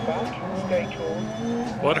 hopefully.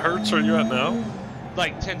 What hertz are you at now?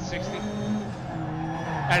 Like 1060.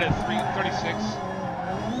 Out of 336.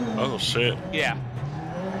 Oh shit. Yeah.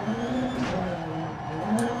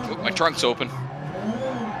 Oh, my trunk's open.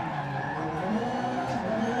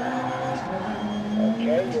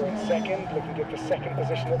 Okay, you're in second, looking good for second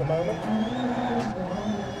position at the moment.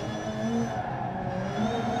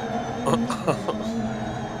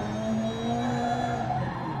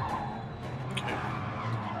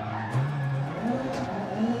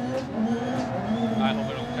 I hope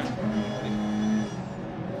I don't catch it.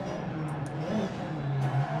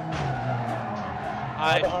 I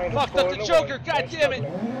fucked up the Joker, god damn it!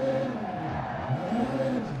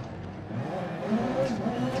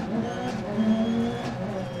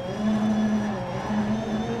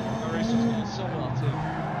 My race was going so well too.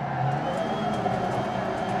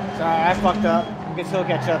 Sorry, I fucked up. We can still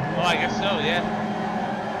catch up. Oh, I guess so, yeah.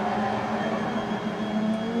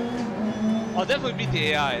 I'll definitely beat the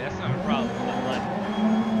AI, that's not a problem.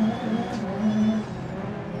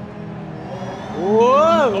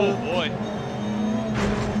 Whoa! Oh boy.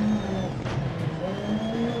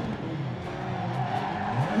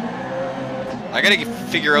 I gotta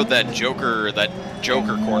figure out that Joker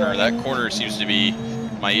corner. That corner seems to be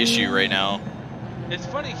my issue right now. It's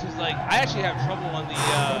funny because like I actually have trouble on the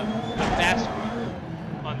fast corner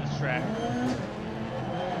on this track.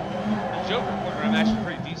 The Joker corner I'm actually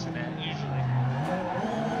pretty decent at usually.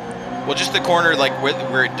 Well, just the corner like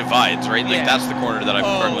where it divides, right? Like Yeah. that's the corner that I'm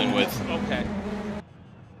struggling with. Okay.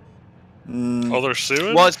 Oh, they're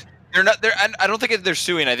suing? Well, they're not. I don't think they're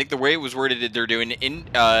suing. I think the way it was worded, they're doing in.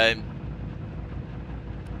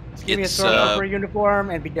 Just give me a stormtrooper uniform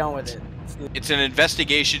and be done with it. It's an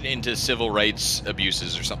investigation into civil rights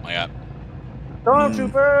abuses or something like that.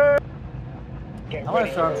 Stormtrooper! Get I want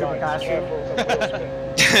a ready for the stormtrooper lights. costume. Careful of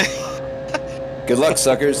the Good luck,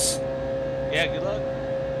 suckers. Yeah, good luck.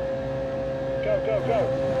 Go, go, go.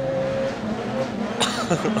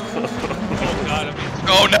 Oh god, I mean,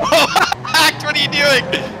 Oh no! Hacked, what are you doing?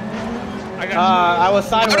 I got I was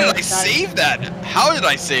How sideways. did I save that? How did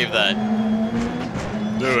I save that?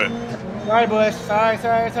 Do it. Sorry, Bush. Sorry.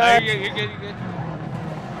 Oh, you're good.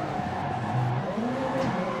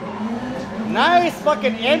 Nice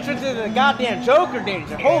fucking entrance into the goddamn Joker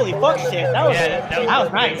danger. Holy fuck shit. That was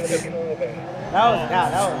nice. That was.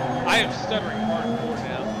 I am stuttering hardcore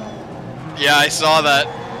now. Yeah, I saw that.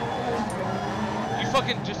 You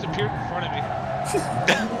fucking just appeared in front of me.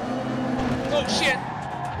 Oh shit!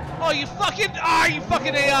 Oh, you fucking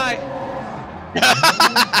AI!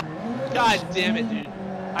 God damn it, dude.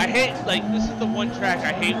 I hate, like, this is the one track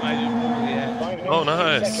I hate when I do poorly at. Oh,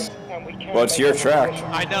 nice. Well, it's your track.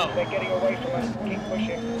 I know. They're getting away from us. Keep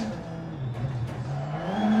pushing.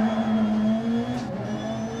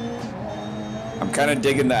 I'm kind of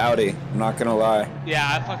digging the Audi. I'm not gonna lie.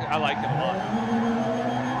 Yeah, I like it a lot.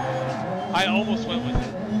 I almost went with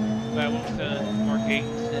it, but I went with the Mark 8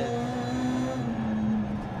 instead.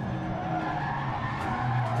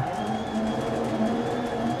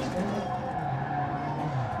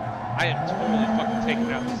 I am totally fucking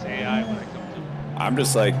taking out this AI when I come to it. I'm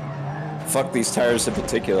just like, fuck these tires in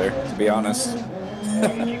particular, to be honest.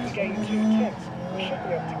 If you can gain 2 tenths, we should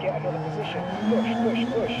be able to get another position. Push, push,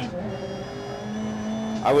 push.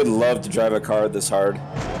 I would love to drive a car this hard.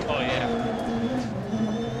 Oh yeah.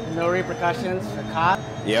 No repercussions for cop.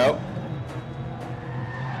 Yep.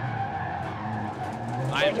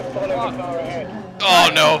 I am Try to follow the car ahead.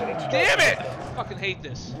 Oh no! Damn it! I fucking hate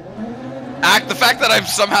this. Act, the fact that I'm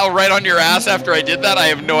somehow right on your ass after I did that, I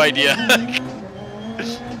have no idea.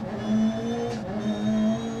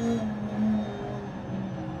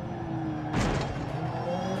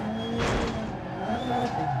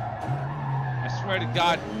 I swear to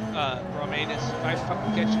God, Romanus, if I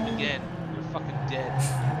fucking catch you again, you're fucking dead.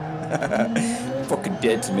 Fucking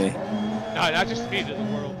dead to me. No, not just me, to the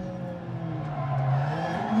world.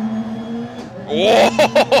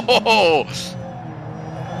 Whoa!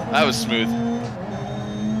 That was smooth.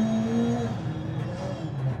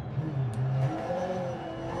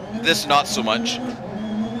 This not so much.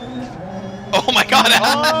 Oh my God!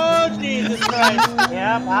 Oh Jesus Christ!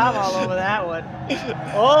 Yep, I'm all over that one.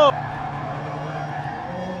 Oh.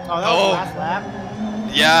 Oh, that was the last lap.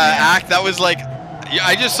 Yeah, Act. That was like, yeah,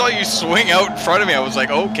 I just saw you swing out in front of me. I was like,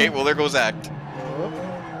 okay, well there goes Act.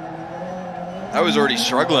 I was already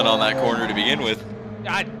struggling on that corner to begin with.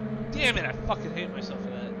 God damn it! I fucking hate myself for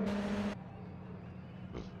that.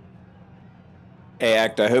 Hey,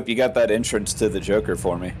 Act, I hope you got that entrance to the Joker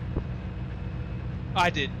for me. I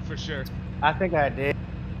did for sure. I think I did.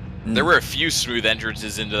 There were a few smooth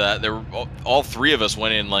entrances into that. There were all three of us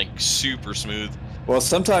went in like super smooth. Well,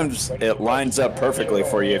 sometimes it lines up perfectly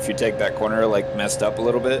for you if you take that corner like messed up a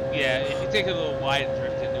little bit. Yeah, if you take a little wide and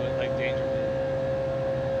drift into it, like Danger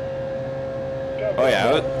did. Oh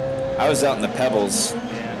yeah, I was out in the pebbles.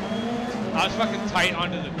 Yeah. I was fucking tight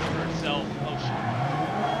onto the corner itself. Oh shit.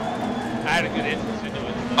 I had a good entrance into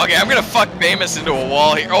it. Okay, I'm gonna fuck Bamus into a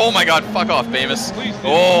wall here. Oh my God, fuck off, Bamus. Please do.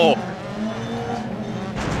 Oh.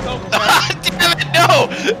 Oh, damn it, no!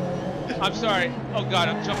 I'm sorry. Oh God,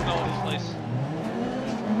 I'm jumping all over the place.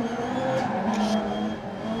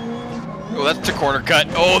 Oh, that's a corner cut.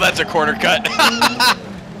 Oh, that's a corner cut.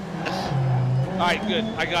 Alright, good.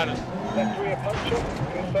 I got him. Left rear puncture,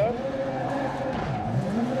 confirm.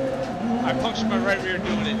 I punctured my right rear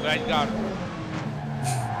doing it, but I got him.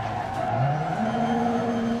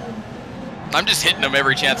 I'm just hitting him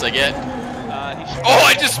every chance I get. He should Oh,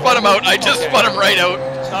 I just spun him out. I just spun him right out.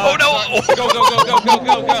 Oh no! Go, go, go, go, go,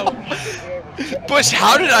 go, go! Bush,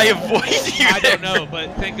 how did I avoid you? I don't know,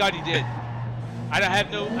 but thank God you did. I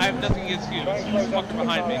have nothing against you. He's fucking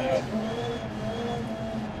behind me.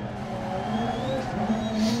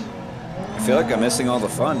 I feel like I'm missing all the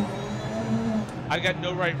fun. I got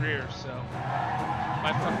no right rear, so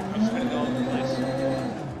my fucking I'm spinning all over the place.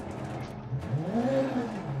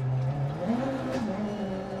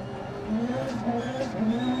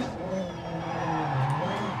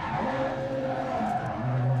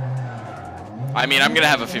 I mean, I'm gonna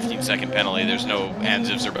have a 15-second penalty. There's no ands,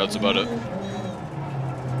 ifs, or buts about it.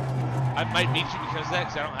 I might beat you because of that,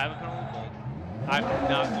 because I don't have a penalty, but I'm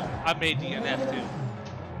not. I made DNF too.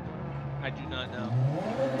 I do not know.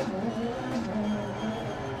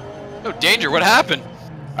 Oh, Danger, what happened?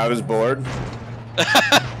 I was bored.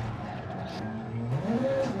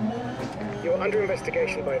 You're under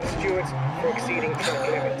investigation by the stewards for exceeding track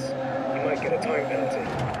limits. You might get a time penalty.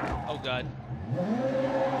 Oh God.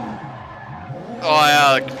 Oh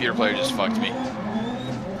yeah, the computer player just fucked me.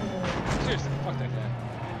 Seriously, fuck that guy.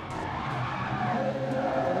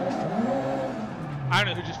 I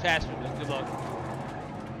don't know who just passed me, but good luck.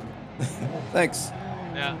 Thanks.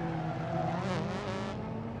 Yeah.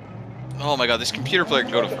 Oh my God, this computer player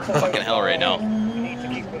can go to fucking hell right now. You need to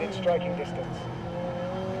keep within striking distance.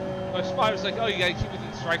 My spot was like, oh, you gotta keep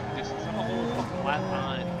within striking distance. I'm a whole fucking lap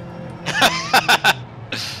behind.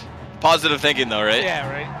 Positive thinking though, right? Yeah,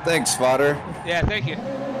 right. Thanks, fodder. Yeah, thank you.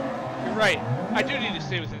 You're right. I do need to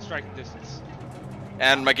stay within striking distance.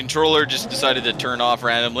 And my controller just decided to turn off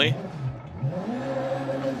randomly.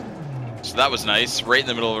 So that was nice, right in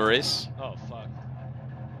the middle of a race. Oh, fuck.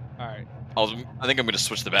 Alright. I think I'm gonna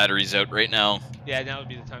switch the batteries out right now. Yeah, now would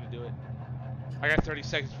be the time to do it. I got 30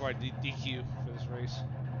 seconds before I DQ for this race.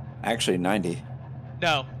 Actually, 90.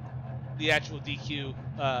 No, the actual DQ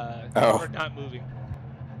Oh. for not moving.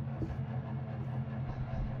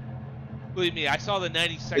 Believe me, I saw the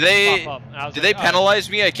 90 seconds pop up. And I was Do like, they penalize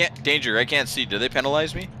me? I can't. Danger. I can't see. Do they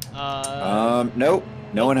penalize me? Nope.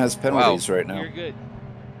 No one has penalties right now. You're good.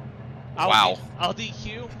 Wow. I'll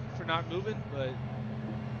DQ for not moving, but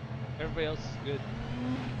everybody else is good.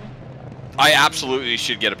 I absolutely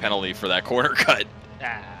should get a penalty for that corner cut.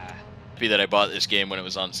 Ah. Be that I bought this game when it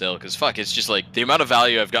was on sale, because fuck, it's just like the amount of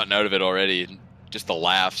value I've gotten out of it already, and just the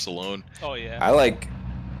laughs alone. Oh yeah. I like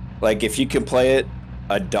if you can play it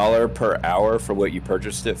 $1 per hour for what you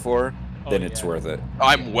purchased it for, then it's worth it.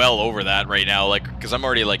 I'm well over that right now, like, because I'm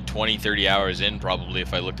already like 20, 30 hours in probably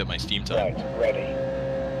if I looked at my Steam time. Right, ready.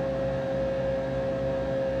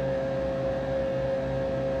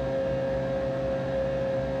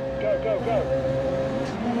 Go, go, go.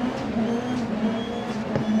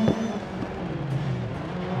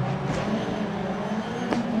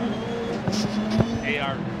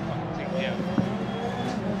 AR fucking take me out.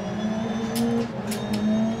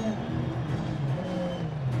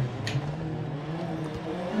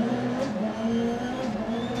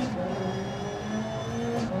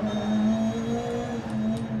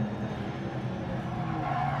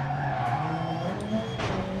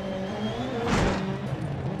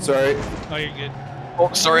 Sorry. Oh, you're good. Oh,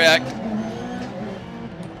 sorry, Act.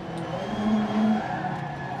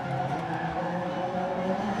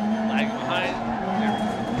 Lagging behind.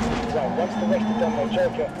 Right, once the rest have done their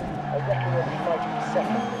Joker, I reckon we'll be fighting for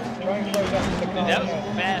second. Try and close up to the Dude, car that was ahead.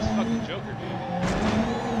 a fast fucking Joker, dude.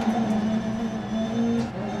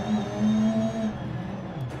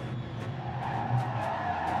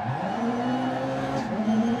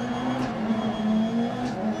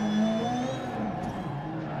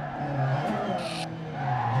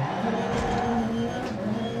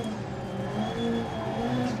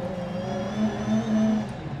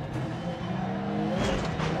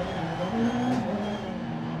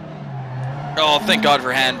 Oh, thank God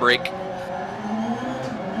for handbrake. I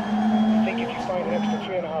think if you find an extra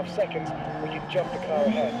 3.5 seconds, we can jump the car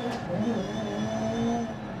ahead.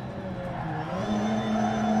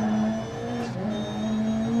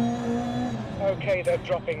 Okay, they're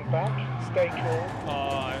dropping back. Stay cool. Oh,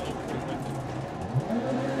 I overtook it.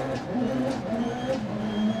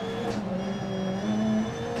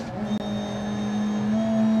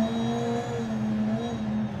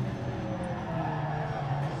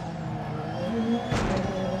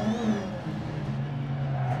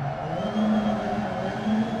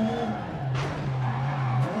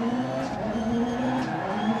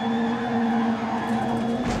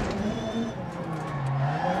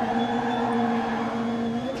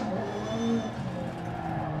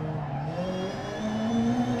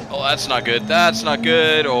 Oh, that's not good. That's not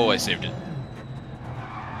good. Oh, I saved it.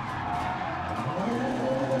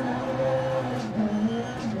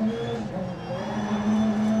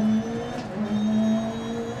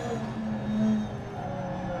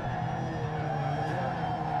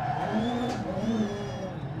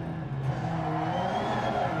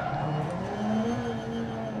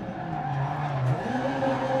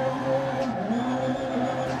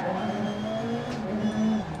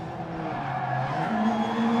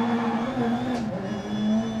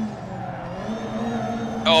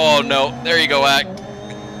 Oh no, there you go, Act.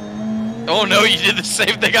 Oh no, you did the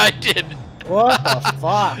same thing I did. What the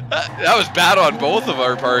fuck? That was bad on both of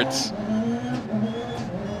our parts.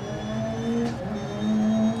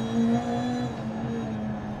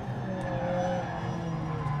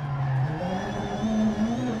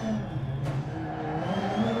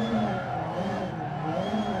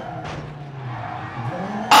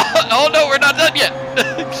 Oh no, we're not done yet.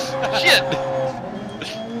 Shit.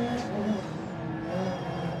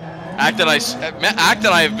 Act and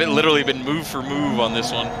I have literally been move for move on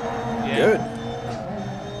this one. Yeah. Good.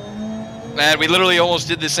 Man, we literally almost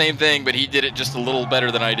did the same thing, but he did it just a little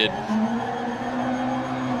better than I did.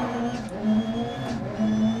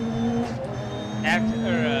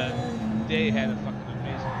 Day had a fucking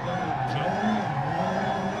amazing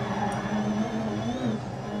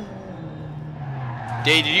Joker.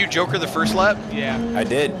 Day, did you Joker the first lap? Yeah. I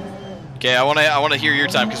did. Okay, I wanna hear your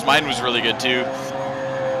time because mine was really good too.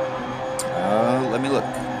 Let me look.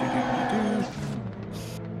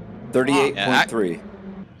 38.3.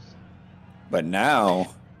 But now,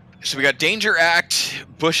 So we got Danger, Act,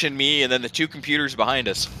 Bush, and me, and then the two computers behind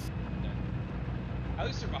us. At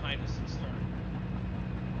least they're behind us in start.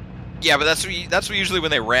 Yeah, but that's usually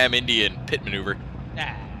when they ram Indy and pit maneuver.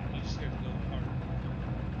 Nah, you just have to go hard.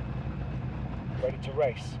 Ready to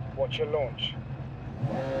race. Watch your launch.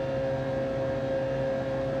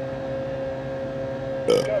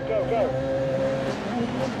 Go, go, go.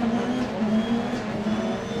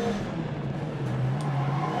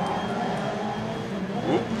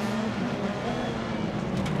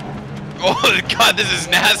 Oh god, this is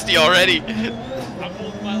nasty already. I'm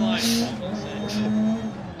holding my line.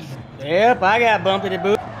 Yep, I got bumpy to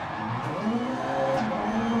boot.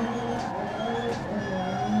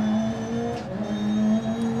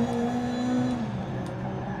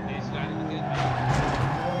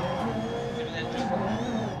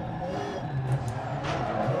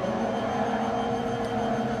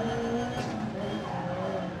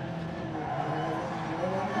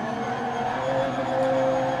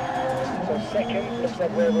 Second looks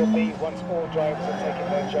like where we'll be once all drivers have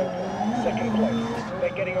taken their Joker. Second place. They're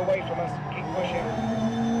getting away from us. Keep pushing.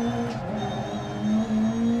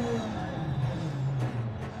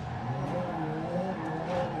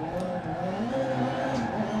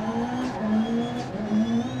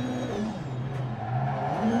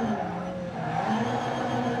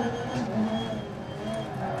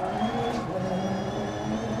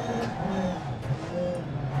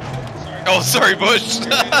 Oh, sorry, Bush.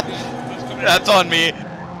 That's on me.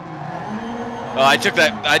 Oh, I took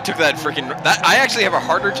that freaking. I actually have a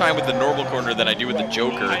harder time with the normal corner than I do with the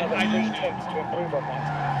Joker.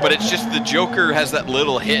 But it's just the Joker has that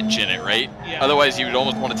little hitch in it, right? Yeah. Otherwise, you would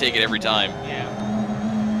almost want to take it every time. Yeah.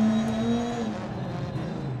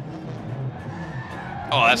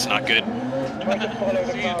 Oh, that's not good. Try to follow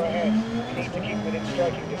the car ahead. You need to keep within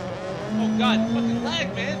striking distance. Oh god, fucking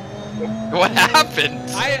lag, man. What happened?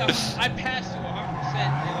 I passed you 100%.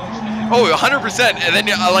 Oh, 100%, and then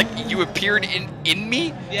like you appeared in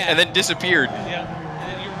me, Yeah. and then disappeared. Yeah.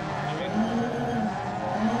 And then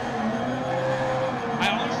I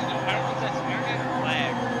honestly don't. I don't know if that's internet or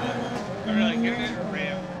lag, or like internet or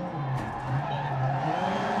RAM.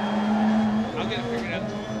 But I'll get it figured out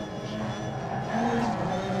tomorrow.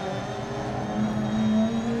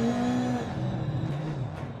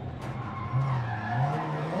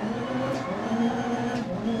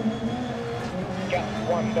 Gap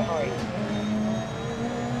 1 behind.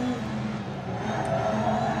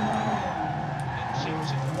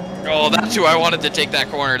 Oh, that's who I wanted to take that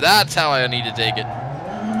corner. That's how I need to take it.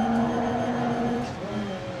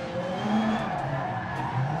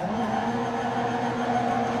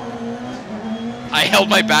 I held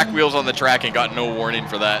my back wheels on the track and got no warning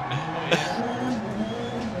for that.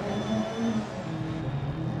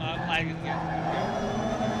 Lagging again.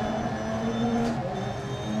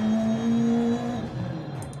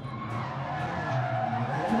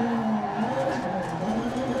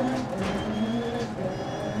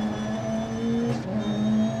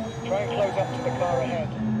 Try and close up to the car ahead.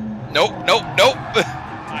 Nope, nope, nope.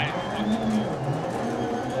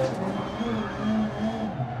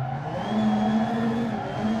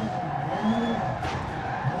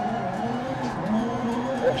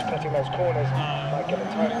 Watch cutting those corners. Might get a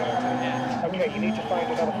time penalty. Okay, you need to find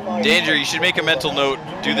another 5. Danger, you should make a mental note.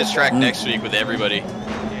 Do this track next week with everybody.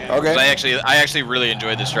 Okay. I actually really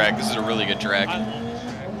enjoyed this track. This is a really good track. I love this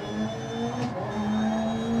track.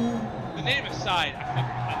 The name aside, I love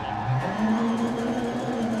it.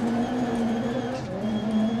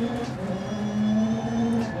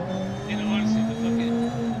 You know, honestly, the fucking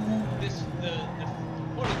the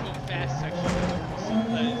quote-unquote fast section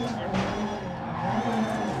is hard.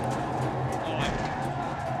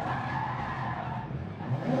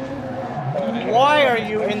 Why are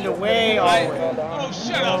you in the way always? Oh,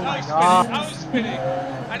 shut up! I was spinning.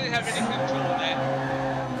 I didn't have any control of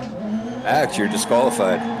that. Axe, you're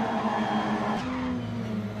disqualified.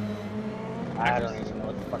 I don't even know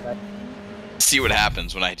what the fuck See what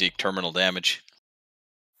happens when I take terminal damage.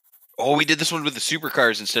 Oh, we did this one with the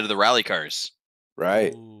supercars instead of the rally cars.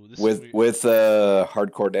 Right. Ooh, With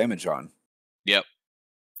hardcore damage on. Yep.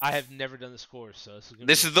 I have never done this course, so this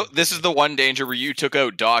is gonna This is the one Danger where you took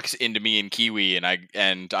out Docs into me and Kiwi, and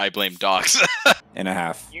I blame Docs. And a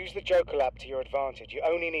half. Use the Joker lap to your advantage. You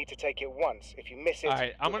only need to take it once. If you miss it,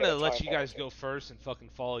 Alright, I'm you'll gonna get a let time you guys penalty. go first and fucking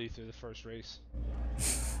follow you through the first race.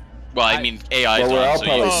 Well, I mean, AI's Well, we're on, all so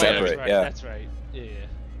probably you separate. That's right, yeah. That's right. Yeah.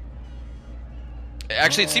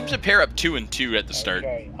 Actually, it seems to pair up 2 and 2 at the start.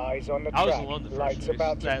 Okay, eyes on the I was track. alone the first Lights race,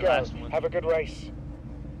 about to that go. last one. Have a good race.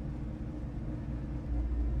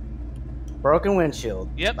 Broken windshield.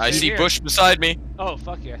 Yep. I same see here. Bush beside me. Oh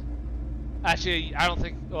fuck yeah. Actually, I don't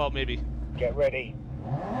think. Well, maybe. Get ready.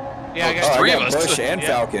 Yeah, I Oh, got three I of got us. Bush and Yeah.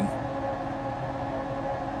 Falcon.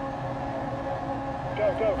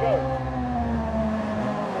 Go, go, go.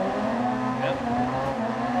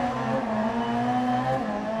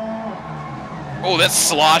 Oh, that's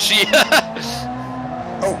sloshy.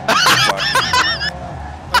 Oh,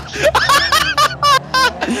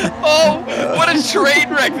 Oh, what a train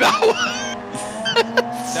wreck that was.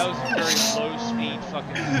 That was a very low speed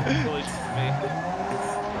fucking collision for me.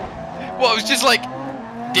 Well, it was just like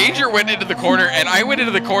Danger went into the corner and I went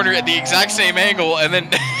into the corner at the exact same angle, and then.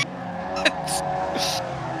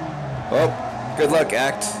 well, good luck,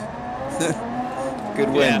 Act. Good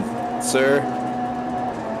win, sir.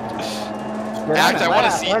 Act, I want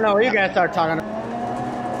to see. I don't know what you guys start talking about.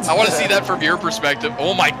 I want to see that from your perspective.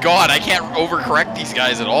 Oh my god, I can't overcorrect these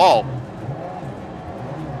guys at all.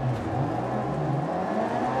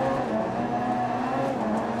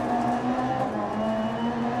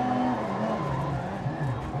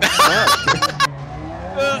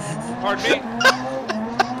 Pardon me?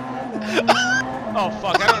 Oh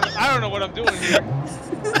fuck, I don't know what I'm doing here.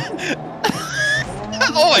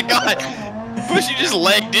 Oh my god. Bush, you just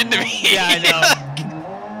legged into me. Yeah, I know.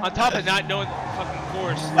 On top of not knowing the fucking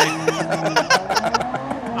course, like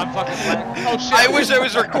I'm fucking lagging. Oh shit. I wish I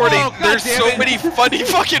was recording. Oh, There's damn so it. many funny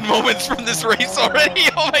fucking moments from this race already.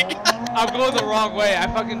 Oh my god. I'm going the wrong way. I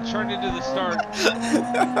fucking turned into the start.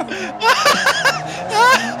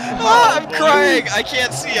 I'm crying. I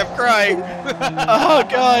can't see. I'm crying. Oh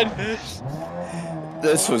god.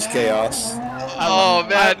 This was chaos. Oh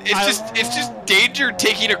man, it's just Danger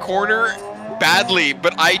taking a corner badly,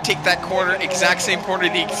 but I take that corner, exact same corner,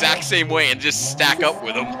 the exact same way, and just stack up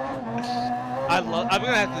with him. I'm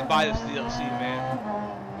gonna have to buy this DLC, man.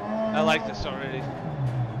 I like this already.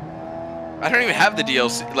 I don't even have the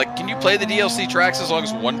DLC. Like, can you play the DLC tracks as long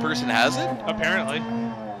as one person has it? Apparently.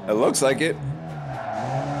 It looks like it.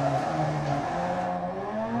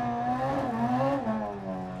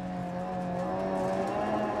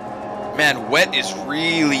 Man, wet is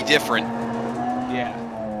really different. Yeah.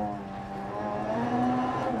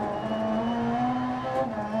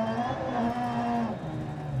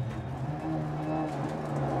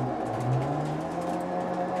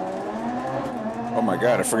 Oh my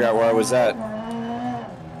god, I forgot where I was at.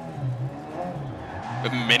 A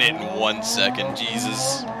minute and 1 second,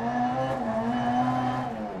 Jesus.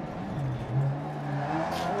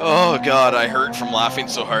 Oh god, I hurt from laughing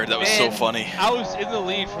so hard. That was so funny. I was in the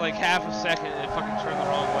lead for like half a second and it fucking turned the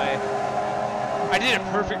wrong way. I did a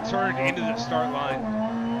perfect turn into the start line.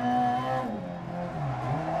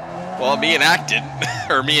 Well, me and Act didn't.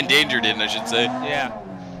 Or me and Danger didn't, I should say. Yeah.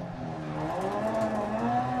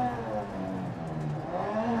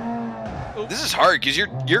 This is hard because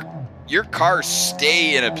your cars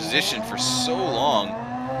stay in a position for so long.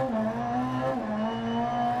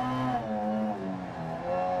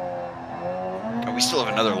 Oh, we still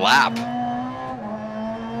have another lap.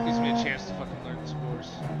 Gives me a chance to fucking learn this course.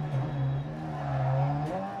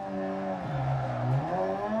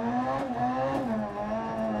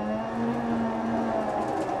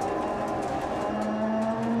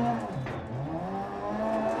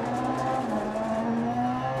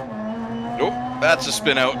 Nope, that's a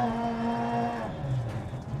spin out.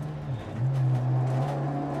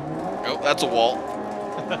 Nope, that's a wall.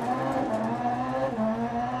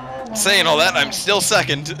 Saying all that, I'm still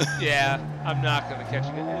second. Yeah, I'm not gonna catch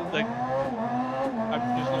it. Like,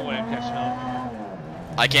 there's no way I'm catching up.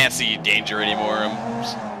 I can't see Danger anymore.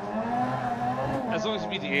 As long as you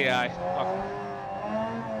beat the AI. Fuck.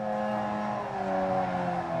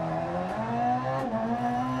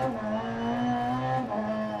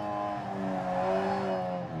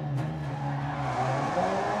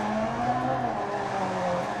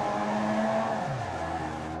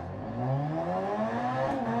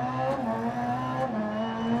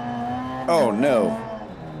 Oh no.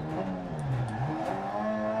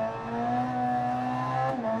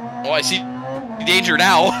 Oh, I see Danger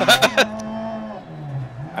now.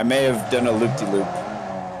 I may have done a loop-de-loop.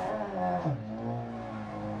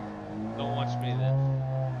 Don't watch me then.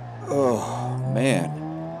 Oh man.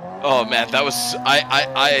 Oh man, that was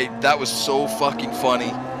that was so fucking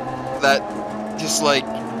funny. That just like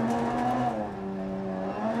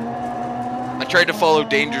I tried to follow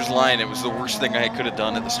Danger's line. It was the worst thing I could have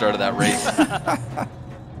done at the start of that race.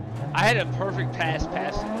 I had a perfect passing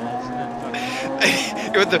guys, and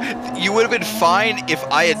then You would have been fine if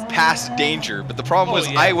I had passed Danger, but the problem was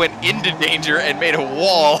I went into Danger and made a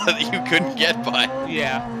wall that you couldn't get by.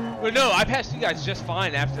 Yeah. Well, no, I passed you guys just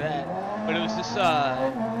fine after that. But it was just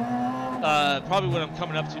probably what I'm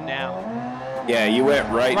coming up to now. Yeah, you went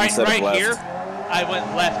right instead of left. Here, I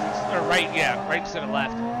went left, or right instead of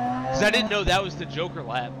left. Because I didn't know that was the Joker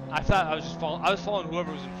lap. I thought I was just following. I was following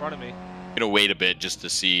whoever was in front of me. I'm gonna wait a bit just to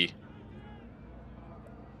see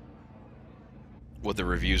what the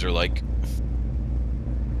reviews are like.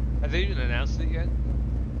 Have they even announced it yet?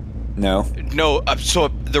 No. No, so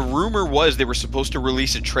the rumor was they were supposed to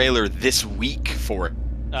release a trailer this week for it.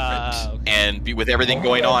 Okay. And with everything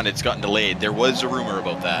going on, it's gotten delayed. There was a rumor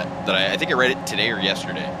about that I think I read it today or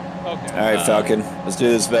yesterday. Okay. All right, Falcon. Let's do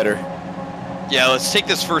this better. Yeah, let's take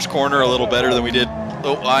this first corner a little better than we did.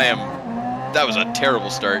 Oh, that was a terrible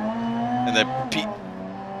start. And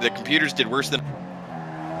the computers did worse than...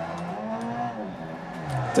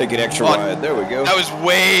 Take it extra wide. There we go. That was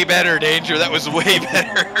way better, Danger. That was way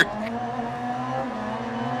better.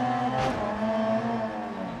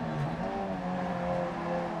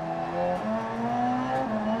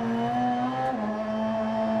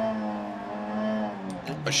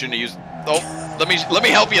 I shouldn't have used... Oh, let me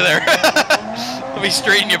help you there. Let me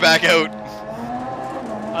straighten you back out.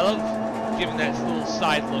 I love giving that little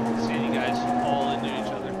side look and seeing you guys all into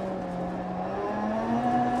each other.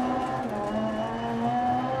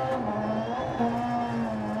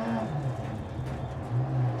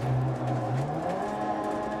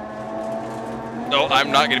 No,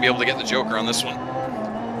 I'm not going to be able to get the Joker on this one.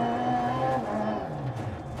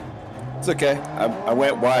 It's okay. I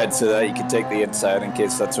went wide so that you could take the inside in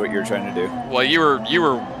case that's what you're trying to do. Well, you were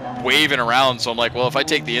waving around, so I'm like, well, if I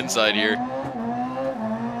take the inside here.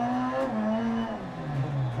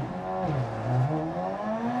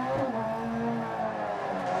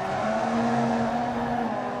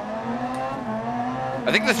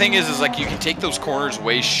 I think the thing is like you can take those corners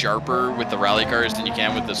way sharper with the rally cars than you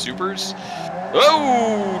can with the supers.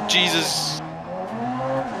 Oh, Jesus.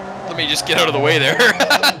 Let me just get out of the way there.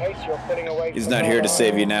 He's not here to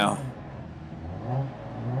save you now.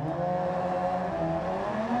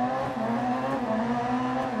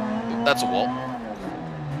 That's a wall.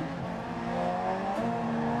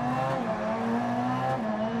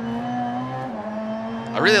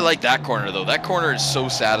 I really like that corner, though. That corner is so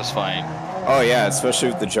satisfying. Oh, yeah, especially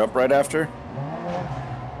with the jump right after. Come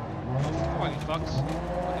on, you fucks.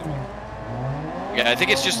 Yeah, I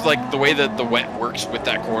think it's just like the way that the wet works with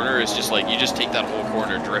that corner is just like you just take that whole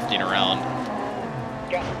corner drifting around.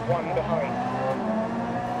 Gap 1 behind.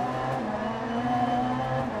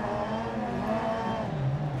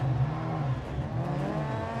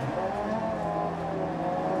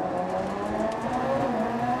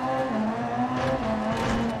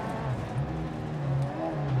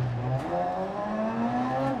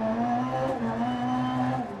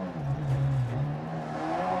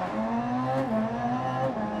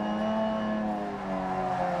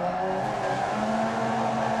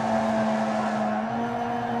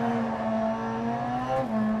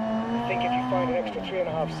 Find an extra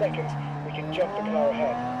 3.5 seconds, we can jump the car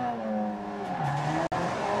ahead.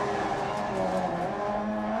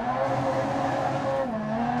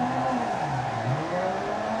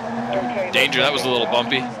 Okay, Danger, that was a little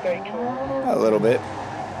bumpy. Stay cool. A little bit.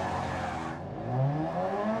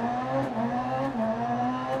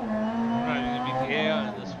 I'm not even gonna beat the AI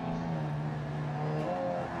on this one.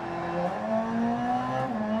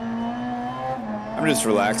 I'm just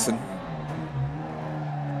relaxing.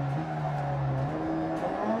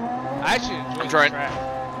 I actually enjoy I'm trying. the track.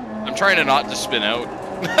 I'm trying to not to spin out.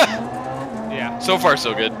 Yeah. So far,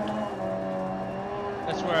 so good.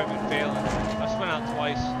 That's where I've been failing. I spun out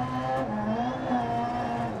twice.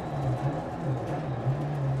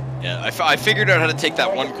 Yeah, I figured out how to take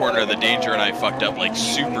that one corner of the Danger, and I fucked up like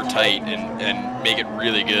super tight and make it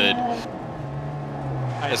really good.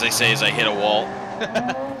 As I say, as I hit a wall.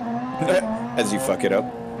 As you fuck it up.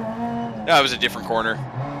 That was a different corner.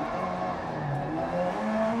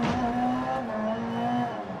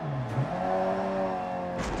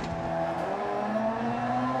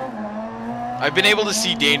 I've been able to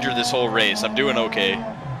see Danger this whole race. I'm doing okay.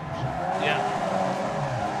 Yeah.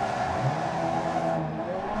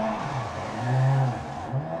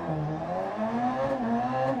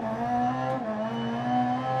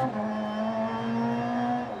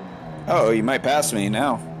 Oh, you might pass me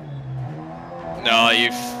now. No,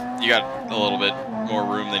 you got a little bit more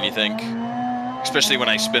room than you think. Especially when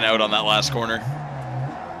I spin out on that last corner.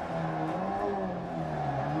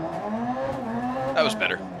 That was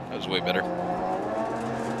better. That was way better.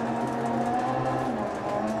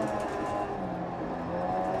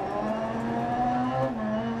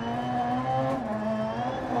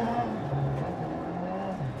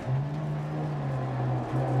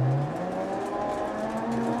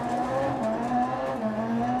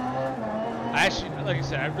 Actually, like I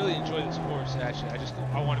said, I really enjoy this course. Actually,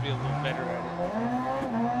 I want to be a little better at it.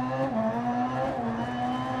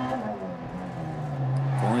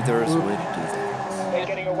 If only there was a way to do that. They're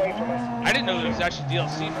getting away from us. I didn't know there was actually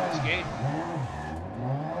DLC for this game.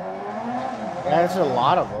 Yeah, there's a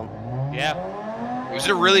lot of them. Yeah. It was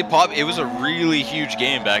It was a really huge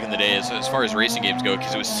game back in the day as far as racing games go,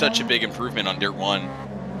 because it was such a big improvement on Dirt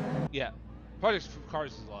 1. Yeah, Project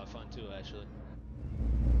Cars is a lot of fun too, actually.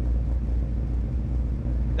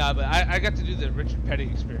 Nah, but I got to do the Richard Petty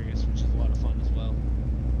experience, which is a lot of fun as well.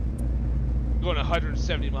 Going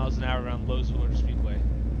 170 miles an hour around Lowe's Motor Speedway.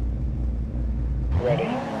 Ready.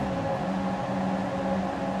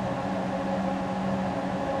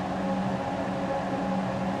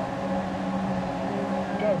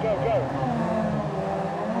 Go, go, go.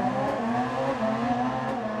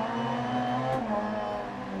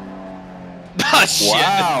 Ah, shit.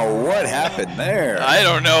 Wow, what happened there? I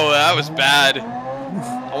don't know. That was bad.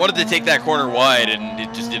 I wanted to take that corner wide, and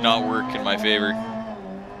it just did not work in my favor.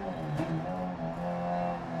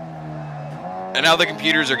 And now the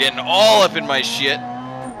computers are getting all up in my shit.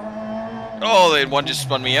 Oh, one just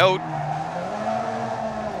spun me out.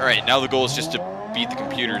 Alright, now the goal is just to beat the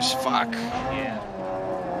computers. Fuck. Yeah.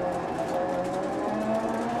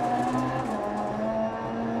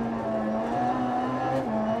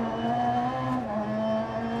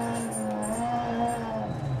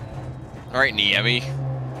 Alright, Niemi.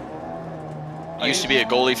 You used to be a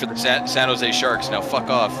goalie for the San Jose Sharks, now fuck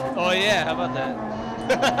off. Oh yeah, how about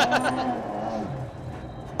that?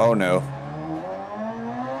 Oh no.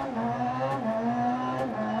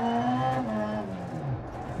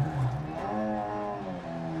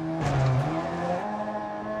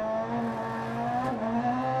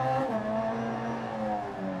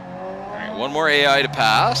 Alright, one more AI to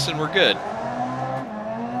pass, and we're good.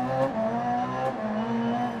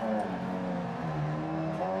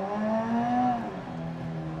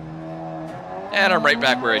 And I'm right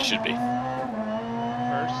back where I should be.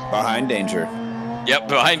 First. Behind danger. Yep,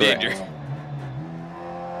 behind Correct. danger.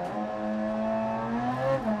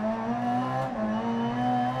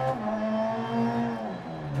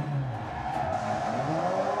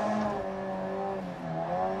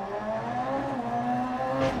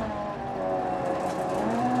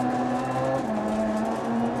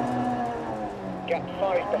 Gap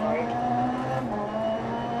 5 behind.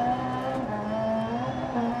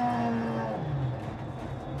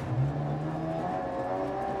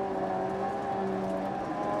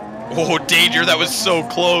 Oh, danger, that was so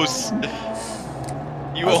close. You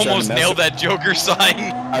I was trying to almost mess nailed with- that Joker sign.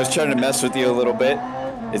 I was trying to mess with you a little bit.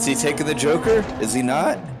 Is he taking the Joker? Is he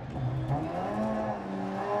not?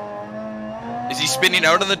 Is he spinning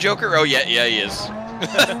out on the Joker? Oh, yeah, he is.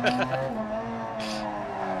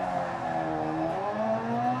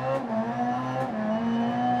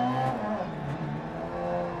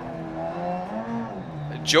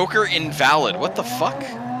 Joker invalid. What the fuck?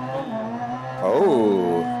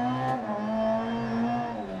 Oh.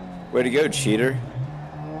 Way to go, cheater.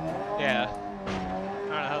 Yeah. I don't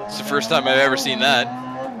know how It's the first time I've ever seen that.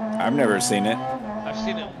 I've never seen it. I've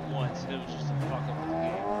seen it once, and it was just a fuck up with the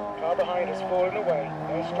game. Car behind has fallen away.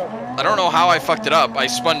 No struggling. I don't know how I fucked it up. I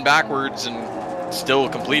spun backwards and still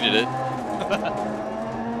completed it.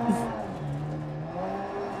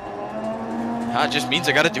 It just means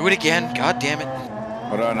I gotta do it again. God damn it.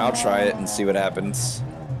 Hold on, I'll try it and see what happens.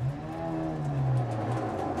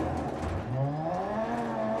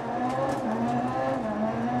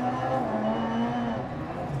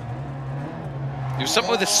 There was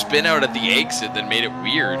something with a spin out at the exit that made it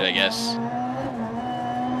weird, I guess.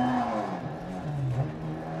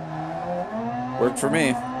 Worked for me.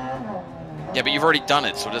 Yeah, but you've already done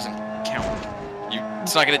it, so it doesn't count.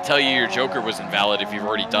 It's not going to tell you your Joker was invalid if you've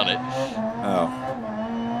already done it. Oh.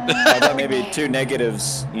 I thought maybe two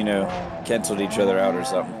negatives, you know, canceled each other out or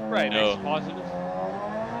something. Right, No. makes positive.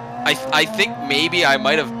 I think maybe I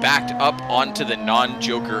might have backed up onto the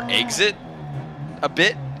non-Joker exit a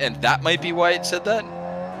bit, and that might be why it said that.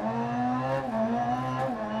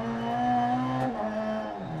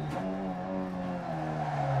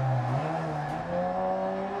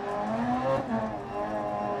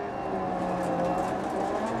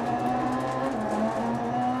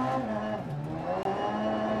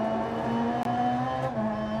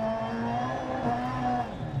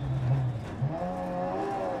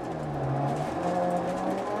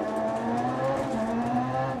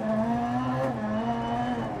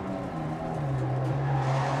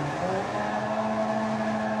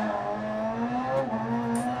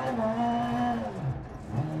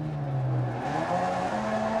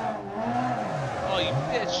 Oh, you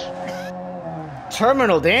bitch.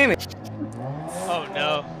 Terminal damage. Oh,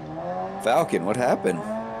 no. Falcon, what happened?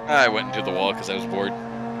 I went into the wall because I was bored.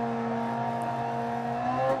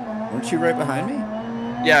 Weren't you right behind me?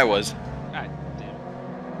 Yeah, I was. God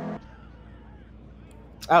damn it.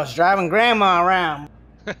 I was driving grandma around.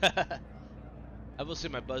 I will say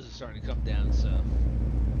my buzz is starting to come down, so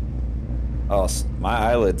Oh, my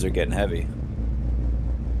eyelids are getting heavy.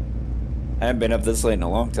 I haven't been up this late in a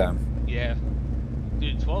long time. Yeah.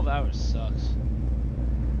 Dude, 12 hours sucks.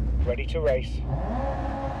 Ready to race.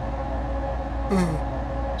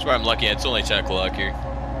 That's why I'm lucky. It's only 10 o'clock here.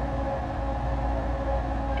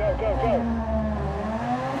 Go, go, go.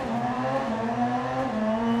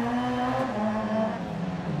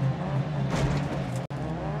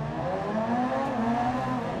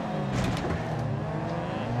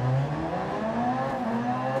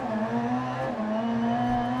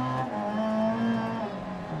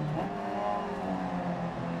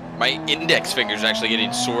 My index finger's actually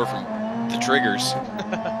getting sore from the triggers.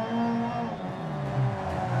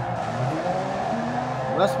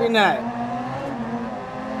 Must be nice.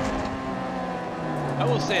 I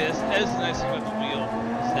will say this, that is the nice thing about the wheel,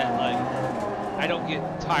 is that, like, I don't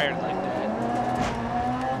get tired like that.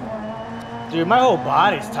 Dude, my whole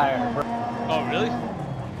body's tired, bro. Oh, really?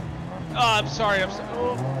 Oh, I'm sorry,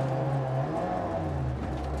 oh.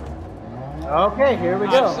 Okay, here we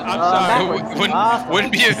go. I'm sorry.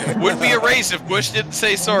 Wouldn't be a race if Bush didn't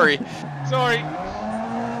say sorry. Sorry.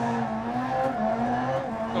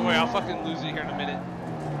 Don't worry, I'll fucking lose it here in a minute.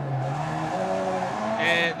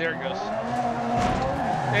 And there it goes.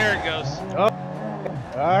 There it goes. Oh.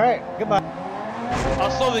 All right, goodbye.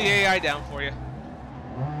 I'll slow the AI down for you.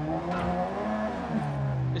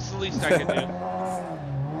 It's the least I can do.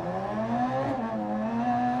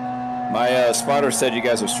 My spotter said you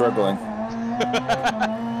guys are struggling.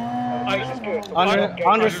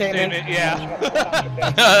 Understatement. Yeah.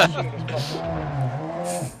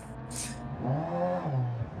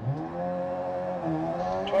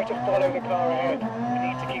 Try to follow the car ahead. We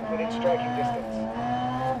need to keep within striking distance.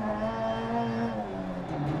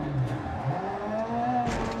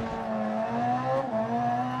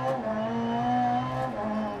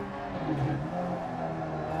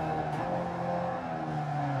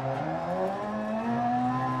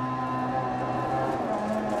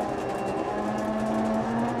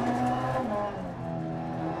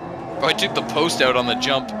 Oh, I took the post out on the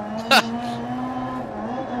jump.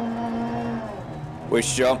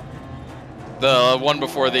 Which jump? The one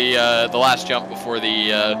before the last jump before the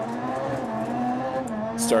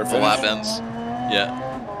start the finish? lap ends. Yeah.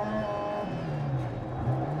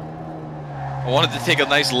 I wanted to take a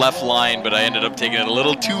nice left line, but I ended up taking it a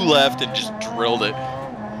little too left and just drilled it.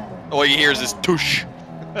 All you hear is this tush.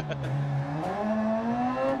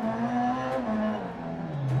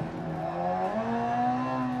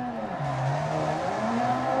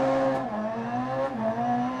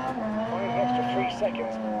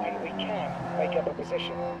 Seconds, and we can make up a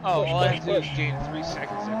position. Oh, Push, all I have push, to do is push. gain 3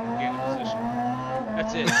 seconds and gain a position.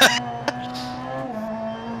 That's it.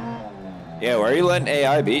 Yeah, why are you letting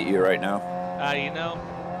AI beat you right now? You know,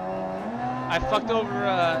 I fucked over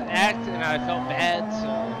Act and I felt bad, so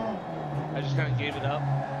I just kind of gave it up.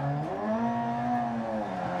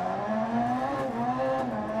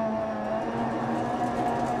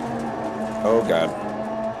 Oh god.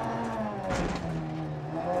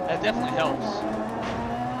 That definitely helps.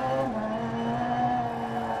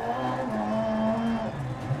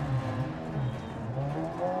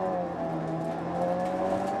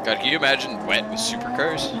 God, can you imagine wet with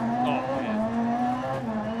supercars? Oh, man.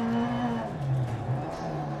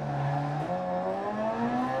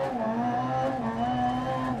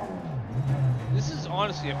 This is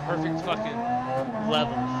honestly a perfect fucking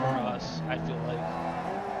level for us, I feel like.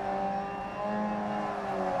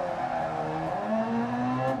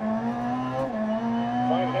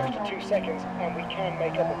 Find an extra 2 seconds, and we can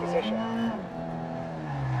make up a position.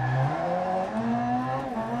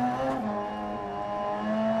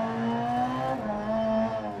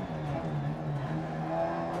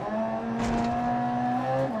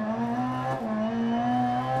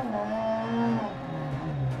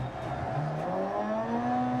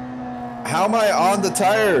 How am I on the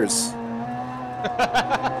tires?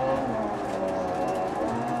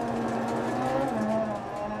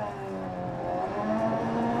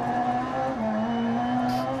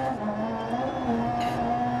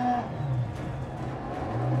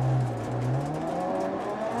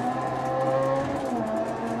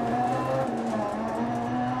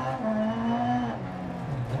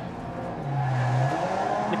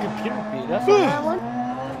 The computer beat us on that one?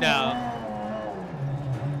 No.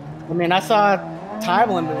 I mean, I saw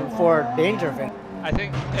time limit before danger fin. I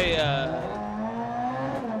think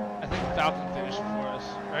Falcon finished before us,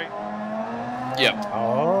 right? Yep.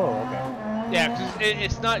 Oh, okay. Yeah, because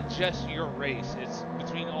it's not just your race; it's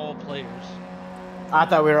between all players. I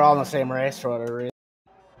thought we were all in the same race for whatever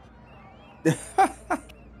reason.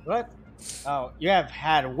 What? Oh, you have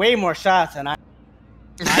had way more shots than I.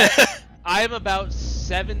 I I am about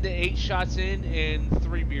 7 to 8 shots in and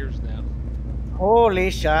 3 beers now. Holy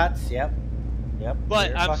shots! Yep. But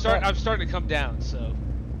You're I'm fucked up. starting to come down, so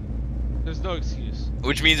there's no excuse.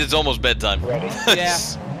 Which means it's almost bedtime. Yeah,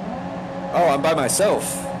 Oh, I'm by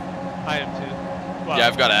myself. I am too. Well, Yeah,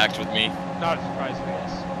 I've got Axe with me. not a surprise, I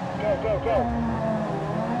guess. Go, go, go.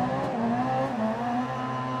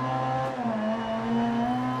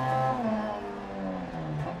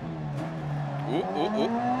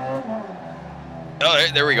 Ooh. Oh,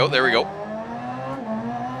 there we go.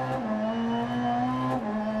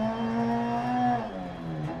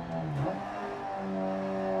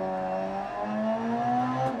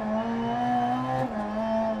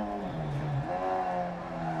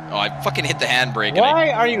 Oh, I fucking hit the handbrake.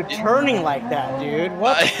 Why are you turning like that, dude?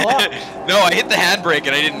 What the fuck? No, I hit the handbrake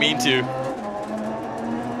and I didn't mean to.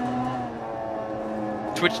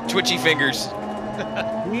 Twitchy fingers.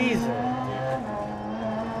 Jesus.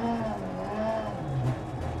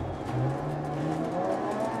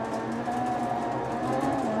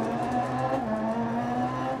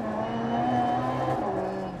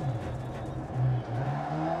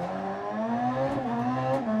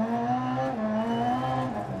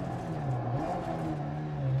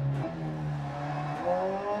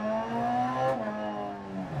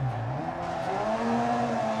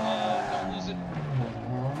 Don't lose it.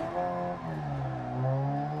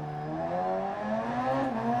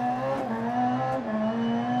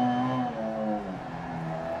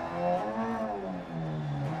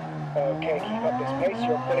 Okay, keep up this pace.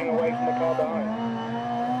 You're pulling away from the car behind.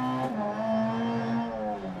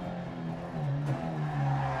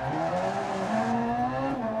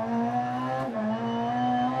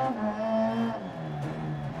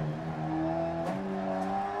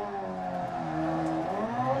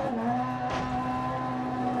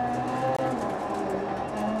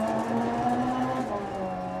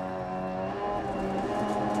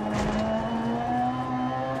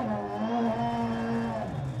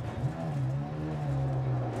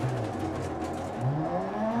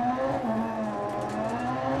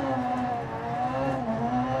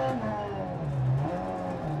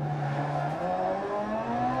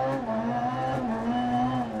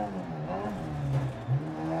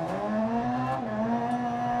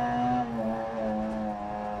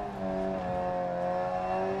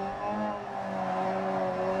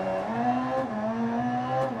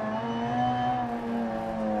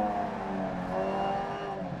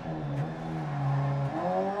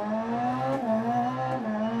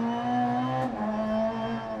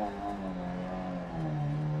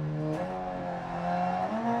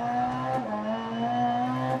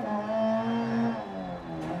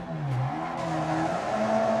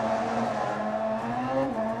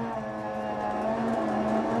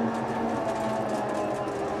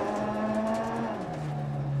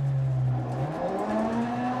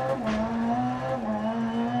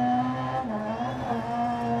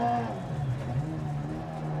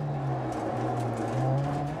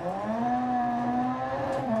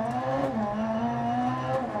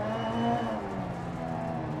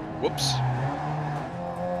 Whoops.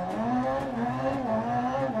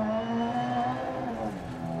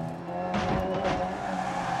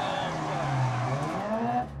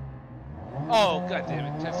 Oh, god damn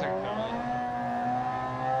it. 10 seconds penalty.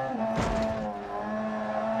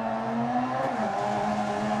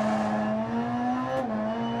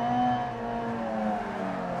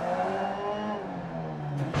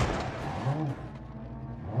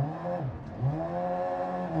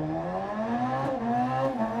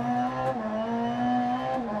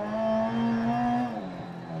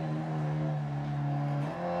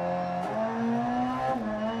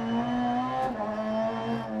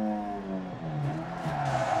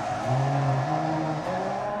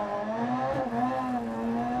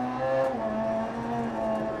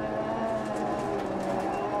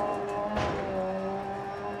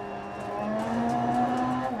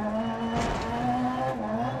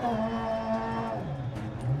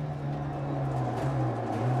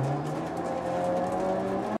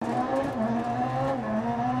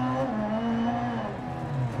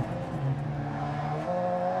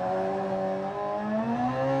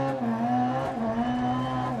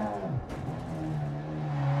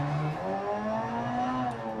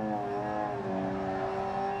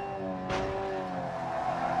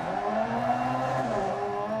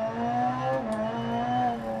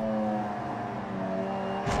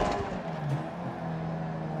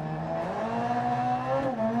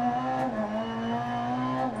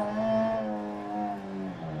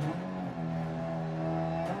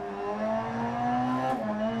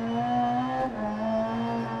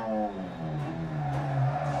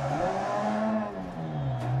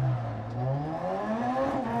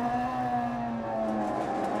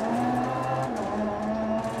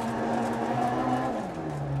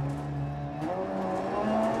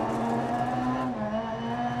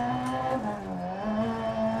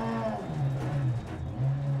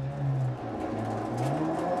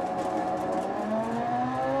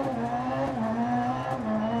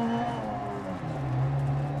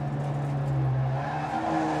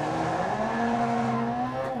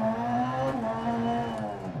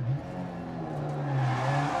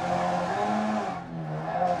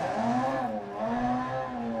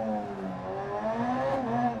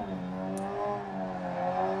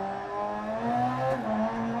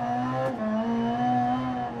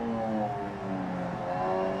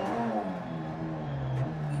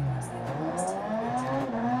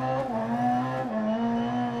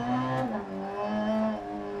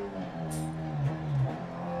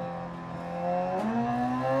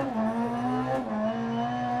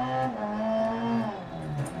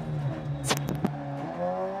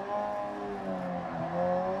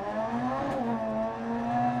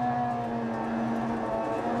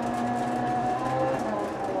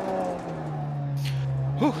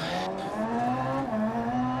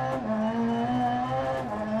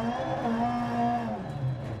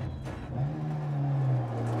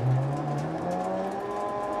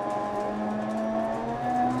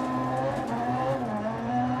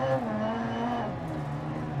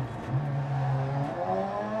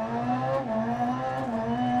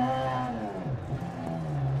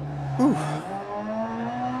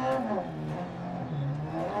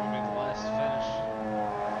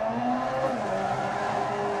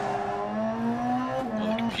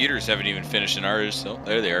 computers haven't even finished in ours, so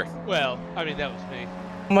there they are. Well, I mean, that was me.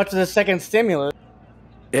 How much of the second stimulus?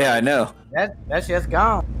 Yeah, I know. That shit's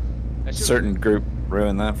gone. That shit, Certain group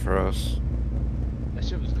ruined that for us. that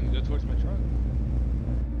shit was going to go towards my truck.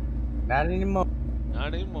 Not anymore.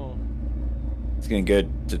 Not anymore. It's gonna go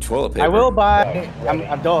to toilet paper. I will buy. I'm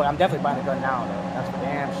definitely buying a gun now, though. That's for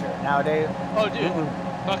damn sure. Nowadays. Oh, dude.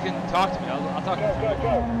 Fucking talk to me. I'll talk to you.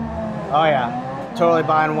 Oh yeah, totally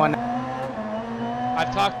buying one.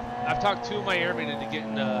 I've talked two of my airmen into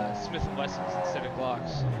getting Smith & Wessons instead of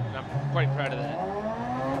Glocks, and I'm quite proud of that.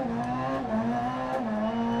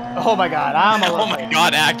 Oh my god, I'm a Oh my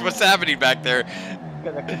god, Act, what's happening back there?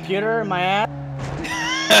 Got the computer in my ass.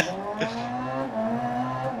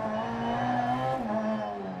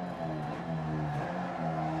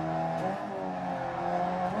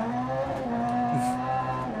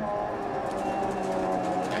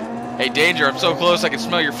 Hey, Danger, I'm so close I can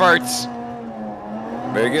smell your farts.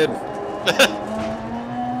 Very good.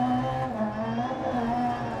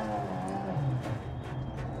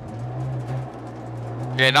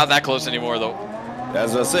 Okay, not that close anymore, though. I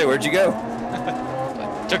was about to say, where'd you go?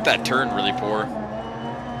 Took that turn really poor.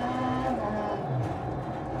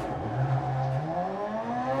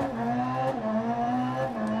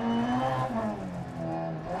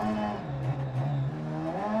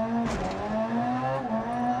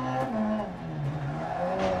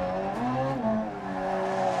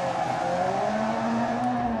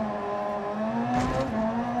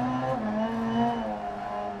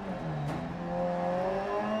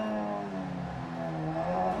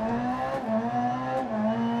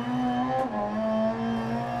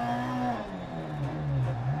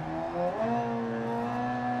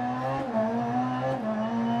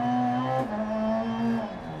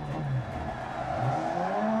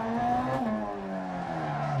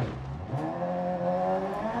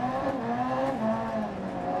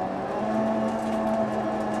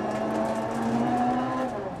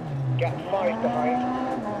 Gap 5 behind.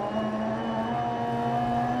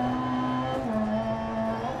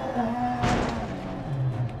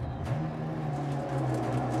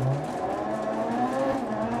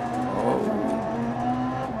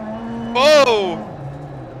 Whoa!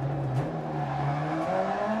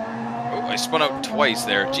 Oh, I spun out twice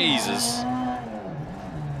there. Jesus.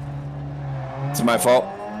 It's my fault.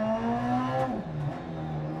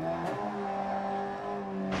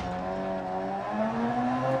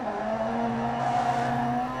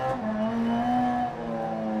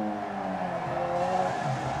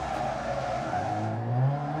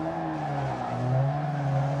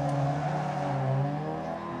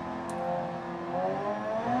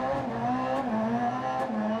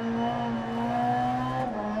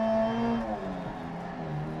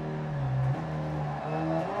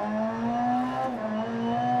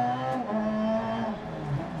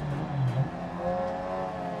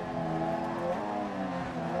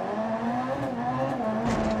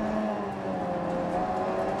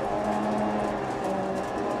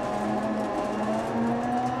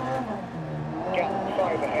 Gap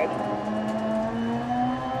 5 ahead.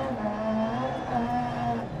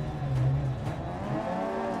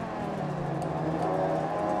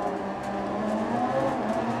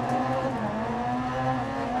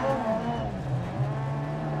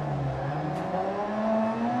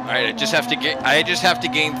 All right, I just have to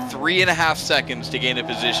gain 3.5 seconds to gain a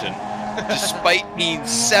position, despite being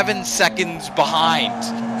 7 seconds behind.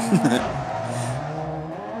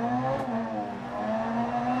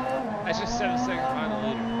 That's just 7 seconds behind the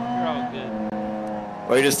leader. You're all good.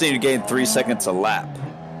 Well, you just need to gain 3 seconds a lap.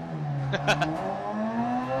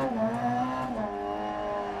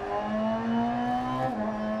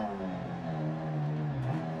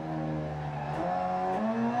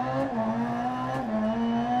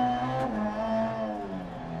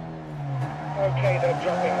 Okay, they're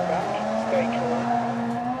dropping back. Stay cool.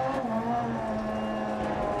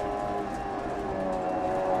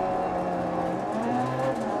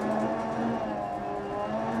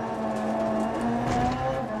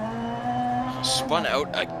 Spun out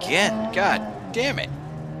again. God damn it.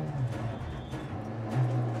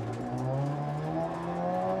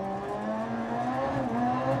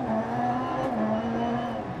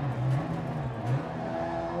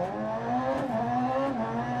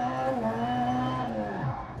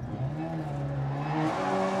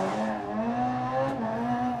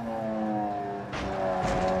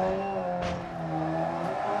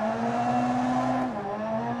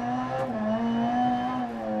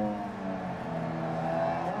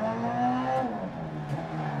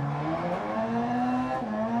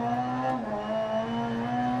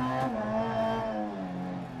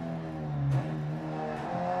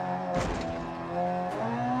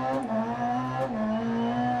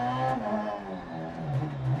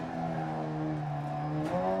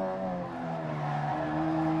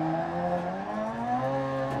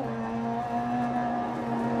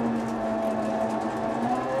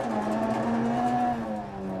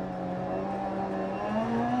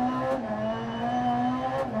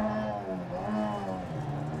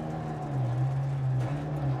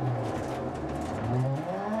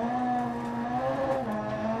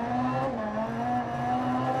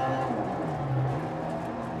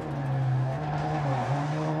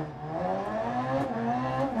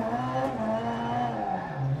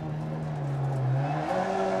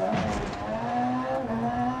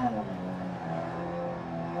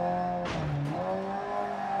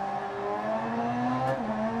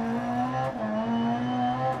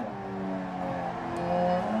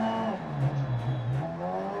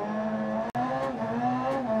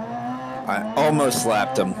 I almost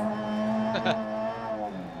slapped him.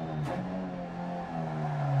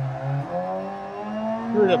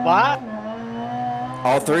 Through the bot?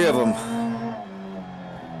 All three of them.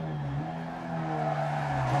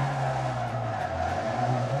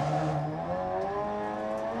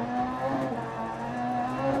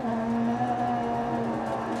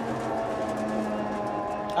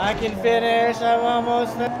 I can finish. I'm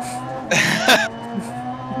almost there.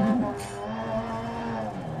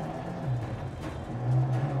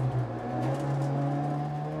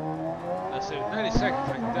 Let's see, with 90 seconds,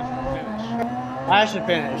 I can definitely finish. I should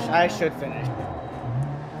finish. I should finish.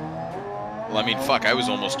 Well, I mean, fuck, I was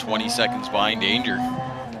almost 20 seconds behind Danger.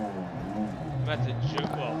 I'm at the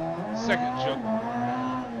joke. Well, second joke.